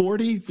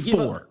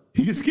 44.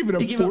 He's given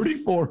up he gave up-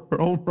 44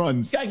 home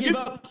runs. This guy gave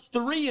up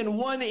 3 in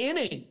 1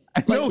 inning.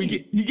 I know he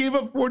gave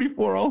up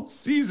 44 all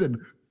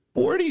season.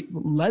 40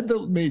 led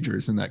the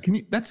majors in that.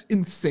 That's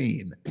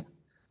insane.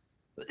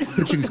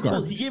 Pitching Well,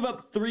 scar. he gave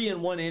up 3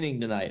 in 1 inning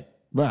tonight.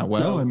 Wow.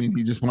 Well, So- I mean,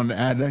 he just wanted to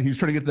add that. He's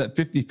trying to get to that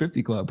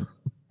 50-50 club.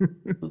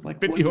 It was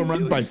like 50 home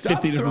runs by Stop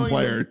 50 different throwing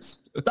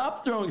players.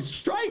 Stop throwing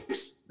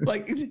strikes.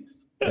 Like,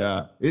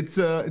 Yeah, it's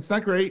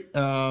not great.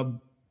 The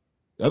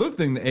other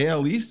thing, the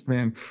AL East,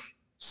 man,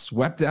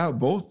 swept out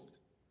both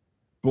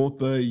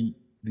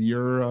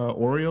your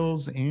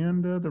Orioles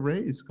and the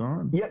Rays.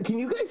 Gone. Yeah, can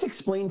you guys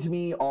explain to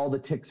me all the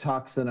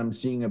TikToks that I'm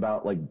seeing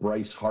about like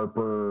Bryce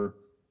Harper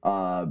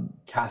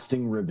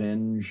casting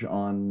revenge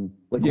on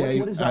what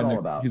is that all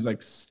about? He's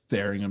like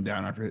staring him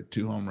down after hit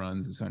 2 home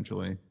runs,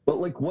 essentially. But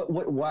like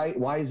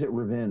why is it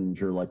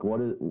revenge, or like what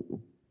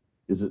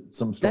is it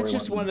some story? that's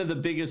just one of the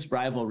biggest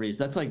rivalries.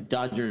 That's like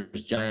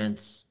Dodgers,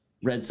 Giants,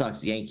 Red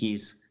Sox,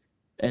 Yankees.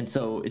 And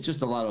so it's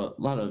just a lot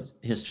of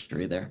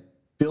history there.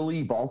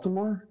 Philly,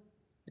 Baltimore?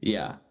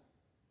 Yeah.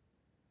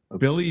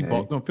 Philly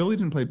Okay. Philly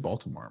didn't play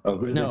Baltimore. Oh,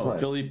 who did they No, play?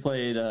 Philly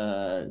played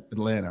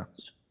Atlanta.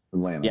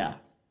 Atlanta. Yeah.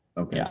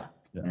 Okay. Yeah.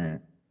 All right.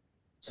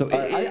 So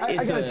I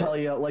it's gotta tell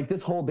you, like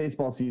this whole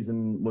baseball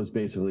season was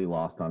basically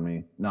lost on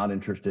me. Not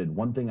interested.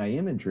 One thing I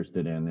am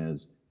interested in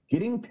is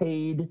getting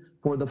paid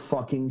for the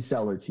fucking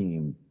seller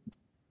team.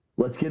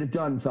 Let's get it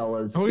done,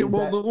 fellas. Okay, Is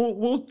well, that-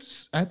 we'll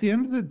at the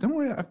end of the don't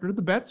worry. After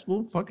the bets,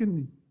 we'll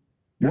fucking.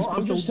 well,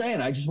 I'm just saying.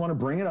 I just want to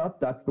bring it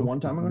up. That's the one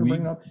time I'm going to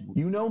bring it up.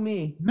 You know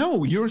me.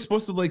 No, you're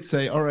supposed to like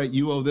say, all right,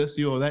 you owe this,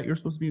 you owe that. You're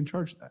supposed to be in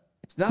charge of that.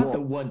 It's not Well-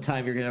 the one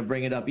time you're gonna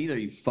bring it up either,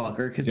 you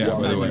fucker. Because Yeah, this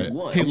by the time way. you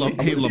won. Hey,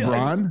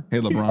 LeBron. Hey,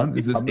 LeBron.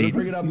 Is this I'm going to 80?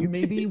 bring it up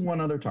maybe one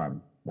other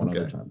time.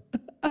 Other time.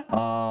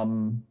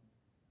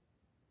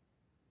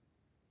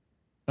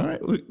 All right.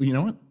 You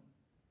know what?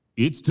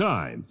 It's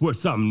time for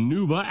some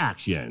Nuba I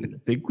action.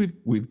 think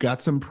we've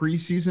got some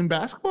preseason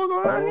basketball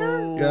going on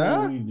here.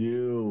 Yeah. We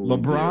do.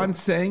 LeBron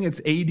saying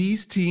it's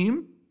AD's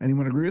team.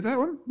 Anyone agree with that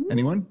one?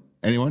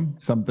 Anyone?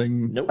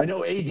 Something? Nope. I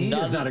know AD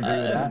does not agree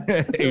with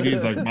that.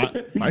 AD's like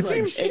my He's team.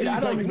 like, shit, I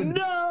He's don't like, even.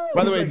 no.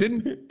 By the way,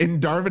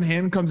 and Darvin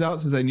Ham comes out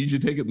and says, I need you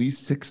to take at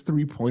least 6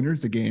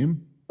 3-pointers a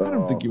game. I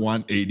don't think you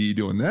want AD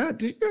doing that,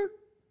 do you?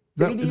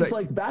 AD's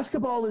like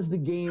basketball is the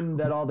game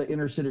that all the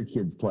inner city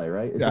kids play,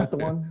 right? Is Yeah. that the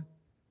one?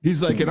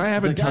 He's like, and I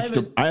haven't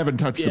like, I haven't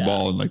touched the yeah.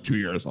 ball in like 2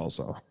 years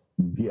also.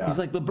 Yeah. He's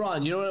like,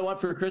 LeBron, you know what I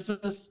want for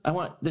Christmas? I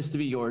want this to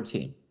be your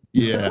team.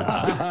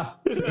 Yeah.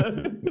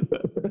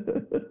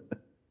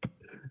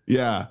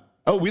 Yeah.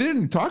 Oh, we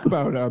didn't talk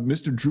about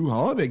Mr. Drew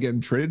Holiday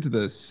getting traded to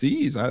the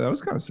Seas. That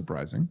was kind of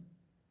surprising.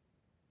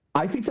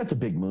 I think that's a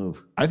big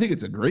move. I think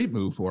it's a great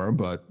move for him,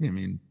 but I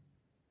mean,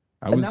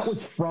 And that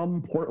was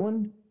from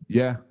Portland?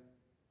 yeah.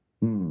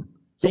 So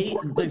The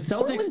Portland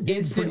Celtics did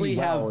instantly pretty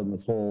well have. in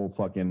this whole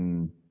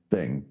fucking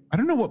thing. I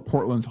don't know what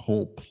Portland's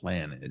whole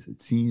plan is.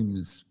 It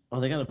seems Oh,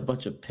 they got a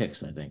bunch of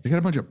picks, I think. they got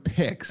a bunch of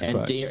picks, And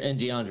but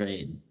DeAndre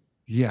Ayton.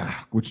 yeah,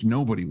 which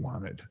nobody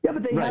wanted. Yeah,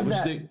 but they Right, have which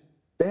that. they,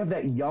 they have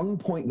that young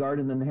point guard,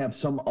 and then they have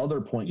some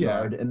other point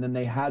guard, and then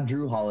they had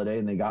Drew Holiday,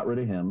 and they got rid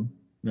of him.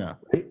 Yeah.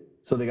 Right?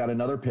 So they got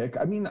another pick.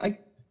 I mean,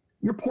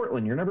 you're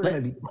Portland. You're never going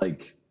to be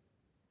like.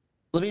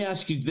 Let me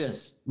ask you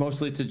this,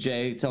 mostly to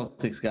Jay,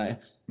 Celtics guy.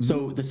 Mm-hmm.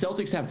 So the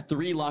Celtics have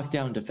 3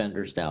 lockdown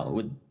defenders now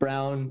with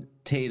Brown,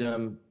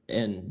 Tatum,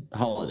 and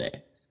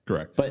Holiday.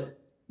 Correct. But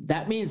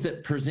that means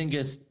that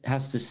Porzingis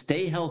has to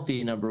stay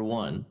healthy, number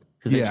one.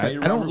 Yeah,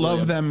 I don't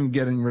love them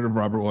getting rid of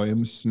Robert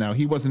Williams. Now,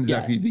 he wasn't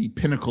exactly the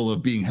pinnacle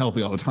of being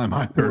healthy all the time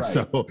either. Right.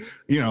 So,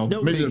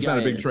 maybe it's not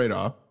a big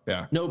trade-off.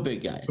 Yeah. No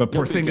big guy. But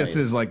Porzingis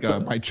is like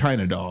my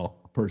China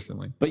doll,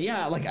 personally. But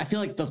yeah, like I feel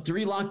like the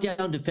 3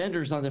 lockdown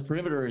defenders on the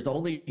perimeter is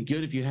only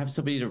good if you have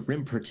somebody to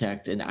rim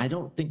protect, and I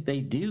don't think they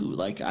do.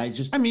 Like I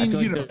feel like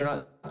they're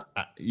not.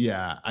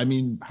 Yeah, I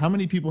mean, how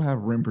many people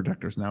have rim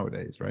protectors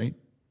nowadays, right?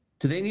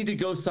 Do they need to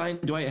go sign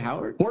Dwight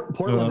Howard?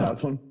 Portland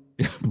has one.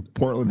 Yeah,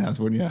 Portland has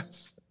one.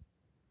 Yes.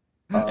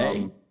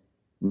 Hey.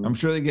 I'm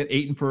sure they get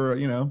 8 for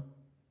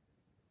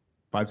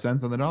 5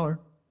 cents on the dollar.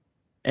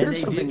 And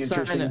here's something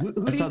interesting. Who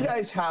do you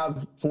guys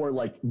have for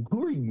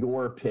who are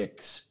your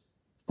picks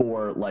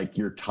for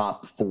your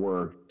top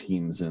 4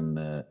 teams in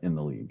the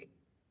league?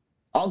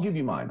 I'll give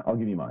you mine.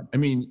 I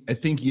mean, I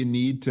think you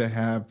need to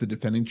have the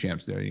defending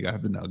champs there. You got to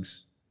have the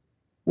Nugs.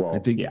 Well, I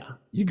think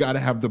you got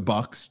to have the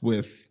Bucks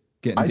with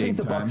getting. I think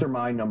the Bucks are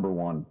my number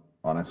 1,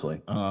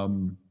 honestly.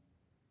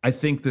 I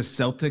think the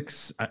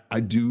Celtics.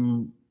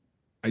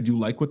 I do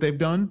like what they've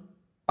done.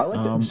 I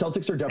like the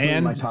Celtics are definitely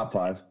in my top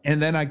 5. And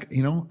then I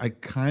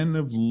kind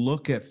of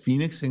look at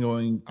Phoenix and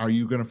going, are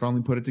you going to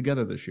finally put it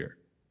together this year?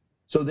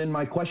 So then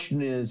my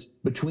question is,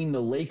 between the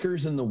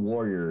Lakers and the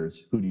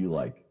Warriors, who do you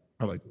like?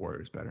 I like the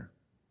Warriors better.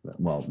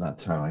 Well,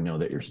 that's how I know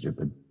that you're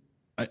stupid.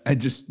 I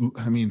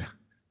mean,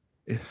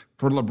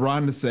 for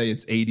LeBron to say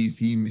it's 80s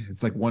team,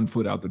 it's like 1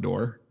 foot out the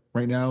door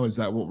right now. Is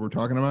that what we're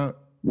talking about?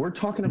 We're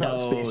talking about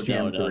Space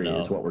Jam 3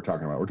 is what we're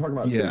talking about. We're talking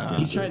about Space Jam 3.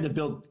 He's trying to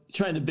build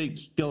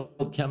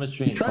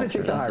chemistry. He's trying to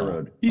take the high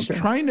road. He's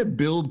trying to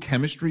build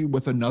chemistry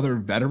with another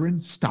veteran.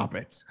 Stop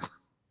it.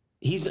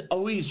 He's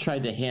always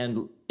tried to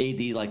hand AD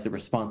the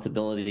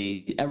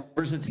responsibility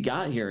ever since he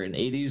got here. And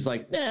AD's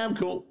like, I'm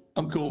cool.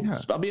 Yeah.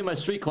 I'll be in my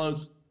street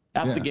clothes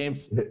after the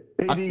games.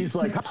 AD's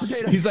like,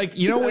 he's like,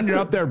 when you're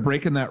out there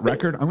breaking that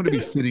record, I'm going to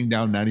be sitting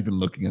down, not even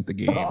looking at the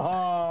game.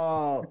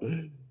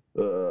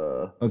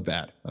 That was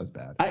bad.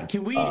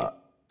 Do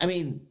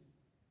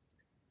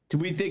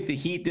we think the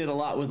Heat did a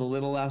lot with a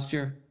little last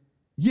year?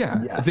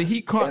 Yeah, yes. The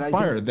Heat caught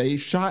fire. They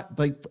shot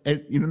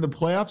in the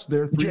playoffs.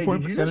 Their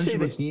 3-point percentage. Did you just say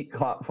the Heat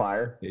caught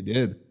fire? They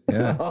did.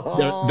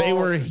 Yeah, they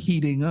were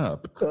heating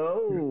up.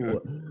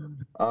 But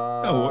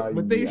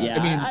they.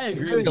 I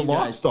agree. They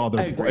lost all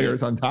their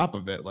players on top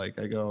of it.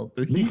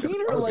 The Heat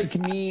are like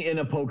me in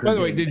a poker. By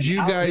the way, did you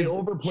guys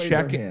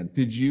check?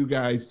 Did you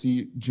guys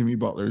see Jimmy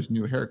Butler's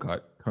new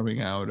haircut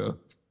coming out of?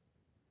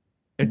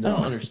 I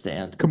don't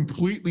understand.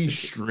 Completely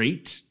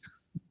straight.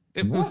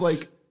 It was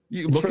like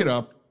you look it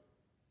up.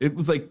 It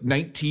was like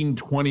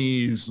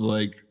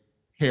 1920s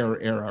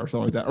hair era or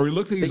something like that. Or he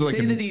looked like they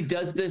say that he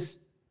does this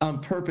on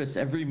purpose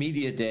every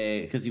media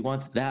day because he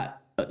wants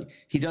that.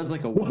 He does a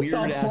weird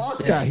ass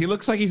thing. Yeah, he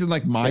looks like he's in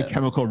My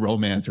Chemical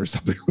Romance or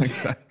something like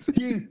that.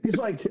 he's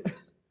like,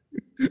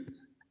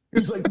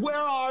 where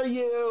are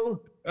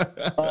you?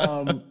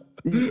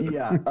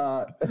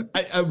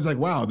 I was like,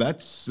 wow,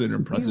 that's an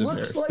impressive He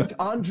looks hairstyle. like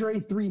Andre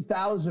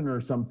 3000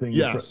 or something.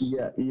 Yes.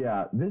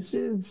 Yeah.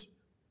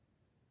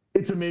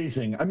 It's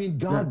amazing. I mean,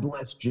 God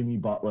bless Jimmy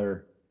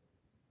Butler.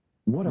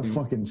 What a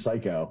fucking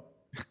psycho.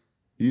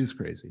 He is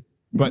crazy.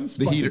 But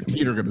the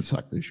Heat are going to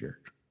suck this year.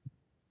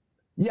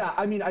 Yeah,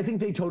 I mean, I think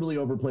they totally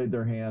overplayed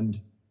their hand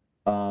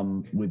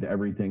with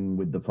everything,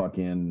 with the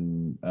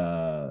fucking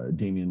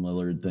Damian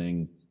Lillard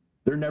thing.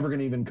 They're never going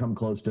to even come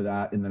close to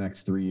that in the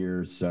next 3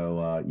 years.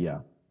 So, yeah.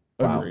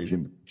 Wow,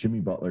 Jimmy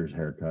Butler's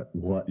haircut.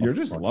 What? You're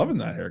just loving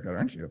that haircut,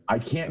 aren't you? I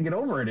can't get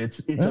over it.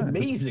 It's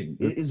amazing.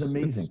 It is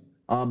amazing.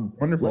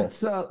 Wonderful.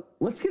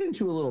 Let's get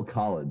into a little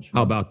college.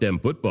 How about them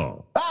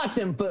football?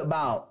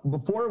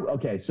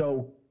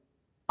 So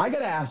I got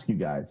to ask you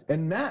guys,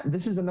 and Matt,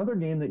 this is another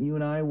game that you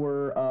and I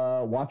were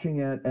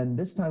watching at, and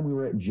this time we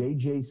were at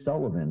JJ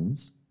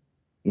Sullivan's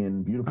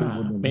in beautiful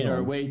Woodland made Hills.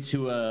 our way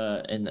to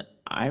an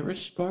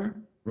Irish bar.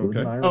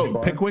 Okay.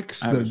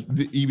 Pickwick's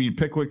you mean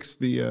Pickwick's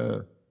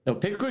the No,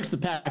 Pickwick's the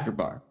Packer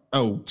bar.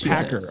 Oh, Jesus.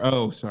 Packer.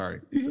 Oh,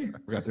 sorry. I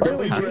forgot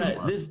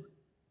the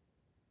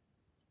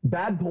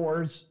Bad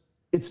Pours.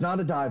 It's not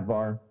a dive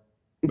bar.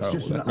 It's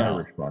just an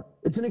Irish bar.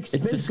 It's an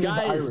expensive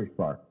Irish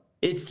bar.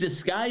 It's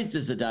disguised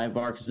as a dive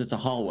bar because it's a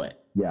hallway.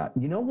 Yeah.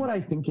 You know what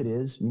I think it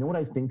is? You know what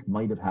I think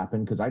might have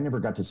happened? Because I never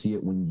got to see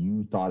it when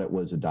you thought it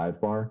was a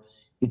dive bar.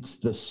 It's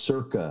the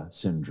Circa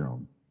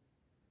syndrome.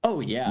 Oh,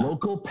 yeah.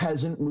 Local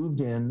peasant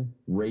moved in,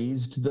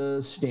 raised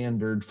the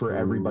standard for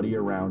everybody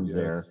around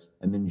there.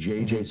 And then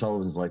JJ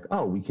Sullivan's like,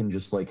 oh, we can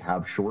just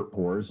have short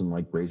pours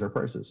and raise our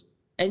prices.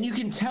 And you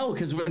can tell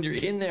because when you're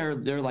in there,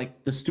 they're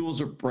the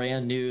stools are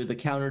brand new, the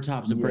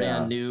countertops are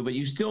brand new, but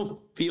you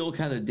still feel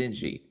kind of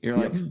dingy. You're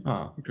like,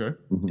 oh, okay.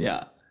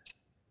 Yeah.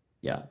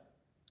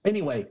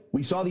 Anyway,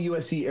 we saw the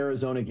USC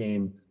Arizona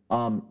game.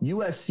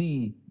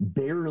 USC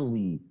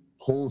barely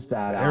pulls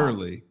that out.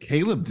 Barely.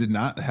 Caleb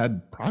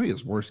had probably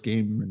his worst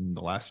game in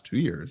the last 2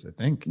 years, I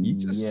think. He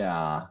just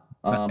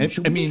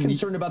Should we be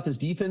concerned about this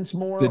defense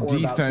more, or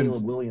about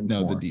Caleb Williams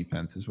more? No, the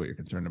defense is what you're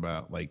concerned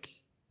about. Like,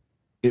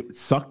 it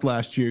sucked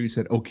last year. You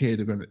said, okay,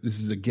 this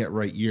is a get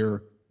right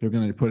year. They're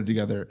going to put it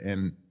together,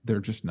 and they're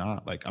just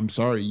not. Like, I'm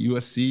sorry,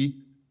 USC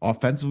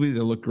offensively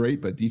they look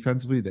great, but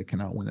defensively they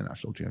cannot win the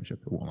national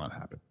championship. It will not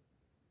happen.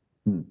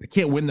 They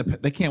can't win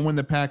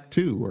the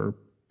Pac-2 or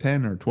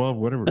 10 or 12,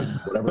 whatever it is.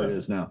 Whatever it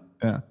is now.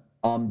 Yeah.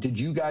 Did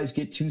you guys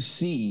get to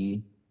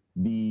see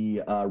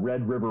the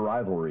Red River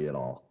rivalry at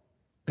all?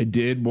 I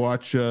did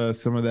watch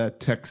some of that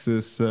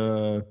Texas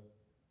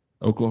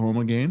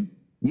Oklahoma game.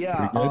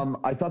 Yeah,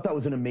 I thought that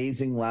was an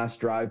amazing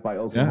last drive by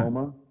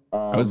Oklahoma. Yeah.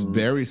 I was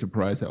very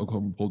surprised that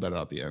Oklahoma pulled that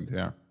out at the end.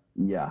 Yeah.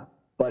 Yeah,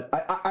 but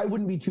I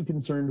wouldn't be too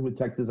concerned with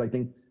Texas. I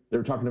think they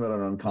were talking about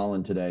it on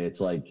Colin today.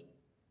 It's like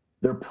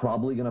they're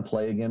probably going to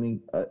play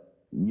again,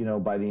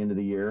 by the end of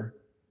the year.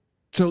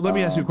 So let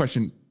me ask you a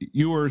question.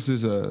 Yours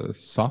is a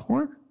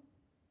sophomore?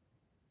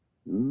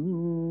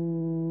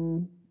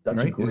 That's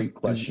right? A great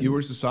question. Is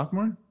yours a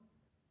sophomore?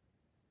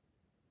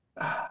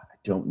 I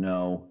don't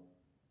know.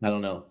 I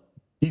don't know.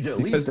 He's at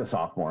least a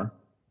sophomore.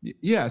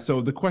 Yeah.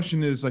 So the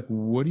question is, like,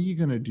 what are you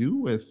going to do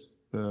with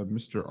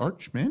Mr.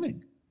 Arch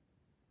Manning?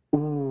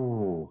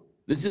 Ooh.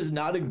 This is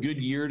not a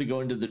good year to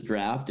go into the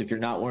draft if you're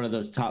not one of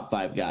those top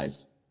 5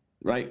 guys,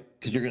 right?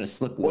 Because you're going to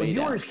slip way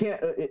down. Yours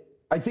can't.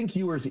 I think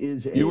yours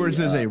is a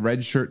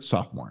redshirt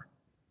sophomore.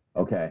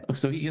 Okay.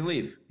 So he can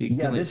leave.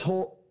 This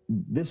whole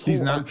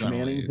Arch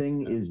Manning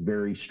thing is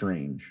very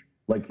strange.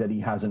 Like that he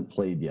hasn't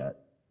played yet.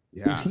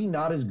 Yeah. Is he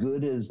not as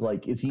good as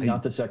is he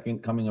not the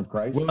second coming of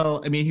Christ?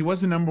 Well, I mean, he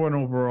was the number 1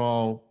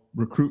 overall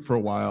recruit for a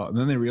while, and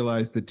then they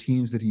realized the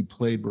teams that he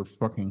played were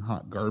fucking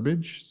hot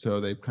garbage. So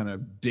they kind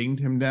of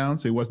dinged him down.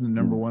 So he wasn't the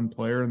number 1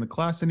 player in the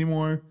class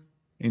anymore,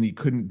 and he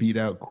couldn't beat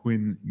out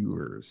Quinn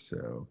Ewers.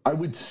 So I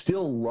would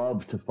still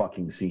love to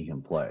fucking see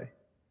him play.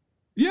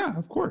 Yeah,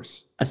 of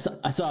course. I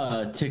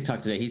saw a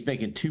TikTok today. He's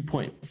making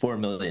 $2.4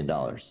 million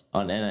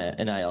on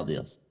NIL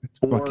deals.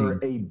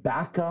 For a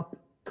backup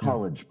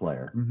college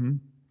player. Mm-hmm.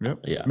 Yep.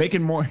 Yeah.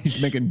 Making more.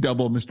 He's making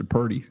double Mr.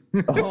 Purdy.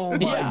 Oh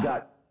my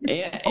God.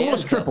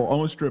 Almost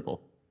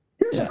triple.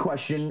 Here's a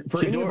question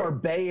for any of our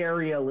Bay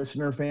Area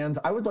listener fans.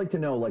 I would like to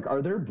know,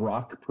 are there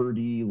Brock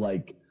Purdy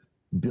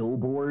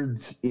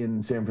billboards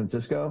in San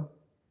Francisco?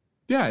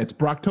 Yeah, it's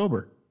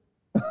Brocktober.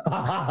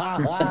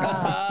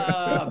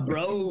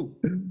 Bro.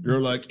 You're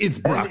like, it's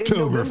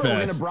Brocktoberfest.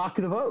 We're gonna Brock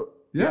the vote.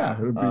 Yeah.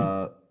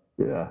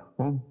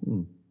 Well,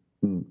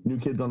 new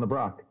kids on the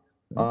Brock.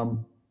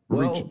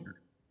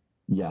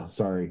 Yeah,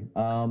 sorry.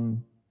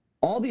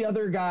 All the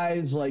other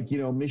guys,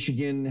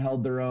 Michigan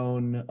held their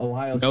own.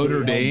 Ohio State.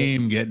 Notre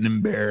Dame getting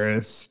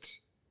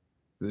embarrassed.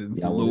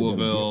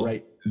 Louisville.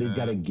 They've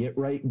got a get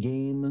right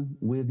game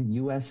with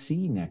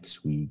USC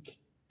next week.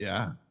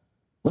 Yeah.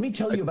 Let me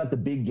tell you about the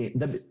big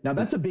game. Now,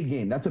 that's a big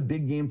game. That's a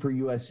big game for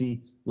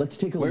USC. Let's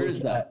take a look. Where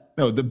is that?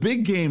 No, the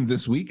big game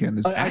this weekend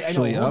is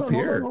actually up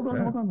here. Hold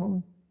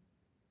on.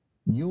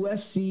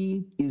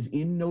 USC is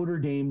in Notre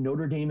Dame.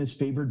 Notre Dame is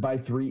favored by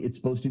 3. It's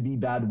supposed to be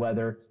bad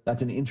weather.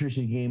 That's an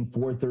interesting game.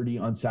 4:30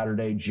 on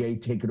Saturday. Jay,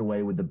 take it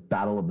away with the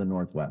Battle of the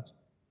Northwest.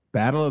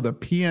 Battle of the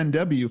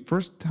PNW.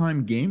 First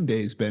time game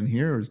day's been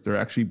here. Is they're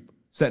actually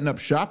setting up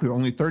shop here.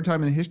 Only 3rd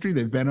time in history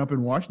they've been up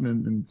in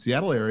Washington and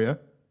Seattle area.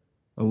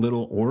 A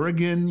little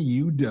Oregon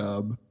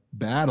UW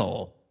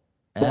battle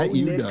at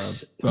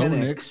UW. Bo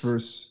Nix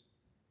versus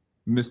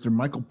Mr.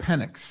 Michael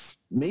Penix.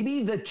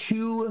 Maybe the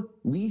 2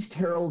 least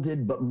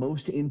heralded but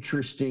most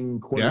interesting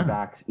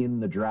quarterbacks in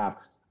the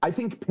draft. I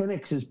think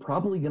Penix is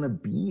probably going to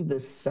be the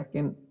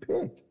 2nd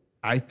pick.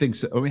 I think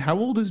so. I mean, how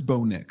old is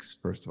Bo Nix,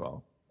 first of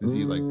all? Is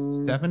he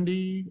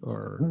 70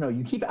 or? No,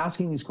 you keep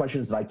asking these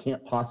questions that I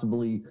can't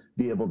possibly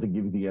be able to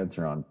give you the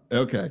answer on.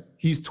 Okay.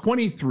 He's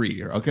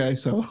 23. Okay.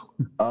 So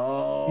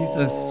he's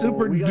a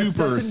super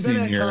duper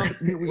senior.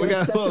 We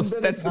got a little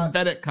Stetson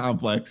Bennett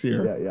complex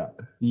here.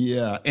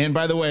 Yeah. And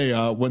by the way,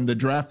 when the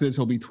draft is,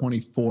 he'll be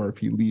 24 if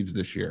he leaves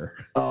this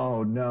year.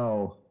 Oh,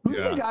 no. Who's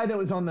the guy that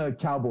was on the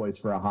Cowboys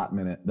for a hot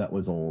minute that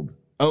was old?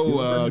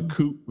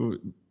 Coop.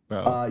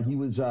 He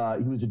was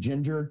a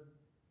ginger.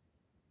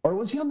 Or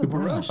was he on the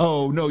Browns?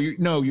 Oh, no,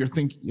 you're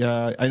thinking,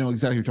 I know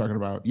exactly what you're talking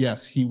about.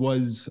 Yes, he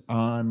was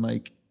on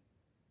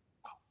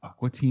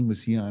what team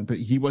was he on? But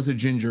he was a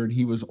ginger and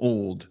he was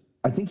old.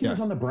 I think he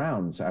was on the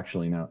Browns,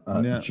 actually, now.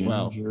 Ginger.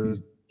 Well,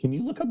 can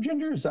you look up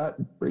ginger? Is that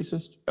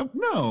racist?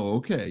 No,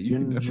 okay. You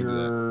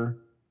ginger,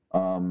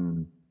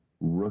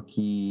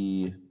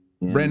 rookie.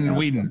 Brandon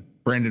Weeden.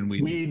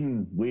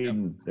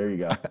 Weeden. There you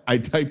go. I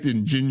typed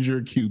in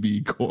ginger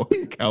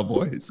QB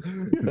Cowboys.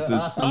 It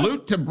says,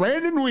 salute to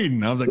Brandon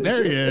Weeden. I was like,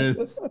 there he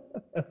is.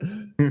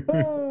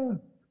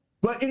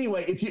 But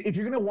anyway, if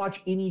you're going to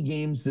watch any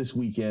games this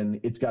weekend,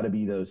 it's got to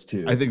be those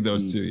 2. I think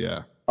those 2,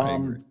 yeah. I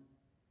agree.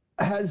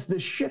 Has the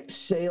ship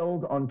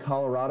sailed on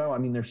Colorado? I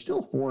mean, they're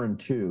still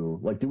 4-2.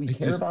 Like, do we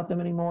care about them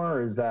anymore,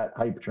 or is that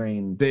hype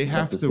train? They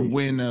have to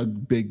win a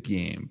big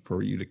game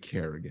for you to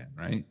care again,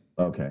 right?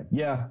 Okay.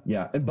 Yeah.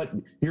 But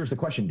here's the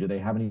question: do they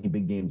have any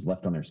big games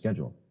left on their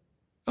schedule?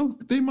 Oh,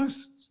 they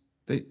must.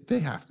 They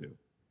have to.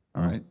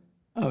 All right.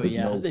 Oh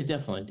yeah, they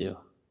definitely do.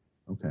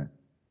 Okay.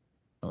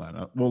 Hold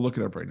on. We'll look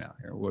it up right now.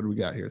 Here, what do we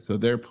got here? So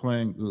they're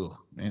playing. Oh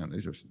man,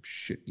 these are some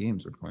shit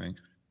games they're playing.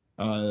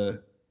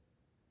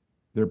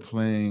 They're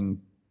playing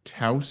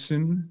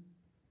Towson.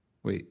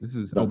 Wait, this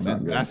is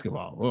men's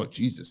basketball. Oh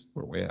Jesus,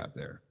 we're way out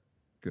there.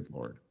 Good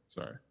Lord.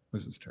 Sorry,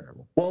 this is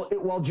terrible. Well,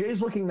 while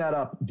Jay's looking that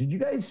up, did you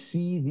guys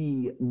see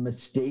the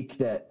mistake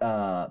that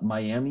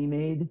Miami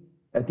made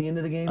at the end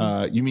of the game?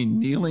 You mean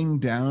kneeling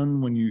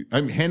down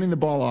I'm handing the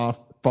ball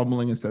off,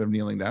 fumbling instead of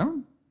kneeling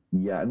down?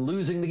 Yeah, and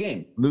losing the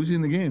game.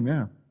 Losing the game.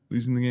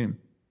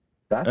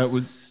 That's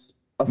was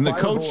a the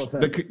coach.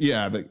 offense.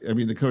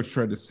 The coach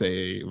tried to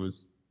say it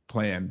was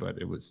planned, but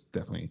it was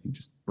definitely he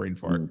just brain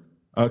fart.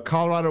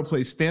 Colorado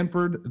plays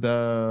Stanford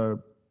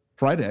the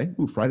Friday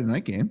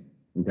night game.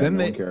 Okay,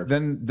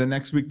 then the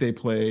next week they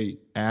play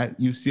at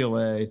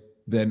UCLA.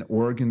 Then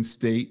Oregon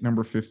State,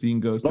 number 15,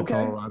 goes to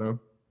Colorado.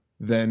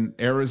 Then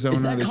Arizona.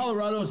 Is that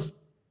Colorado's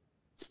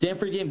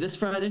Stanford game this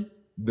Friday?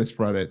 This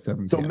Friday at 7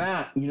 p.m. So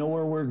Matt, you know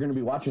where we're going to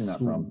be watching that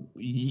from?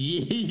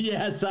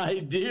 Yes, I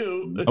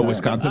do. A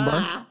Wisconsin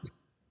bar?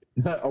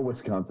 A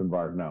Wisconsin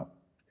bar, no.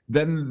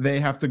 Then they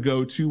have to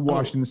go to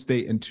Washington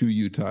State and to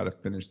Utah to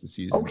finish the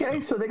season. Okay,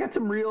 so they got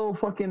some real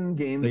fucking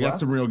games. They got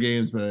some real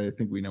games, but I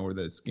think we know where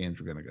those games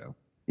are going to go.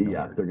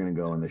 Yeah, they're going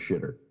to go in the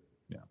shitter.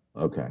 Yeah.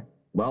 Okay.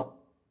 Well,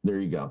 there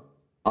you go.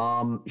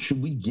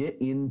 Should we get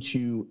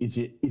into is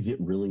it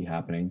really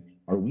happening?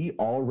 Are we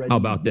already How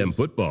about them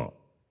football?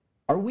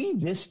 Are we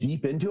this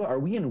deep into it? Are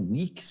we in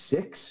week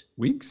 6?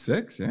 Week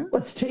 6, yeah.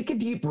 Let's take a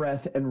deep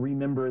breath and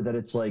remember that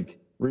it's like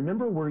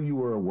remember where you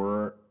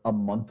were a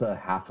month and a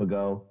half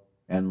ago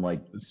and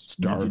like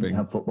starving. You didn't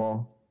have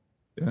football.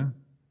 Yeah.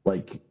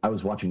 Like I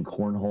was watching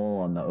cornhole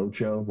on the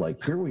Ocho.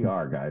 Like here we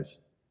are, guys.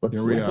 I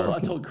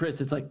told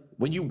Chris, it's like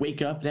when you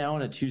wake up now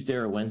on a Tuesday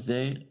or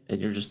Wednesday and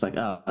you're just like,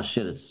 oh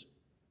shit, there's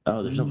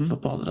no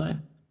football today.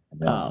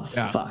 Oh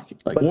fuck!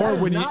 Like, or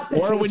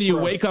when you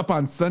wake up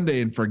on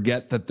Sunday and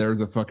forget that there's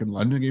a fucking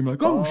London game, like,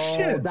 oh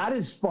shit, that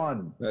is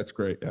fun. That's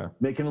great. Yeah,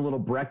 making a little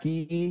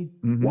brekkie,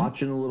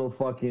 watching a little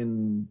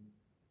fucking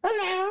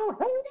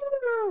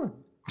hello.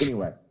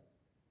 Anyway,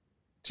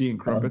 tea and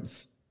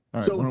crumpets.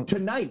 All right, so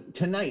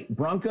tonight,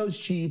 Broncos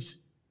Chiefs,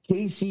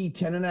 KC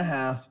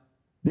 10.5.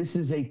 This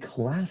is a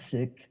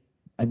classic.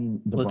 I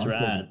mean,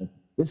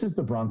 this is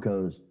the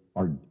Broncos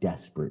are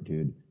desperate,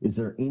 dude. Is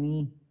there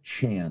any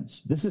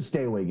chance? This is a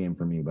stay away game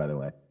for me, by the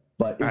way.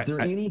 But is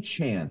there any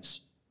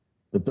chance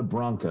that the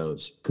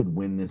Broncos could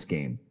win this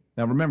game?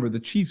 Now, remember, the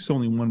Chiefs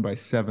only won by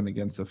 7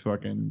 against the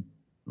fucking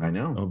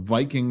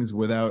Vikings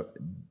without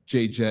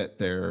Jay Jett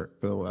there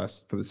for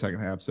the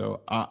second half.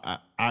 So I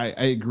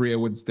agree. I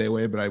wouldn't stay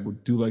away, but I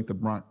do like the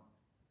Broncos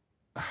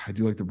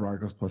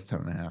plus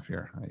 10.5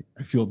 here.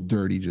 I feel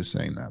dirty just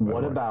saying that.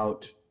 What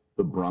about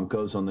the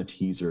Broncos on the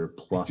teaser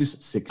plus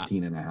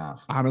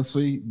 16.5?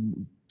 Honestly,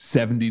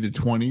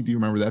 70-20. Do you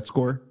remember that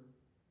score?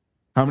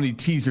 How many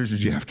teasers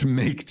did you have to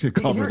make to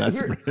cover that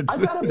spread?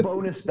 I've got a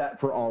bonus bet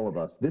for all of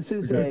us. This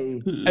is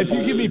if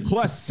you give me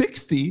plus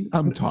 60,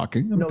 I'm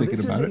thinking about it. This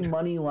is a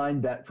money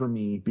line bet for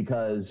me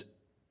because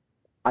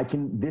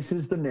this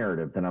is the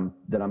narrative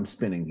that I'm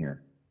spinning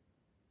here.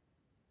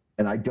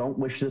 And I don't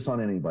wish this on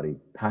anybody.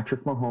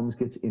 Patrick Mahomes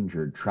gets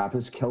injured.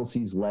 Travis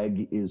Kelce's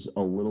leg is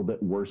a little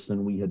bit worse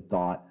than we had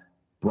thought.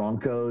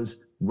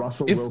 Broncos,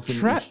 Russell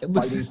Wilson is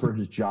fighting for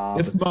his job.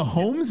 If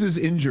Mahomes is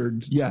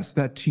injured, yes,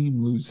 that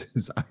team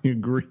loses. I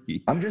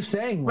agree. I'm just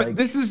saying, but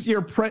this is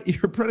you're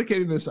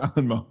predicating this on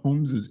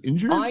Mahomes is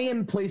injured. I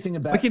am placing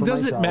a bet. Like it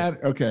doesn't matter.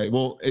 Okay,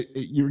 well,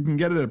 you can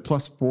get it at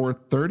plus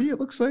 430.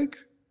 It looks like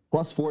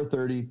plus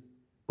 430.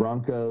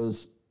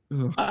 Broncos.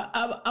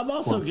 I'm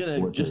also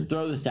gonna just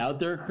throw this out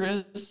there,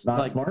 Chris.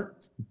 Not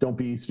smart. Don't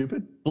be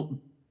stupid.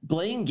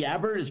 Blaine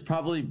Gabbert is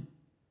probably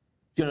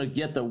gonna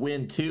get the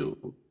win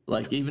too.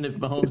 Like even if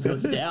Mahomes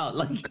goes down,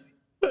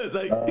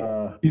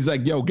 he's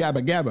like, "Yo,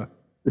 Gabba, Gabba,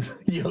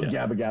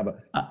 Gabba, Gabba."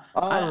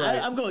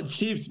 I'm going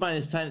Chiefs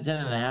minus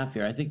 10.5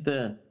 here. I think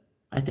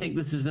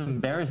this is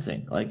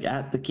embarrassing. Like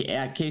at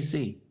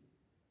KC.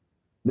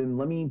 Then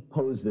let me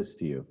pose this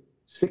to you: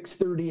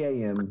 6:30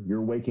 a.m.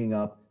 You're waking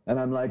up, and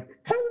I'm like,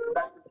 "Hello,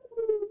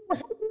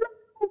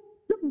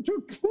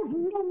 to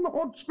Tottenham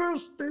Hotspur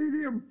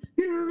Stadium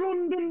in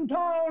London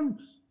town."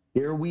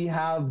 Here we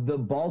have the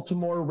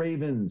Baltimore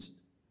Ravens.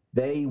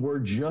 They were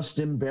just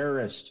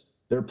embarrassed.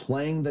 They're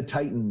playing the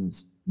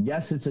Titans.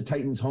 Yes, it's a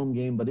Titans home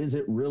game, but is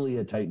it really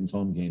a Titans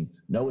home game?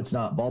 No, it's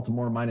not.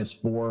 Baltimore minus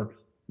 4.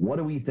 What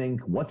do we think?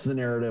 What's the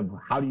narrative?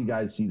 How do you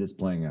guys see this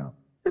playing out?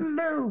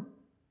 Hello.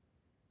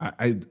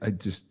 I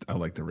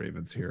like the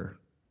Ravens here.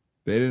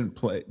 They didn't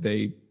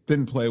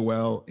play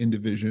well in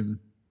division.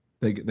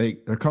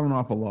 They're coming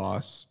off a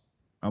loss.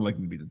 I like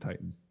them to beat the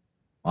Titans.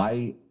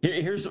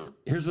 Here's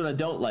what I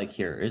don't like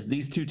here is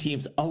these two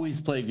teams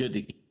always play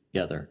good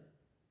together.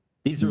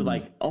 These are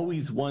like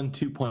always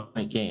 1-2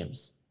 point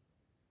games.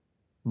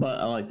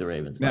 But I like the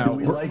Ravens. Now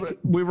we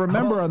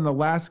remember about, on the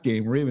last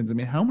game, Ravens. I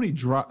mean, how many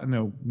drop?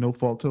 No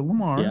fault to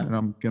Lamar, and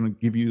I'm gonna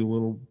give you a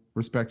little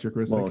respect here,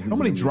 Chris. Well, like, how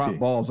many drop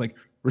balls? Like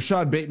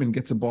Rashad Bateman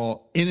gets a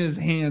ball in his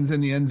hands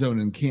in the end zone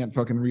and can't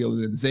fucking reel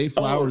it in. Zay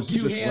Flowers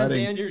is just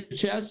letting. And your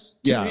chest.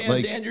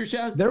 And your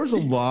chest. There was a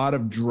lot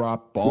of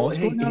drop balls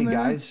going on there.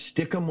 Guys,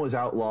 Stickum was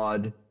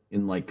outlawed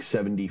in like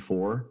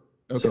 74.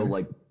 Okay. So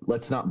like,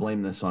 let's not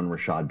blame this on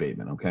Rashad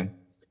Bateman. Okay.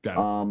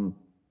 Got it.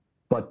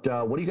 But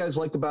what do you guys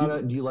like about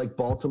it? Do you like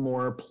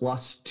Baltimore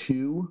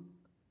 +2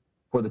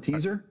 for the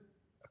teaser?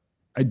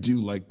 I do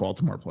like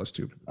Baltimore +2 for the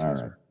teaser. All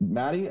right.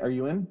 Maddie, are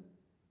you in?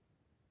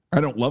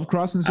 I don't love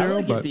crossing zero, I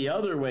like but it the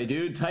other way,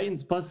 dude.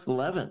 Titans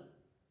 +11.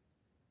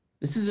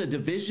 This is a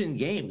division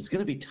game. It's going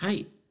to be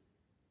tight.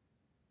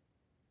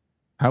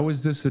 How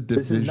is this a division game?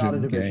 This is not a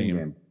division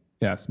game.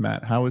 Yes,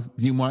 Matt.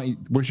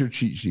 Where's your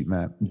cheat sheet,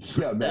 Matt?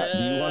 Yeah, Matt.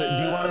 Do you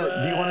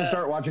want to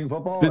start watching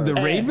football? Did the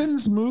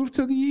Ravens move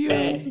to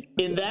the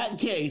in that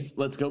case,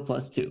 let's go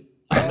 +2.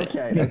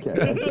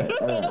 Okay.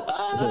 All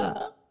right.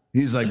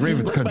 He's like,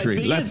 Ravens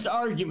country. Let's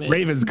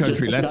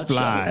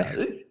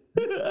fly.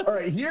 All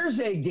right, here's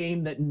a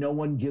game that no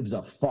one gives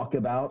a fuck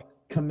about.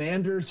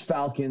 Commanders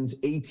Falcons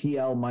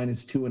ATL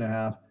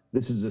 -2.5.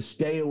 This is a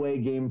stay away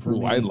game for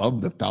me. I love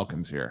the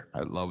Falcons here.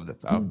 I love the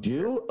Falcons.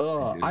 You do?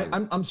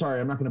 I'm sorry.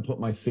 I'm not going to put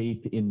my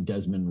faith in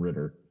Desmond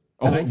Ritter.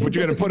 Oh, but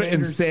you're going to put it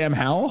in Sam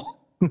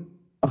Howell?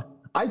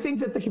 I think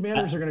that the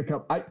Commanders are going to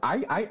come.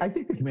 I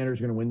think the Commanders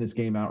are going to win this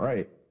game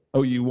outright.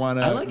 Oh, you want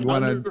to? I do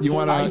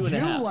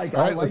like.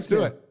 All right, let's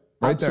do it.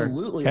 Right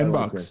Absolutely, there.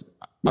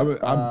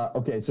 $10.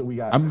 Okay, so we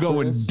got. I'm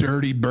going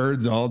dirty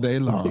birds all day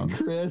long.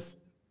 Chris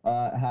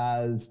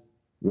has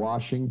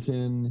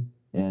Washington.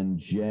 And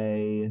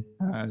Jay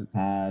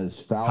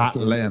has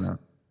Falcons, Atlanta.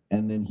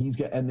 and then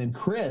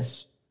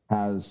Chris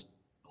has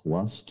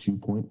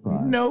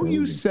 +2.5. No,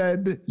 you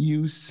said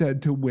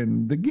to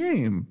win the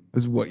game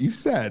is what you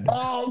said.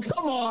 Oh,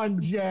 come on,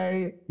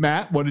 Jay.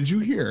 Matt, what did you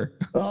hear?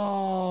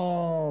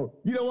 Oh,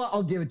 you know what?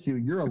 I'll give it to you.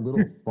 You're a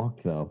little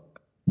fuck though.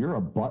 You're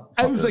a butt.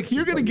 I was like,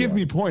 you're gonna give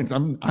me points.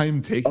 I'm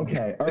taking.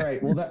 Okay, all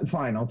right. Well,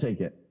 fine. I'll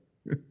take it.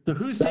 So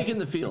who's taking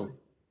the field?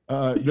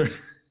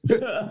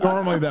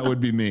 Normally that would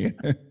be me.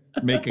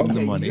 Making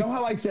the money. You know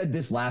how I said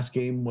this last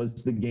game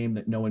was the game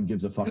that no one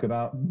gives a fuck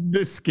about?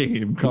 This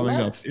game coming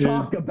Let's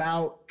talk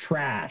about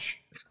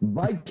trash.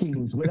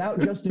 Vikings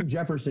without Justin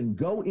Jefferson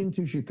go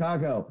into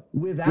Chicago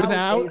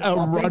without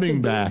a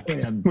running back.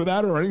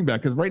 Without a running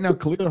back, because right now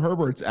Khalil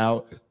Herbert's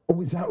out.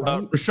 Oh, is that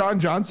right? Rashawn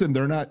Johnson,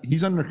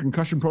 he's under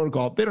concussion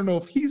protocol. They don't know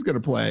if he's going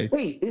to play.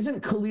 Wait,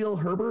 isn't Khalil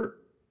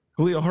Herbert?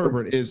 Khalil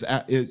Herbert is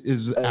out.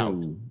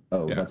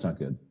 Oh, yeah. That's not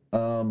good.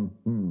 Well,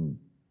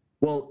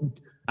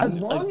 as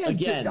long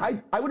as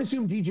I would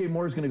assume DJ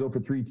Moore is going to go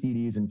for 3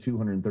 TDs and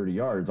 230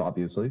 yards,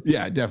 obviously.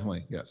 Yeah,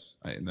 definitely. Yes,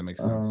 that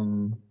makes sense.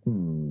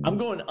 I'm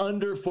going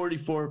under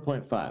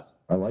 44.5.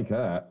 I like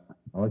that.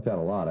 I like that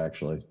a lot,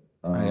 actually.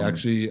 I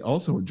actually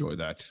also enjoy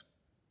that.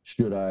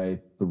 Should I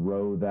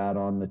throw that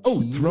on the teaser?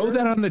 Oh, throw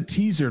that on the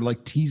teaser.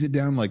 Like tease it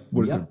down. Like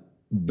what is it?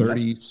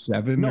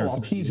 37? No,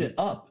 I'll tease it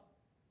up.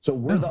 So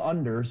we're the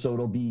under, so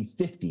it'll be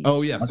 50.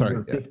 Oh yeah,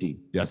 sorry. 50.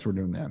 Yes, we're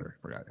doing the under.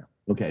 Forgot. Yeah.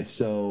 Okay,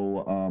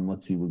 so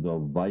let's see. We'll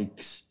go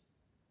Vikes,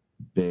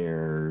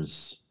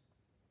 Bears,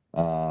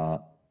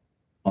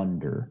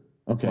 under.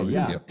 Okay,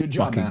 yeah. Good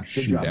job, Matt.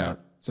 Good job, Matt.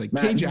 It's like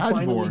Matt, Cage you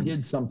finally Osborne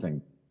did something.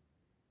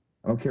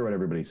 I don't care what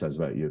everybody says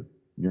about you.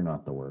 You're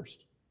not the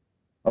worst.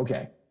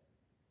 Okay.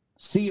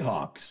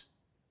 Seahawks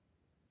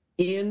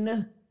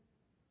in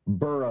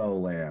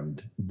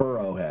Burrowland.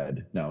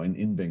 Burrowhead. No,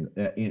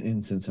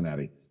 in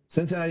Cincinnati.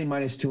 Cincinnati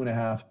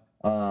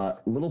 -2.5.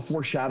 Little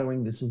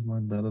foreshadowing. This is my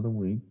bet of the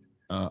week.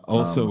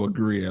 Also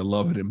agree. I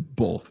love it in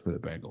both for the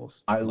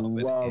Bengals. I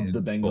love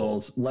the Bengals.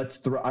 Both. Let's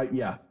throw.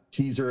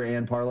 Teaser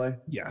and parlay.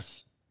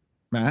 Yes,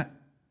 Matt.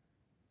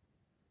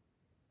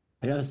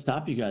 I gotta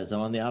stop you guys. I'm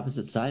on the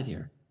opposite side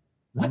here.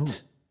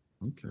 What?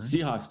 Okay.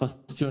 Seahawks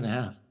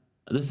 +2.5.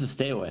 This is a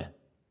stay away.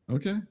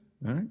 Okay.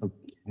 All right.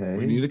 Okay.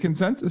 We need a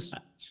consensus.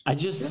 I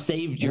just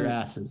saved your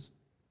asses.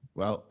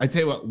 Well, I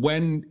tell you what,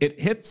 when it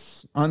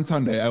hits on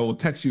Sunday, I will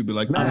text you, be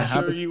like, I'm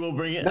sure you will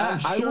bring it.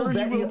 Matt, I'm sure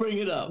you will bring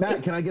it up.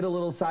 Matt, can I get a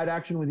little side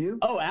action with you?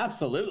 Oh,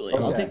 absolutely.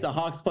 Okay. I'll take the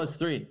Hawks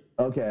 +3.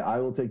 Okay, I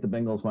will take the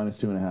Bengals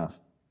 -2.5.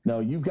 No,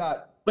 you've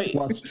got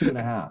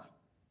 +2.5.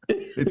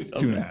 It's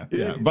 2.5.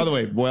 Yeah. By the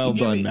way, well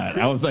done, Matt.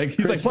 I was like,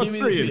 he's Chris, like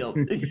 +3.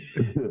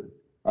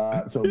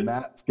 So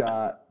Matt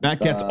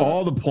gets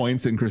all the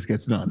points and Chris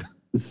gets none.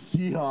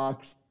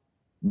 Seahawks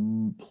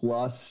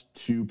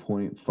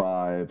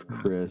 +2.5.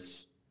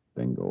 Chris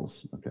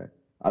Bengals. Okay.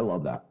 I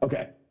love that.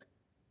 Okay.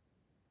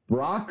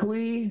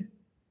 Broccoli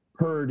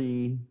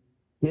Purdy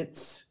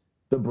hits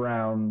the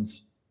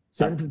Browns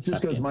San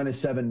Francisco's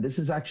 -7. This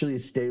is actually a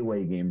stay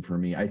away game for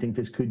me. I think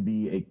this could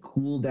be a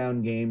cool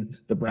down game.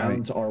 The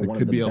Browns are one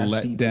of the best.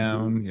 It could be a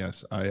letdown.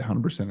 Yes, I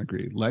 100%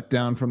 agree.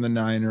 Letdown from the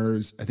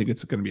Niners. I think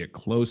it's going to be a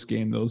close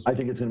game. I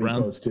think it's going to be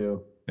close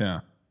too. Yeah.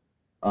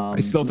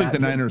 I still think the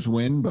Niners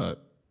win,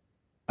 but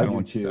I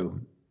do too.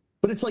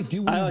 But it's like,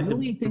 do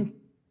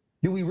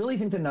we really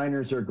think the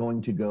Niners are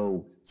going to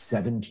go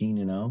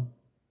 17-0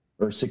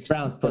 or 6?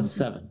 Browns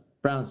 +7.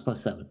 Browns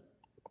 +7.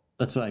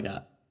 That's what I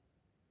got.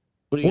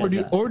 What do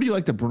you or do you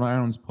like the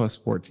Browns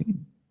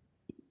 +14?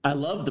 I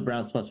love the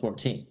Browns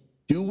 +14.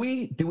 Do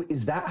we?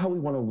 Is that how we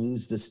want to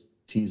lose this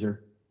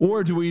teaser?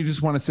 Or do we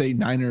just want to say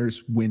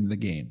Niners win the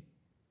game?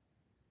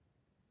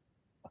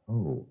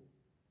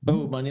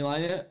 Money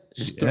line it?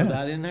 Just throw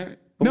that in there?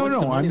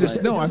 I'm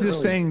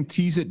just saying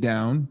tease it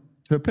down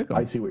to pick them.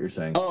 I see what you're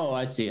saying. Oh,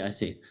 I see.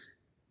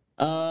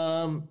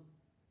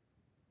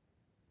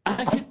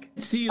 I could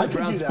see the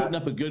Browns putting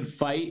up a good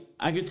fight.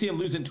 I could see them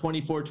losing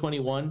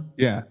 24-21.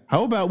 Yeah.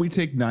 How about we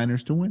take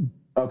Niners to win?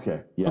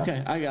 Okay. Yeah.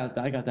 Okay, I got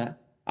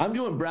that. I'm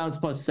doing Browns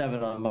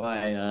 +7 on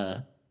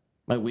my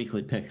my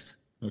weekly picks.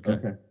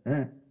 Okay.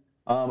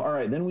 All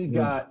right. Then we've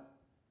got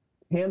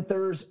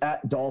Panthers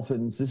at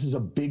Dolphins. This is a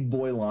big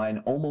boy line,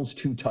 almost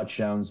 2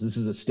 touchdowns. This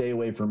is a stay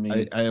away for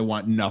me. I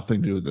want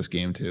nothing to do with this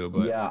game too.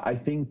 But yeah,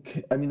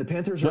 the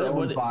Panthers are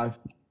 0-5.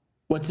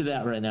 What's it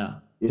at right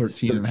now? It's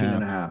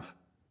 13.5.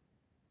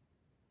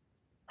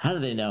 How do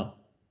they know?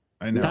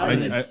 I know.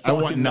 I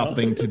want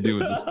nothing to do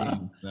with this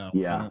game. No.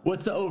 Yeah.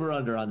 What's the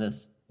over/under on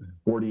this?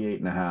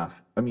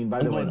 48.5. I mean,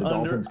 by the way, the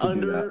Dolphins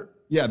could do that.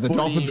 Yeah, the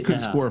Dolphins could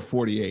score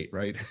 48,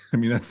 right? I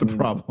mean, that's the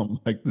problem.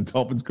 Like the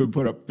Dolphins could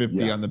put up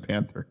 50 on the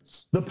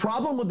Panthers. The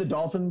problem with the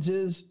Dolphins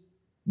is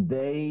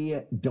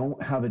they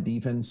don't have a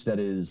defense that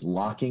is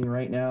locking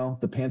right now.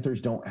 The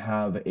Panthers don't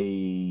have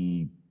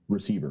a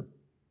receiver.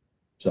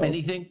 So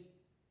anything?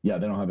 Yeah,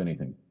 they don't have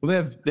anything.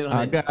 Well,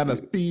 I got a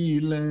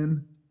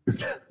feeling.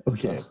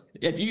 Okay.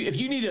 If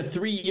you need a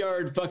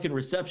 3-yard fucking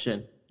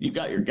reception, you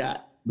got your guy.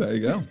 There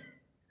you go.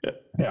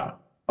 Yeah.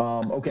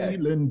 Okay.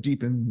 Feeling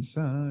deep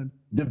inside.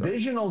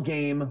 Divisional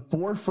game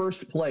for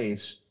first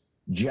place.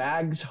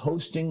 Jags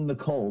hosting the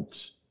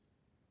Colts.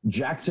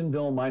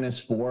 Jacksonville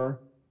 -4.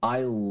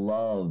 I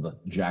love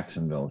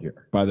Jacksonville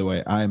here. By the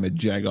way, I am a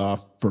Jag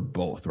off for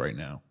both right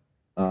now.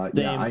 I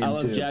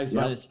love too. Jags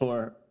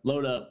 -4.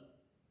 Load up.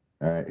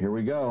 All right, here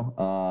we go.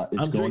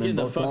 I'm drinking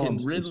the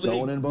fucking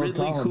Ridley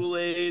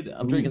Kool-Aid.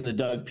 I'm drinking the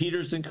Doug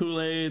Peterson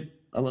Kool-Aid.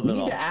 I love it all.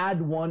 We need to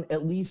add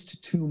at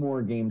least 2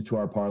 more games to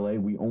our parlay.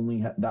 We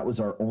only that was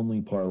our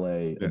only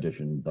parlay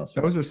edition thus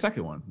far. That was the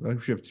second one. I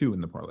actually have 2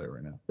 in the parlay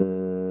right now.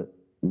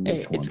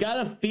 Hey, it's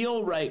got to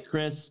feel right,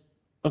 Chris.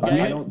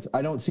 Okay. I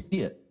don't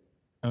see it.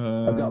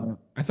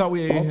 I thought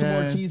we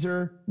Baltimore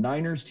teaser,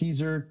 Niners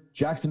teaser,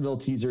 Jacksonville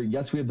teaser.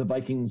 Yes, we have the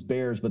Vikings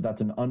Bears, but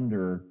that's an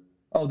under.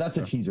 Oh, that's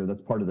a teaser.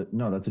 That's part of the.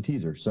 No, that's a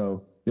teaser.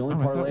 So the only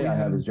parlay I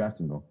have is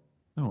Jacksonville.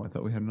 Oh, I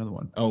thought we had another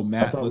one. Oh,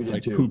 Matt was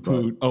like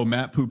poo-pooed. Oh,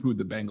 Matt poo-pooed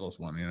the Bengals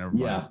one.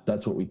 Yeah,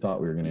 that's what we thought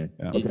we were going to.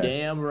 Yeah. Okay.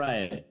 Damn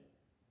right.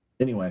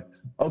 Anyway,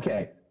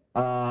 okay.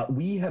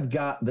 We have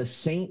got the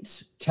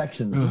Saints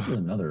Texans. This is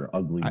another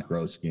ugly,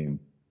 gross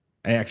game.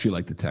 I actually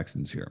like the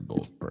Texans here in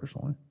both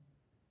personally.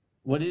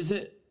 What is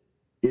it?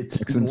 It's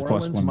Texans New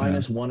Orleans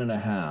 +1.5.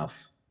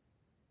 -1.5.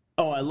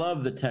 Oh, I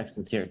love the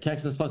Texans here.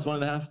 Texans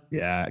 +1.5.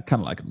 Yeah, I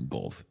kind of like them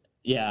both.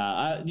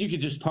 Yeah, you could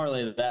just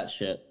parlay that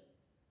shit.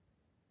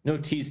 No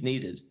tease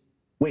needed.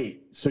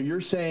 Wait, so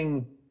you're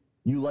saying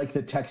you like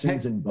the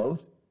Texans in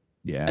both?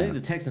 Yeah, I think the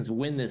Texans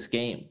win this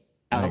game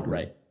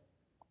outright.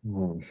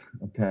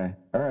 Okay,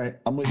 all right.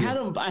 I'm with you.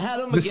 I had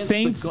them the against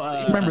Saints.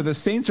 Remember, the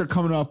Saints are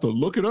coming off the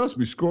look at us.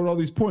 We scored all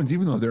these points,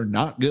 even though they're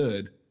not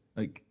good.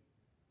 Like,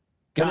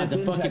 God,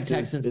 the fucking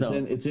Texans.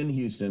 It's in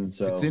Houston,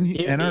 so it's in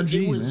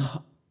NRG. It was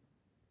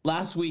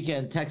last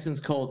weekend. Texans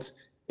Colts.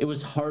 It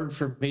was hard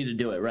for me to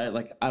do it. Right,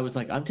 like I was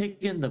like, I'm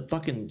taking the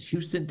fucking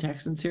Houston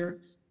Texans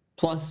here.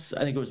 Plus,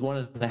 I think it was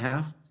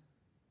 1.5,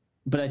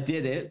 but I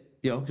did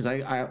it, because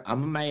I'm a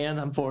man.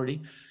 I'm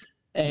 40,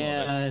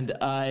 and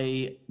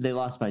they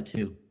lost by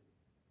 2.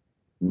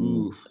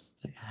 Ooh.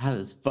 Like, how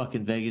does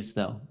fucking Vegas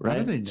know? Right? How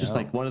do they know? Just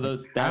like one of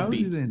those bad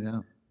beats. How do they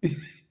know?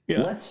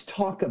 Yeah. Let's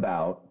talk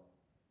about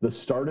the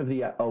start of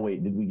the. Oh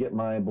wait, did we get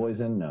my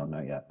boys in? No,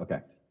 not yet. Okay.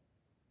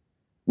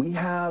 We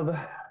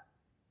have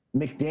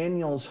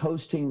McDaniels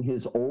hosting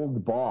his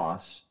old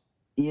boss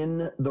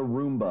in the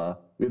Roomba.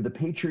 We have the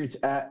Patriots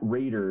at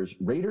Raiders.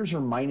 Raiders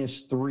are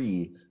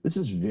 -3. This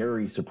is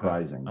very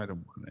surprising. I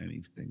don't want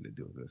anything to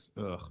do with this.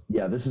 Ugh.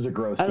 Yeah, this is a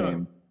gross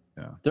game.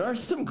 Yeah. There are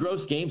some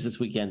gross games this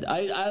weekend.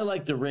 I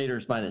like the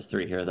Raiders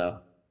 -3 here, though.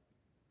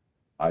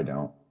 I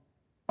don't.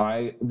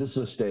 This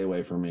is a stay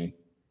away for me.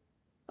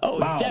 Oh,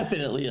 wow. It's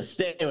definitely a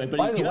stay away. But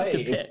by the you way, have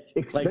to pick.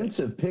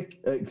 Expensive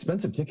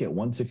ticket,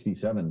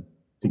 $167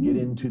 to get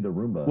into the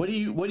Roomba. What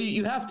do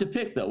you have to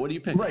pick though? What do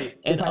you pick? Right.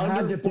 And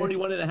under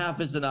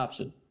 41.5 is an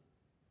option.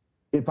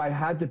 If I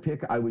had to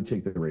pick, I would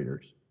take the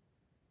Raiders.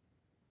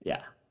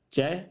 Yeah.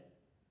 Jay?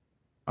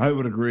 I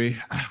would agree.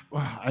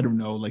 I don't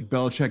know, like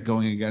Belichick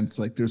going against,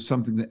 like there's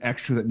something that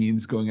extra that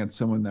means going against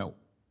someone that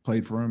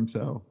played for him.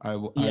 So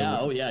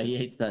He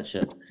hates that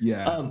shit.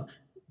 Yeah.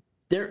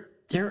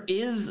 There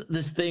is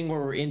this thing where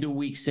we're into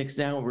week 6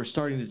 now, and we're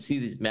starting to see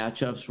these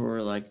matchups where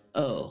we're like,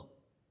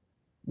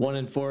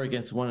 1-4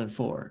 against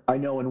 1-4. I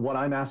know, and what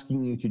I'm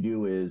asking you to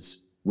do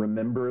is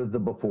remember the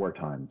before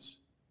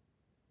times.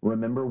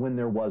 Remember when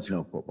there was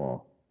no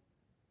football.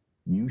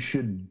 You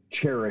should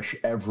cherish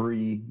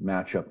every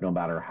matchup, no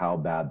matter how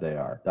bad they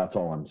are. That's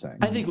all I'm saying.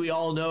 I think we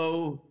all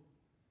know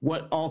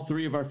what all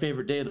 3 of our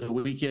favorite day of the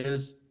week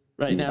is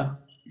right now.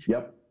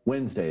 Yep.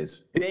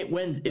 Wednesdays. It ain't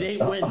Wednesdays.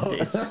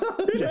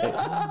 Okay.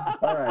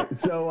 All right.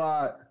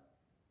 So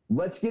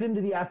let's get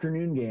into the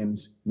afternoon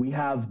games. We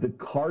have the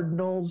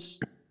Cardinals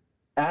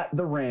at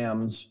the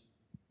Rams.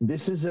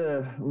 This is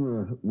a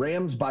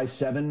Rams by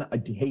 7. I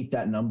hate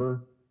that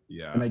number.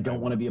 Yeah. And I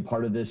don't want to be a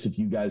part of this if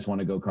you guys want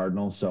to go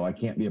Cardinals. So I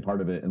can't be a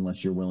part of it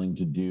unless you're willing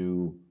to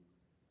do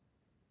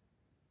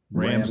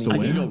Rams to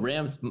win. I can go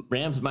Rams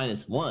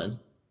 -1.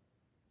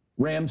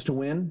 Rams to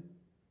win?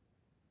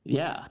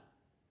 Yeah.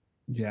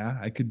 Yeah,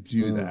 I could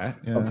do that.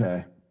 Yeah.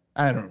 Okay.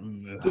 I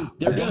don't. Dude,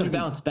 they're going to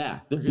bounce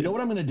back. You know what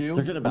I'm going to do?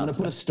 They're gonna I'm going to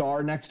put a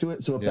star next to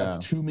it. So if that's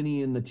too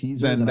many in the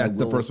teaser, then that's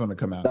the first one to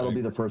come out. That'll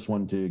be the first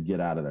one to get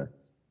out of there.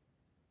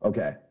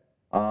 Okay.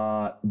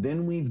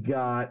 Then we've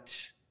got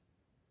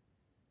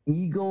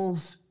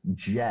Eagles,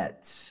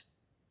 Jets,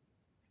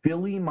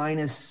 Philly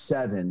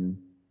 -7.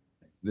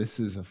 This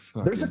is a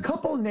fucking... There's a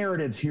couple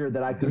narratives here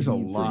that I could. There's a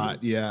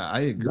lot. Yeah,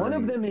 I agree. One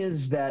of them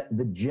is that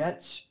the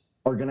Jets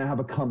are going to have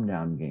a come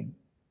down game.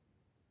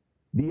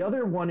 The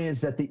other one is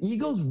that the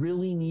Eagles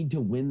really need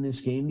to win this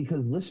game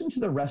because listen to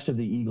the rest of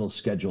the Eagles'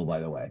 schedule, by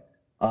the way.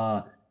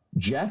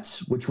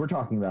 Jets, which we're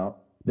talking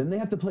about. Then they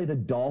have to play the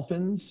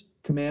Dolphins,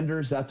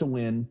 Commanders, that's a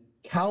win.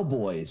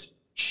 Cowboys,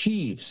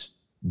 Chiefs,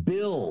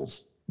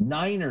 Bills,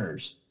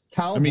 Niners,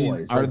 Cowboys. I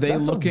mean, are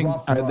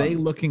they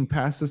looking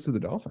past us to the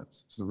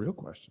Dolphins? It's the real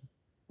question.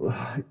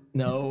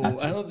 No,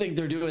 I don't think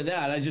they're doing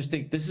that. I just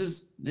think this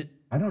is.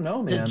 I don't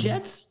know, man. The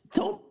Jets,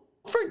 don't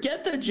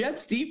forget the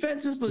Jets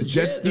defense is legit. The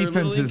Jets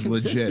defense is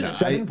legit.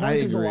 7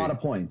 points is a agree. lot of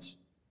points.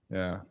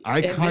 Yeah,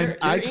 I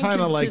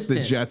kind of like the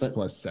Jets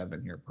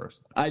 +7 here,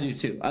 personally. I do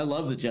too. I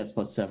love the Jets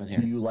 +7 here.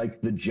 Do you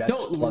like the Jets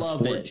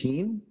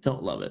 +14?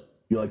 Don't love it.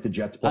 You like the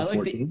Jets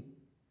 +14?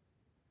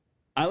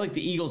 I like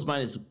the Eagles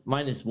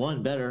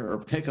 -1 better, or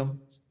pick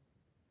them.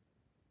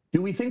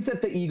 Do we think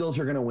that the Eagles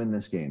are going to win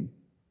this game?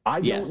 I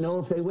don't know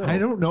if they will. I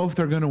don't know if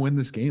they're going to win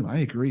this game. I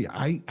agree.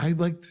 I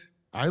like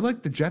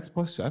the Jets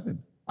 +7.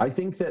 I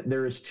think that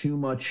there is too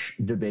much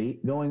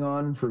debate going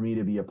on for me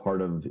to be a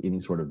part of any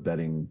sort of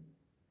betting.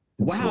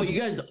 Wow, you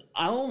guys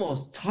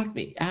almost talked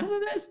me out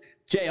of this.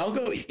 Jay, I'll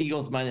go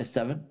Eagles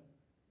 -7.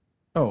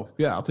 Oh,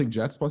 yeah, I'll take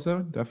Jets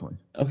 +7, definitely.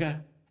 Okay.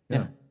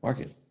 Yeah,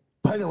 mark it.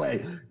 By the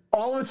way,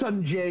 all of a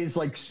sudden Jay's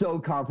like so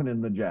confident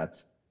in the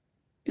Jets.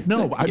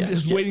 No, I'm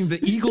just waiting. The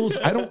Eagles,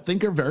 I don't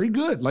think are very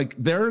good. Like,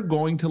 they're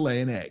going to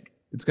lay an egg.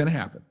 It's going to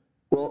happen.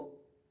 Well,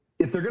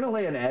 if they're going to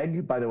lay an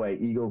egg, by the way,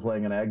 Eagles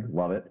laying an egg,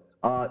 love it.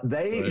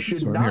 They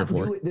should not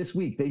do it this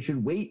week. They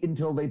should wait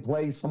until they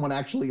play someone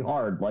actually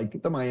hard,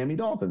 like the Miami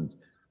Dolphins,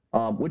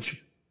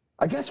 which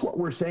I guess what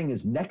we're saying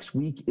is next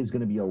week is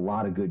going to be a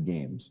lot of good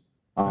games.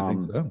 I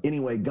think so.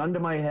 Anyway, gun to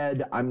my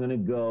head, I'm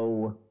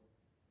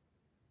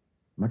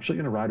actually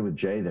going to ride with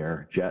Jay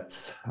there.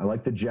 Jets. I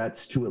like the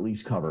Jets to at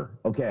least cover.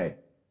 Okay.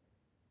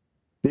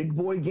 Big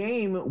boy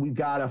game. We've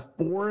got a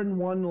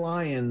 4-1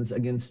 Lions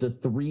against a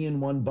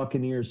 3-1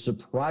 Buccaneers,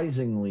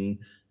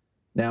 surprisingly.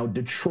 Now,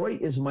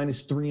 Detroit is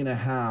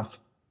 -3.5.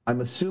 I'm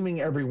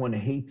assuming everyone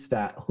hates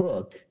that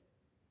hook.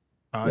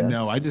 Yes.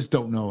 No, I just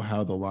don't know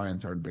how the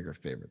Lions are bigger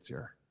favorites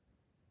here.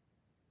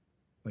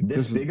 Like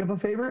this big of a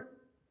favorite?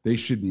 They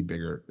should be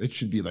bigger. It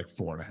should be like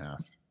 4.5.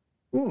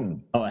 Oh,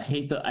 I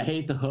hate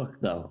the hook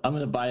though. I'm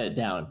gonna buy it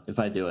down if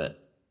I do it.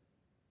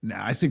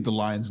 Nah, I think the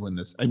Lions win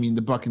this. I mean,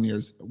 the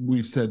Buccaneers,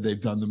 we've said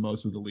they've done the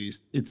most with the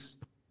least. It's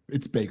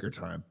Baker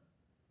time.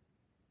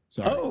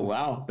 Sorry. Oh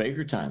wow,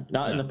 Baker time.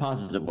 Not in the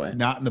positive way.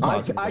 Not in the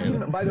positive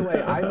way. By the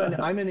way,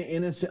 I'm an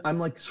innocent. I'm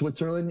like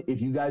Switzerland. If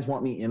you guys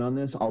want me in on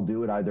this, I'll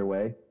do it either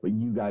way. But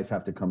you guys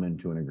have to come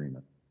into an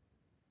agreement.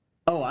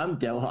 Oh, I'm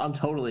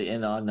totally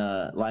in on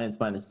Lions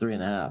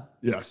 -3.5.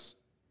 Yes.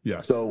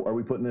 So are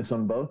we putting this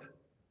on both?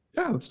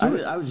 Yeah, let's do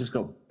it. I would just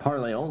go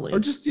parlay only. Or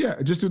just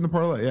doing the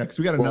parlay. Yeah, because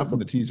we got enough in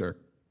the teaser.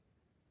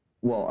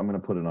 Well, I'm going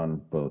to put it on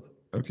both.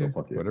 Okay, so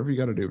fuck you. Whatever you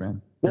got to do,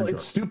 man. Well,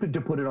 it's stupid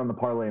to put it on the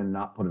parlay and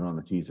not put it on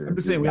the teaser. I'm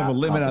just saying we have a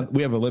limit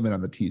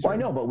on the teaser. Well, I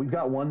know, but we've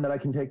got one that I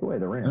can take away,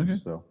 the Rams. Okay.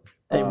 So,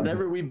 hey,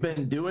 whatever we've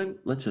been doing,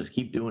 let's just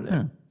keep doing it.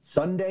 Yeah.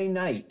 Sunday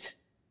night,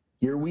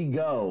 here we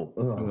go.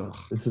 Ugh.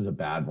 This is a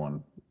bad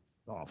one.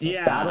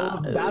 Yeah.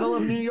 Battle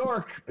of New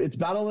York. It's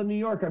Battle of New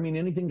York. I mean,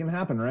 anything can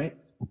happen, right?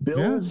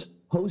 Bills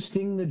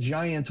hosting the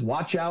Giants.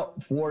 Watch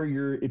out for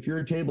if you're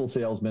a table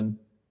salesman.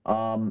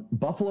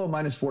 Buffalo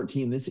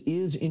 -14. This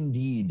is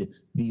indeed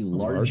the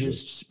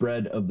largest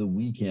spread of the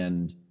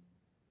weekend.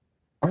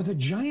 Are the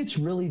Giants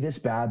really this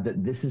bad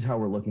that this is how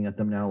we're looking at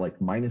them now? Like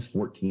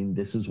 -14,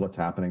 this is what's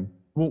happening?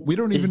 Well, we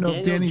don't even know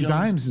if Danny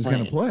Dimes is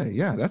going to play.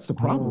 Yeah, that's the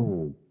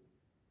problem.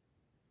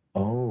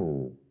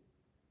 Oh.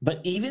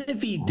 But even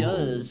if he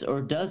does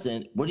or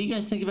doesn't, what do you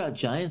guys think about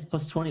Giants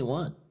plus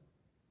 21?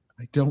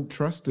 I don't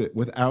trust it.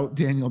 Without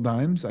Daniel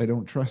Dimes, I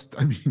don't trust.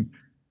 I mean,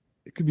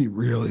 it could be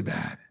really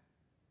bad.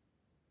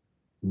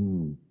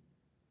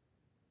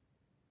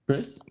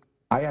 Chris?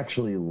 I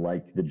actually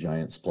like the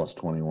Giants plus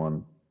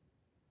 21.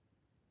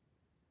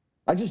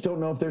 I just don't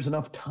know if there's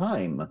enough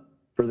time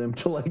for them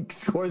to like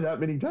score that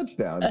many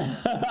touchdowns.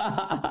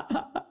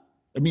 I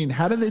mean,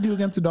 how did they do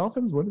against the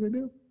Dolphins? What did they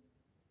do?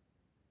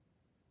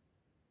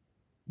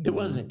 It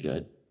wasn't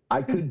good.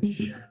 I think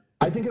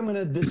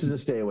this is a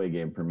stay away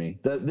game for me.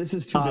 This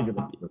is too big of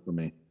a deal for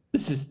me.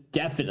 This is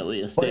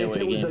definitely a stay away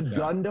game. If it was a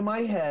gun to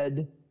my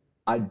head,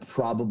 I'd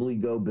probably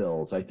go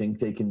Bills. I think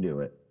they can do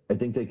it. I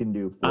think they can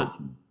do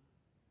 14.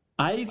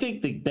 I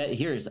think the bet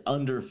here is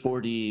under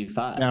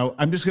 45. Now,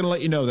 I'm just going to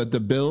let you know that the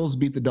Bills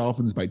beat the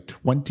Dolphins by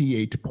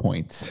 28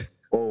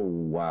 points. Oh,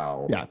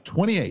 wow. Yeah,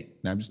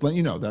 28. Now, I'm just letting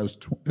you know that's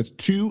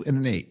 2 and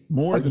an 8.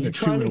 More than a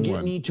 2 and a 1. Are you trying to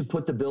get me to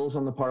put the Bills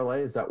on the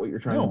parlay? Is that what you're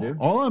trying to do?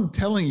 All I'm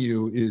telling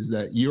you is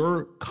that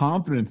your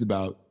confidence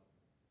about,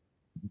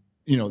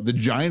 the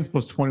Giants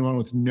plus 21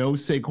 with no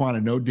Saquon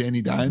and no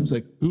Danny Dimes,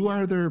 like, who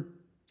are their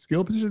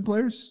skill position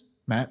players?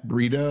 Matt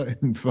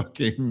Breida and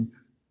fucking...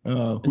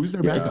 who's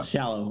their backup?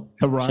 Shallow.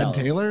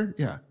 Taylor?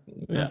 Yeah.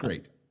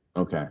 Great.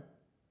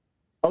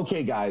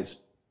 Okay,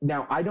 guys.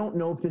 Now, I don't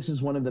know if this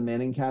is one of the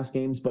Manning cast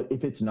games, but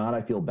if it's not,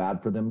 I feel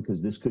bad for them because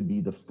this could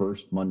be the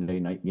first Monday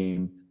night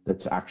game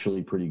that's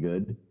actually pretty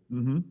good.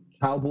 Mm-hmm.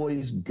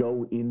 Cowboys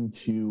go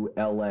into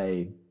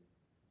LA.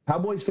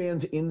 Cowboys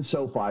fans in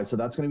SoFi, so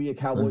that's going to be a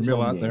Cowboys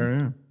home game. There,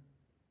 yeah.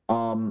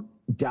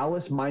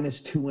 Dallas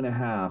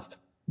 -2.5.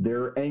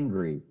 They're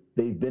angry.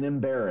 They've been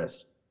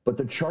embarrassed. But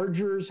the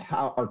Chargers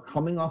are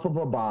coming off of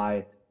a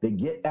bye. They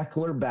get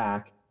Eckler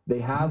back. They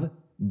have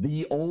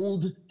the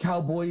old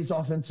Cowboys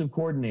offensive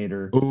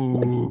coordinator.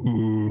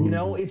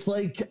 Ooh. It's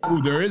like...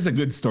 there is a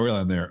good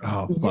storyline there.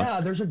 Oh, fuck.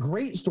 Yeah, there's a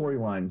great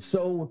storyline.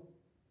 So,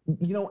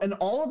 and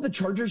all of the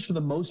Chargers, for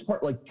the most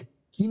part, like,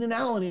 Keenan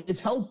Allen is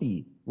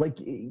healthy. Like,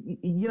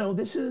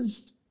 this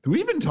is... Do we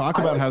even talk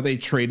about how they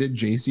traded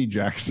J.C.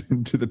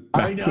 Jackson to the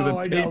Patriots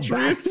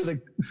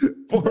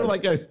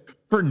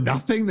for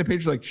nothing? The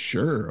Patriots like,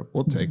 sure,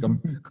 we'll take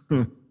them.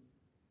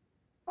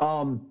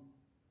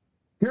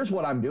 Here's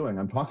what I'm doing.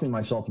 I'm talking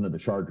myself into the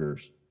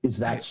Chargers. Is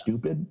that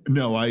stupid?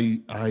 No,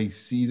 I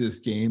see this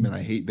game and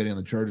I hate betting on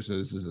the Chargers, so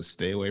this is a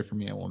stay away from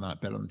me. I will not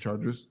bet on the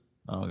Chargers.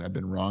 I've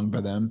been wronged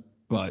by them,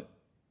 but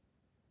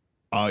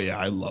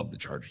I love the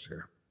Chargers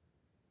here.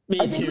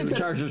 Me too.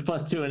 Chargers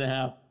plus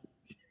 2.5.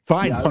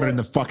 Fine, put it in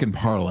the fucking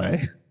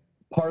parlay.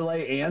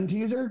 Parlay and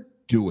teaser?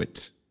 Do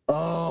it.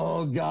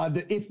 Oh,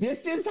 God. If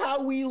this is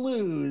how we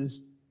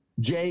lose,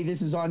 Jay,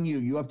 this is on you.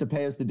 You have to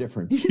pay us the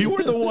difference. You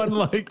were the one,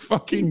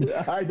 fucking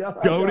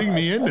goading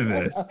me into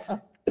this.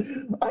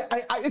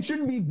 It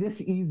shouldn't be this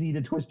easy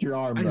to twist your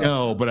arm. I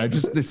know, but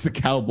it's the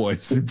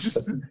Cowboys.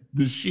 Just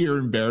the sheer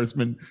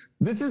embarrassment.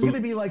 This is going to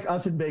be like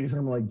us in Vegas.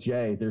 I'm like,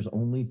 Jay, there's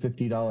only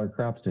 $50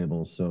 craps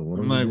tables. So what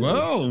I'm like,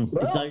 whoa. It's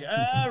like,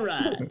 all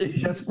right.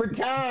 Just for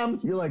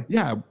times. You're like,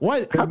 yeah.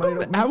 Why?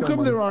 How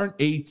come there aren't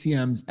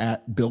ATMs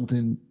built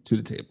into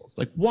the tables?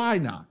 Like, why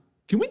not?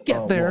 Can we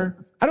get there?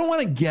 Well, I don't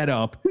want to get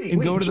up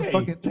and go to Jay, the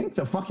fucking. Think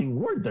the fucking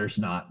word. There's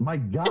not. My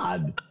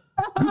God.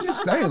 I'm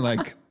just saying,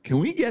 can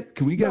we get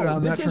it on that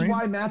train? This is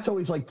why Matt's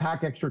always like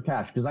pack extra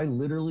cash, because I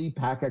literally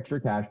pack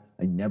extra cash.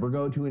 I never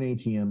go to an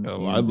ATM.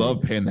 Oh, I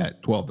love paying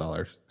that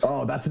 $12.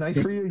 Oh, that's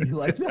nice for you. You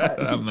like that?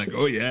 I'm like,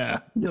 oh yeah.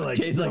 You're like,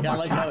 Jay's like, I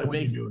like how it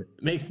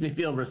makes me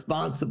feel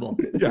responsible.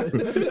 Yeah.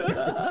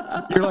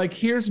 You're like,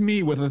 here's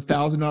me with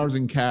 $1,000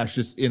 in cash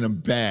just in a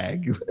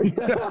bag.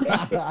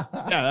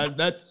 Yeah,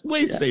 that's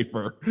way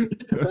safer.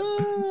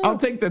 I'll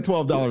take the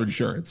 $12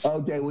 insurance.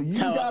 Okay, well, you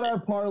got our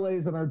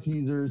parlays and our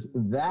teasers.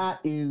 That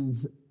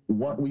is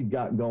what we've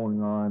got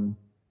going on.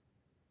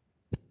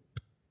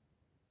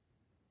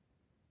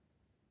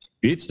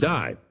 It's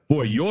time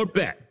for your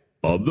bet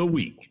of the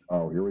week.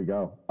 Oh, here we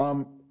go.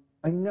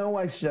 I know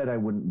I said I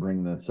wouldn't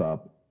bring this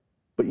up,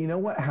 but you know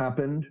what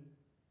happened?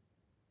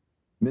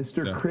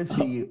 Mr.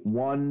 Chrissy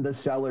won the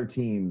seller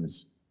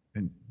teams.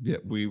 And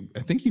I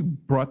think you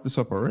brought this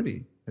up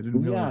already. I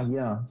didn't realize.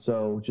 Yeah.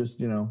 So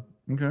just, Okay.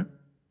 You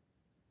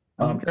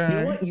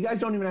know what? You guys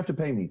don't even have to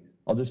pay me.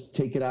 I'll just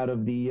take it out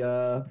of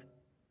the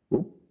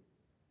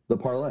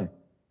parlay.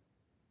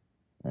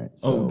 All right.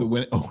 So,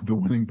 the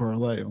winning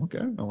parlay.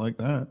 Okay, I like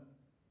that.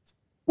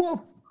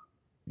 Well,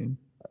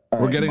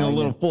 we're getting a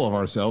little full of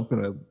ourselves,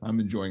 but I'm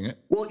enjoying it.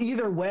 Well,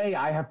 either way,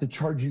 I have to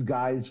charge you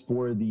guys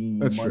for the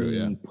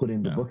money put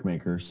into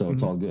Bookmaker, so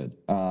it's all good.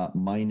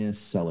 Minus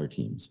seller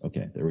teams.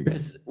 Okay, there we go.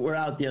 Chris, we're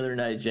out the other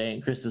night, Jay,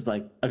 and Chris is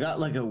like, I got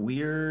like a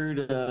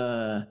weird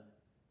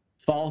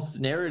false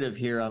narrative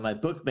here on my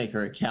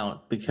Bookmaker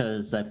account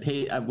because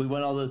we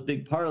won all those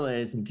big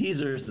parlays and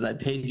teasers, and I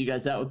paid you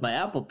guys out with my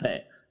Apple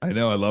Pay. I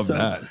know, I love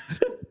that.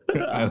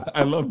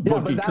 I love Yeah,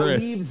 Bookie but that Chris.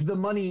 leaves the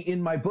money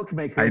in my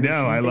bookmaker. I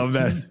know, I love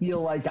makes that. me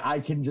feel like I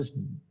can just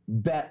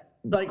bet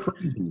Like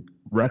crazy.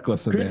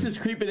 Reckless Chris abandon. is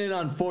creeping in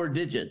on 4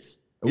 digits.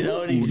 You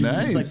know, and he's Ooh,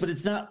 just like, nice. but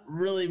it's not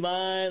really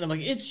mine. I'm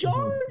like, it's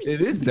yours.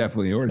 It is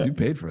definitely yours. You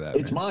paid for that.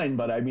 It's man. mine,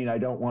 but I mean, I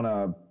don't want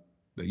to.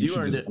 You You should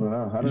earned just, it. I you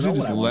don't know should what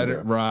just I let wanna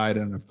it do. ride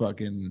on a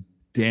fucking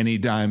Danny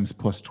Dimes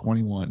plus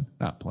 21.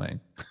 Not playing.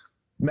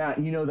 Matt,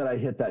 you know that I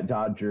hit that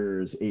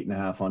Dodgers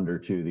 8.5 under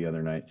too the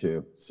other night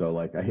too. So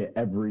like I hit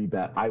every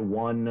bet. I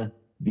won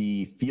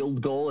the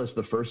field goal as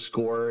the first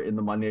score in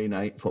the Monday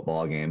night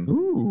football game.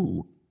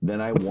 Ooh. Then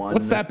I won.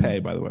 What's that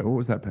pay, by the way? What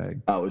was that pay?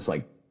 Oh, it was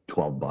like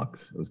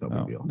 $12. It was no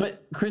big deal.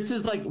 But Chris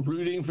is like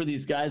rooting for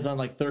these guys on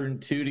like 3rd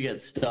and 2 to get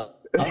stuck.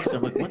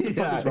 I'm like, what the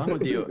fuck is wrong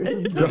with you?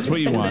 Just what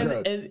you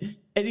want.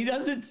 And he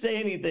doesn't say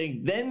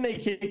anything. Then they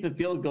kick the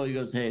field goal. He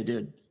goes, hey,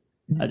 dude,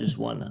 I just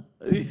won.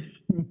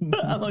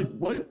 I'm like,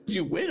 what did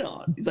you win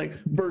on? He's like,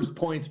 first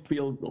points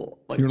field goal.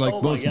 Like, You're like,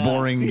 oh my most God.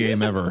 boring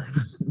game ever.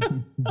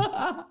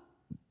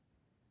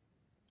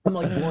 I'm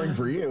like boring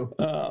for you.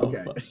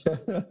 Okay.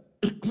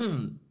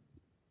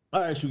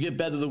 All right, should we get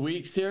bet of the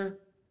weeks here?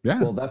 Yeah.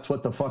 Well, that's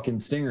what the fucking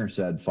stinger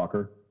said,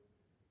 fucker.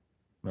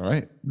 All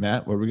right.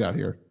 Matt, what do we got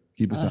here?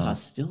 Keep us on.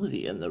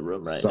 Hostility in the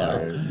room right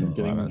Sorry, now. I'm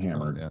getting Wow, that's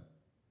hammered. not-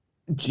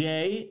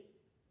 Jay,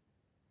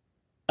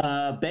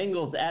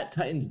 Bengals at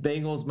Titans.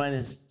 Bengals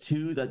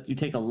 -2. That you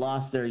take a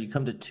loss there. You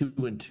come to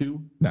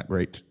 2-2. Not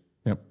great.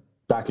 Yep.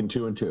 Back in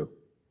 2-2.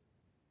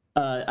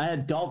 I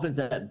had Dolphins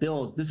at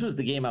Bills. This was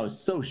the game I was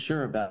so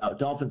sure about.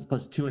 Dolphins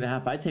plus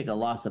 2.5. I take a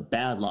loss, a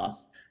bad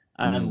loss.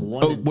 I'm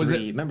 1-3. Was it?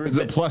 Remember, Was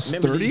it plus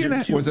remember 30 these and are a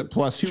half? Was it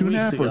plus 2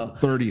 2.5 weeks or ago.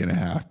 30 and a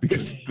half?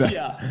 Because that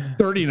Yeah.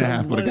 30 and a So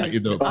half would have got you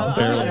the I-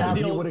 barely. I- I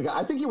the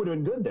old- think you would have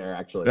been good there,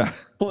 actually. Yeah.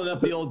 Pulling up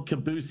the old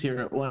caboose here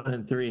at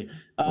 1-3.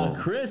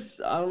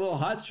 Chris, on a little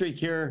hot streak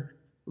here.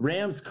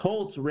 Rams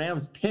Colts.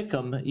 Rams pick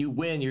 'em. You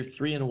win. You're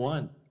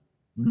 3-1.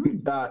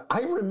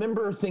 I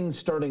remember things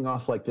starting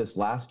off like this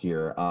last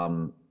year.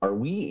 Are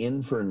we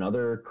in for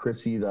another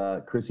Chrissy's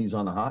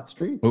on the hot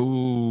streak?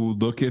 Oh,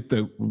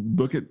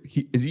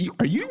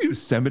 are you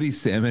Yosemite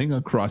Samming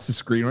across the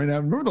screen right now?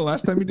 Remember the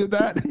last time you did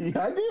that?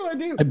 Yeah, I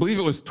do. I believe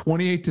it was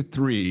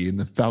 28-3 and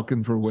the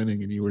Falcons were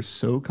winning and you were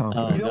so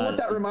confident. You know what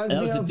that reminds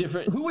me was of? a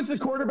different. Who was the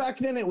quarterback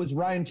then? It was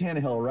Ryan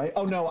Tannehill, right?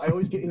 Oh no, I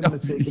always get him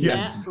mistaken.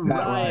 Yes.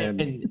 Matt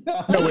Ryan.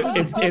 No,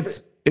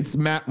 it's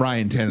Matt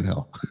Ryan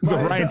Tannehill. So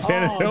Ryan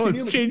Tannehill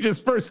has changed his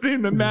first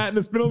name to Matt and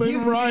his middle name Give is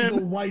me the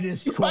Ryan.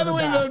 whitest By the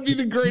way, that would be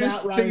the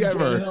greatest Matt thing Ryan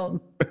ever.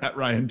 Tannehill. Matt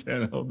Ryan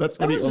Tannehill. That's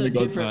That when he was only a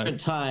goes different by.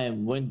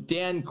 time when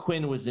Dan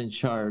Quinn was in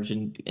charge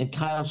and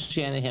Kyle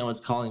Shanahan was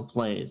calling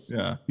plays.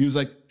 Yeah. He was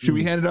like, should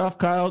we hand it off,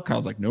 Kyle?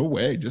 Kyle's like, no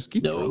way. Just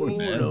keep No, going,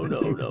 man.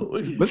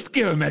 no. Let's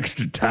give him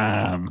extra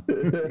time.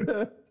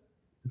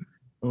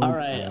 All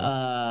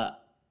right.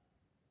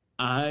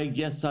 I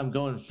guess I'm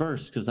going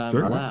first because I'm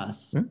Sure.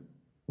 last. Yeah.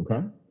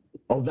 Okay.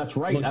 Oh, that's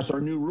right. That's our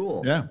new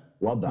rule. Yeah.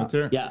 Love that. Let's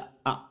hear it. Yeah,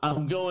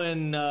 I'm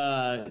going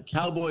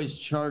Cowboys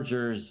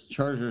Chargers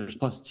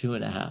plus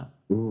 2.5.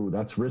 Ooh,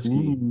 that's risky.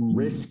 Ooh.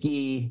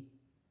 Risky.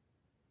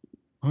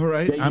 All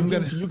right. Yeah, I'm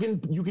you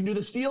can do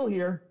the steal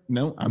here.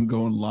 I'm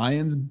going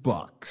Lions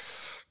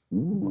Bucks.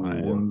 Ooh.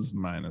 Lions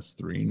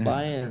 -3.5.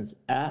 Lions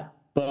at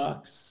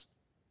Bucks.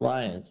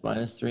 Lions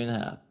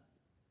 -3.5.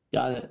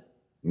 Got it.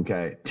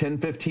 Okay.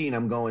 10-15.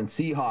 I'm going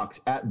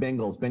Seahawks at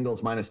Bengals.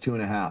 Bengals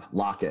 -2.5.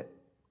 Lock it.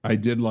 I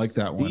did like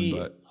that one,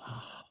 but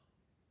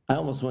I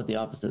almost went the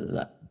opposite of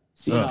that.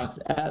 Seahawks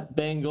at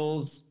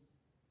Bengals.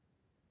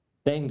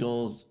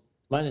 Bengals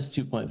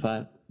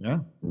 -2.5. yeah.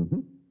 Mm-hmm.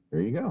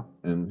 There you go.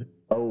 And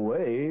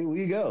away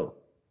we go.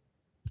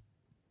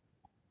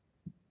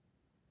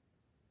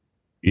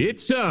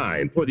 It's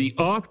time for the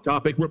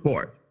off-topic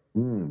report.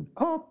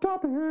 Off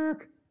topic.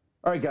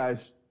 All right,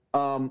 guys.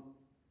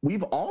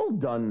 We've all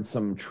done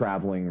some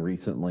traveling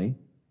recently.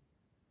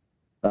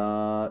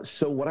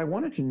 So what I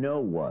wanted to know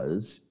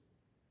was,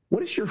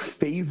 what is your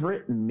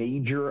favorite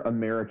major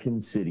American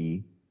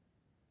city,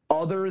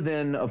 other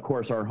than, of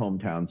course, our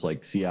hometowns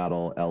like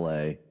Seattle,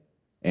 LA,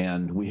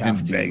 and we have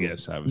And to,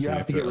 Vegas, obviously. You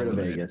have to get rid of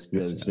eliminate Vegas it.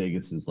 because Yeah.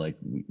 Vegas is like,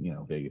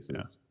 Vegas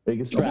is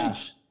Vegas is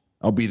Trash.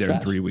 I'll be there Trash.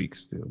 in 3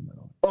 weeks too.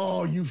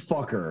 Oh, you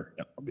fucker!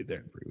 Yep, I'll be there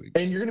in 3 weeks.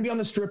 And you're gonna be on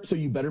the Strip, so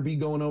you better be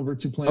going over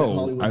to Planet Oh,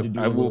 Hollywood to do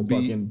I a will little be-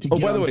 fucking. To Oh,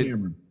 get by the on way,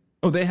 camera.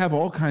 they have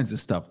all kinds of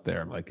stuff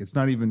there. Like it's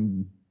not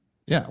even.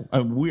 Yeah,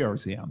 we are on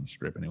the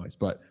Strip, anyways.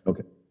 But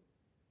Okay.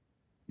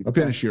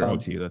 finish your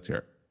OT. Let's hear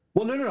it.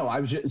 Well, no. I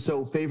was just,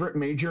 so favorite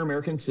major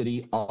American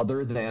city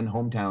other than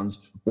hometowns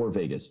or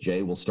Vegas.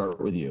 Jay, we'll start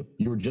with you.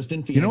 You were just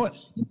in Phoenix. You know what?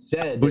 You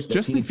said It was that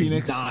just in is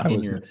Phoenix. Not I in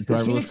was your, in is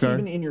driverless Phoenix car.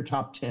 even in your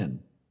top 10?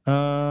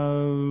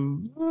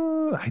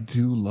 I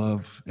do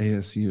love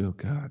ASU.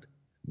 God,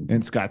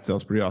 and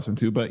Scottsdale's pretty awesome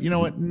too. But you know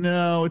what?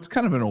 No, it's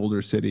kind of an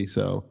older city.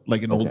 So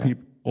like an old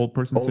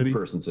person Old city.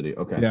 person city.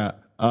 Okay. Yeah.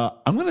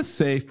 I'm gonna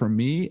say for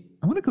me,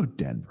 I'm gonna go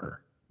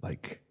Denver.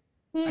 Like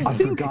I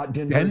forgot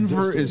Denver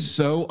existed. is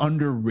so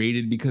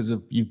underrated because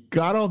of you've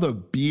got all the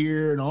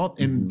beer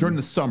and during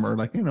the summer,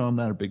 like, you know, I'm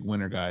not a big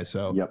winter guy.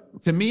 So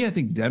to me, I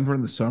think Denver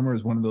in the summer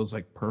is one of those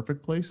like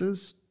perfect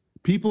places.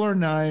 People are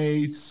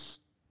nice.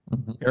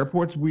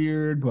 Airport's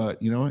weird,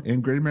 but, you know,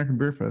 and Great American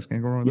Beer Fest,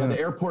 can't go wrong with that. Yeah, the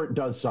airport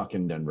does suck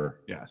in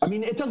Denver. Yes. I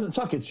mean, it doesn't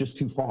suck. It's just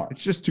too far.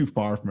 It's just too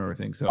far from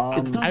everything. So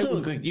it's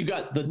also like you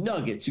got the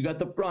Nuggets, you got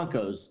the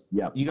Broncos.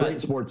 Yeah, you great got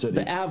sports city.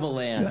 The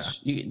Avalanche.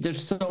 Yeah.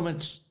 There's so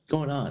much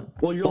going on.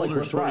 Well, you're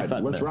Boulder's like,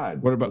 let's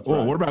ride. What about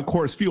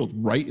Coors Field,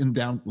 right in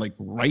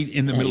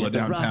the middle of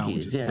downtown? Rockies,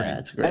 which is great.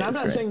 It's great. And I'm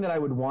not saying that I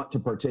would want to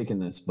partake in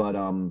this, but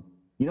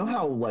you know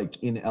how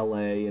like in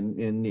LA and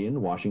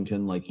in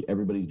Washington, like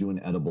everybody's doing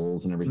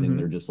edibles and everything.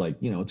 They're just like,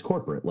 you know, it's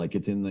corporate, like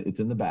it's in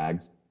the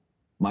bags.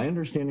 My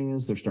understanding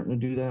is they're starting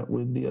to do that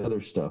with the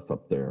other stuff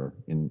up there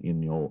in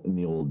the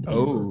old.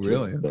 Oh,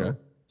 really? Okay. So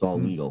it's all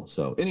legal.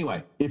 So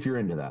anyway, if you're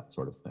into that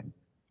sort of thing.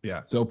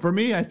 Yeah. So for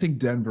me, I think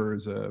Denver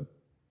is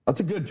that's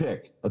a good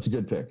pick.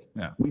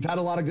 Yeah. We've had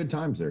a lot of good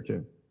times there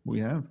too. We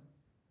have.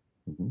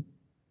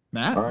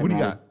 Matt, right, what do you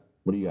got?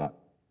 What do you got?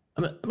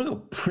 I'm gonna go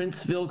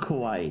Princeville,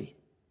 Kauai.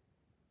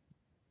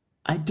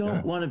 I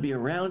don't want to be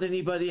around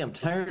anybody. I'm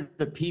tired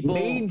of people.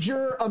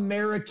 Major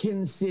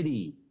American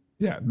city.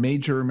 Yeah,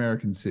 major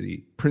American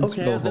city. Princeville.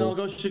 Okay, then I'll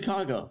go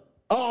Chicago.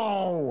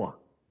 Oh,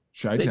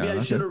 Chi-town. Maybe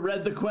I should have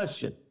read the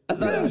question. I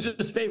thought it was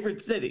just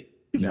favorite city.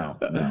 No.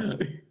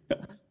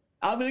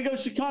 I'm gonna go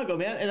Chicago,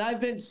 man. And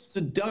I've been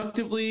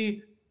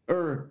seductively,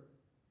 you've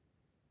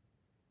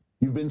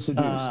been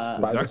seduced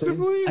by the city?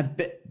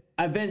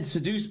 I've been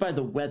seduced by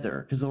the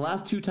weather because the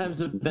last 2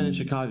 times I've been in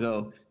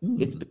Chicago,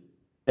 it's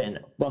been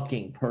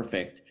fucking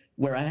perfect.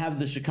 Where I have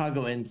the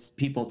Chicagoans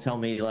people tell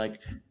me like,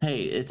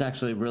 "Hey, it's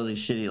actually really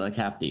shitty like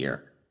half the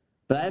year,"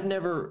 but I've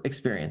never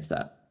experienced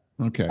that.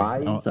 Okay,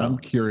 I'm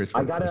curious.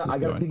 I gotta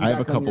I have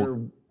a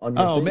couple.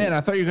 Man,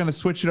 I thought you were gonna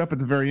switch it up at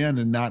the very end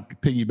and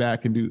not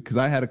piggyback and do because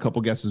I had a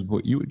couple guesses of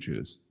what you would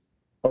choose.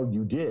 Oh,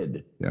 you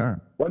did? Yeah.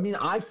 Well, I mean,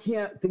 I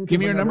can't think. Give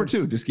me your number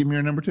 2. Just give me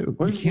your number 2.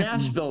 Where's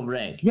Nashville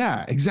rank?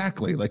 Yeah,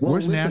 exactly. Like,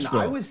 where's Nashville?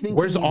 I was thinking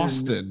where's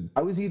Austin?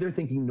 I was either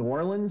thinking New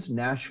Orleans,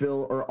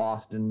 Nashville, or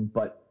Austin,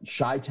 but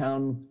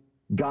Chi-town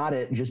got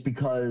it just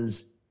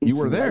because you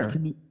were there.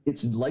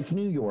 It's like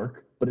New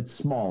York, but it's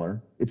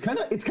smaller. It's kind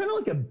of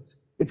like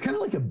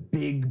a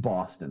big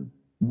Boston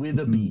with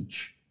a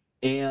beach.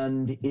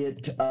 And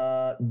it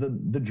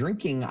the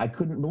drinking, I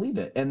couldn't believe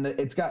it. And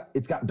it's got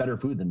better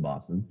food than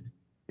Boston.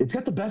 It's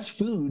got the best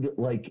food,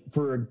 like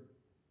for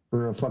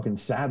a fucking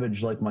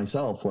savage like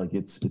myself. Like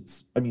it's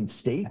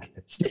steak.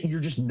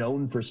 You're just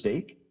known for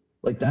steak.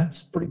 Like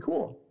that's pretty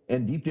cool.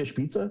 And deep dish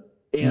pizza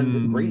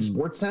and great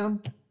sports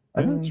town.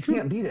 I mean, you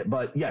can't beat it.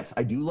 But yes,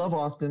 I do love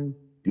Austin.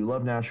 Do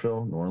love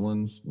Nashville, New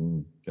Orleans.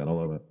 Gotta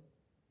love it.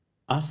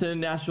 Austin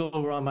and Nashville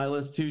were on my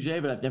list too,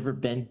 Jay, but I've never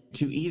been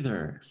to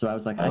either. So I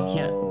was like, I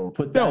can't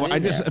put that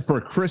in there.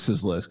 For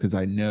Chris's list, because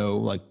I know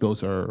like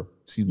those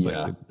seems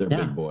like they're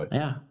big boy.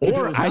 Yeah.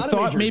 Or I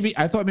thought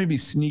maybe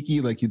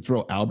sneaky, like you'd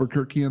throw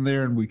Albuquerque in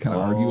there and we kind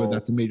of argue that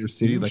that's a major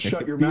city. Like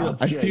shut your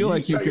mouth. I feel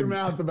like you could your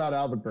mouth about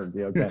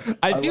Albuquerque. Okay.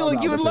 I feel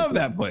like you would love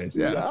that place.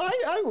 Yeah.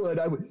 I would.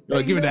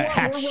 Like, give it that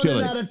hack chili.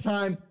 We're running out of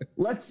time.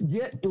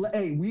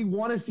 Hey, we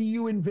want to see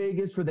you in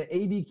Vegas for the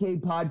ABK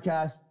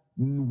podcast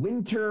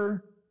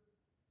winter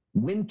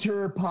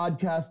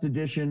podcast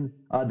edition.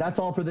 That's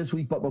all for this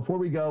week. But before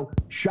we go,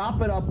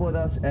 shop it up with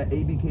us at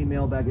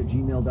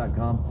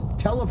abkmailbag@gmail.com.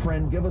 Tell a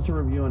friend, give us a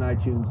review on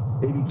iTunes.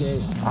 ABK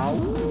out.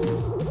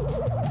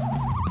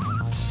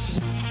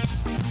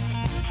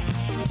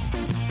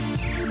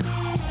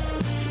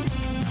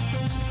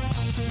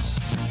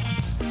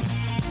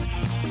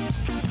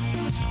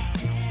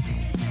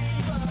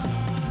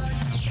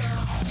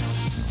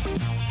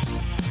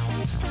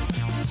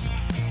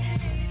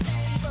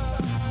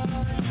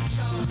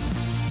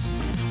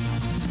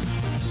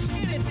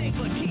 Anything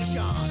but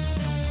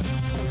Keyshawn.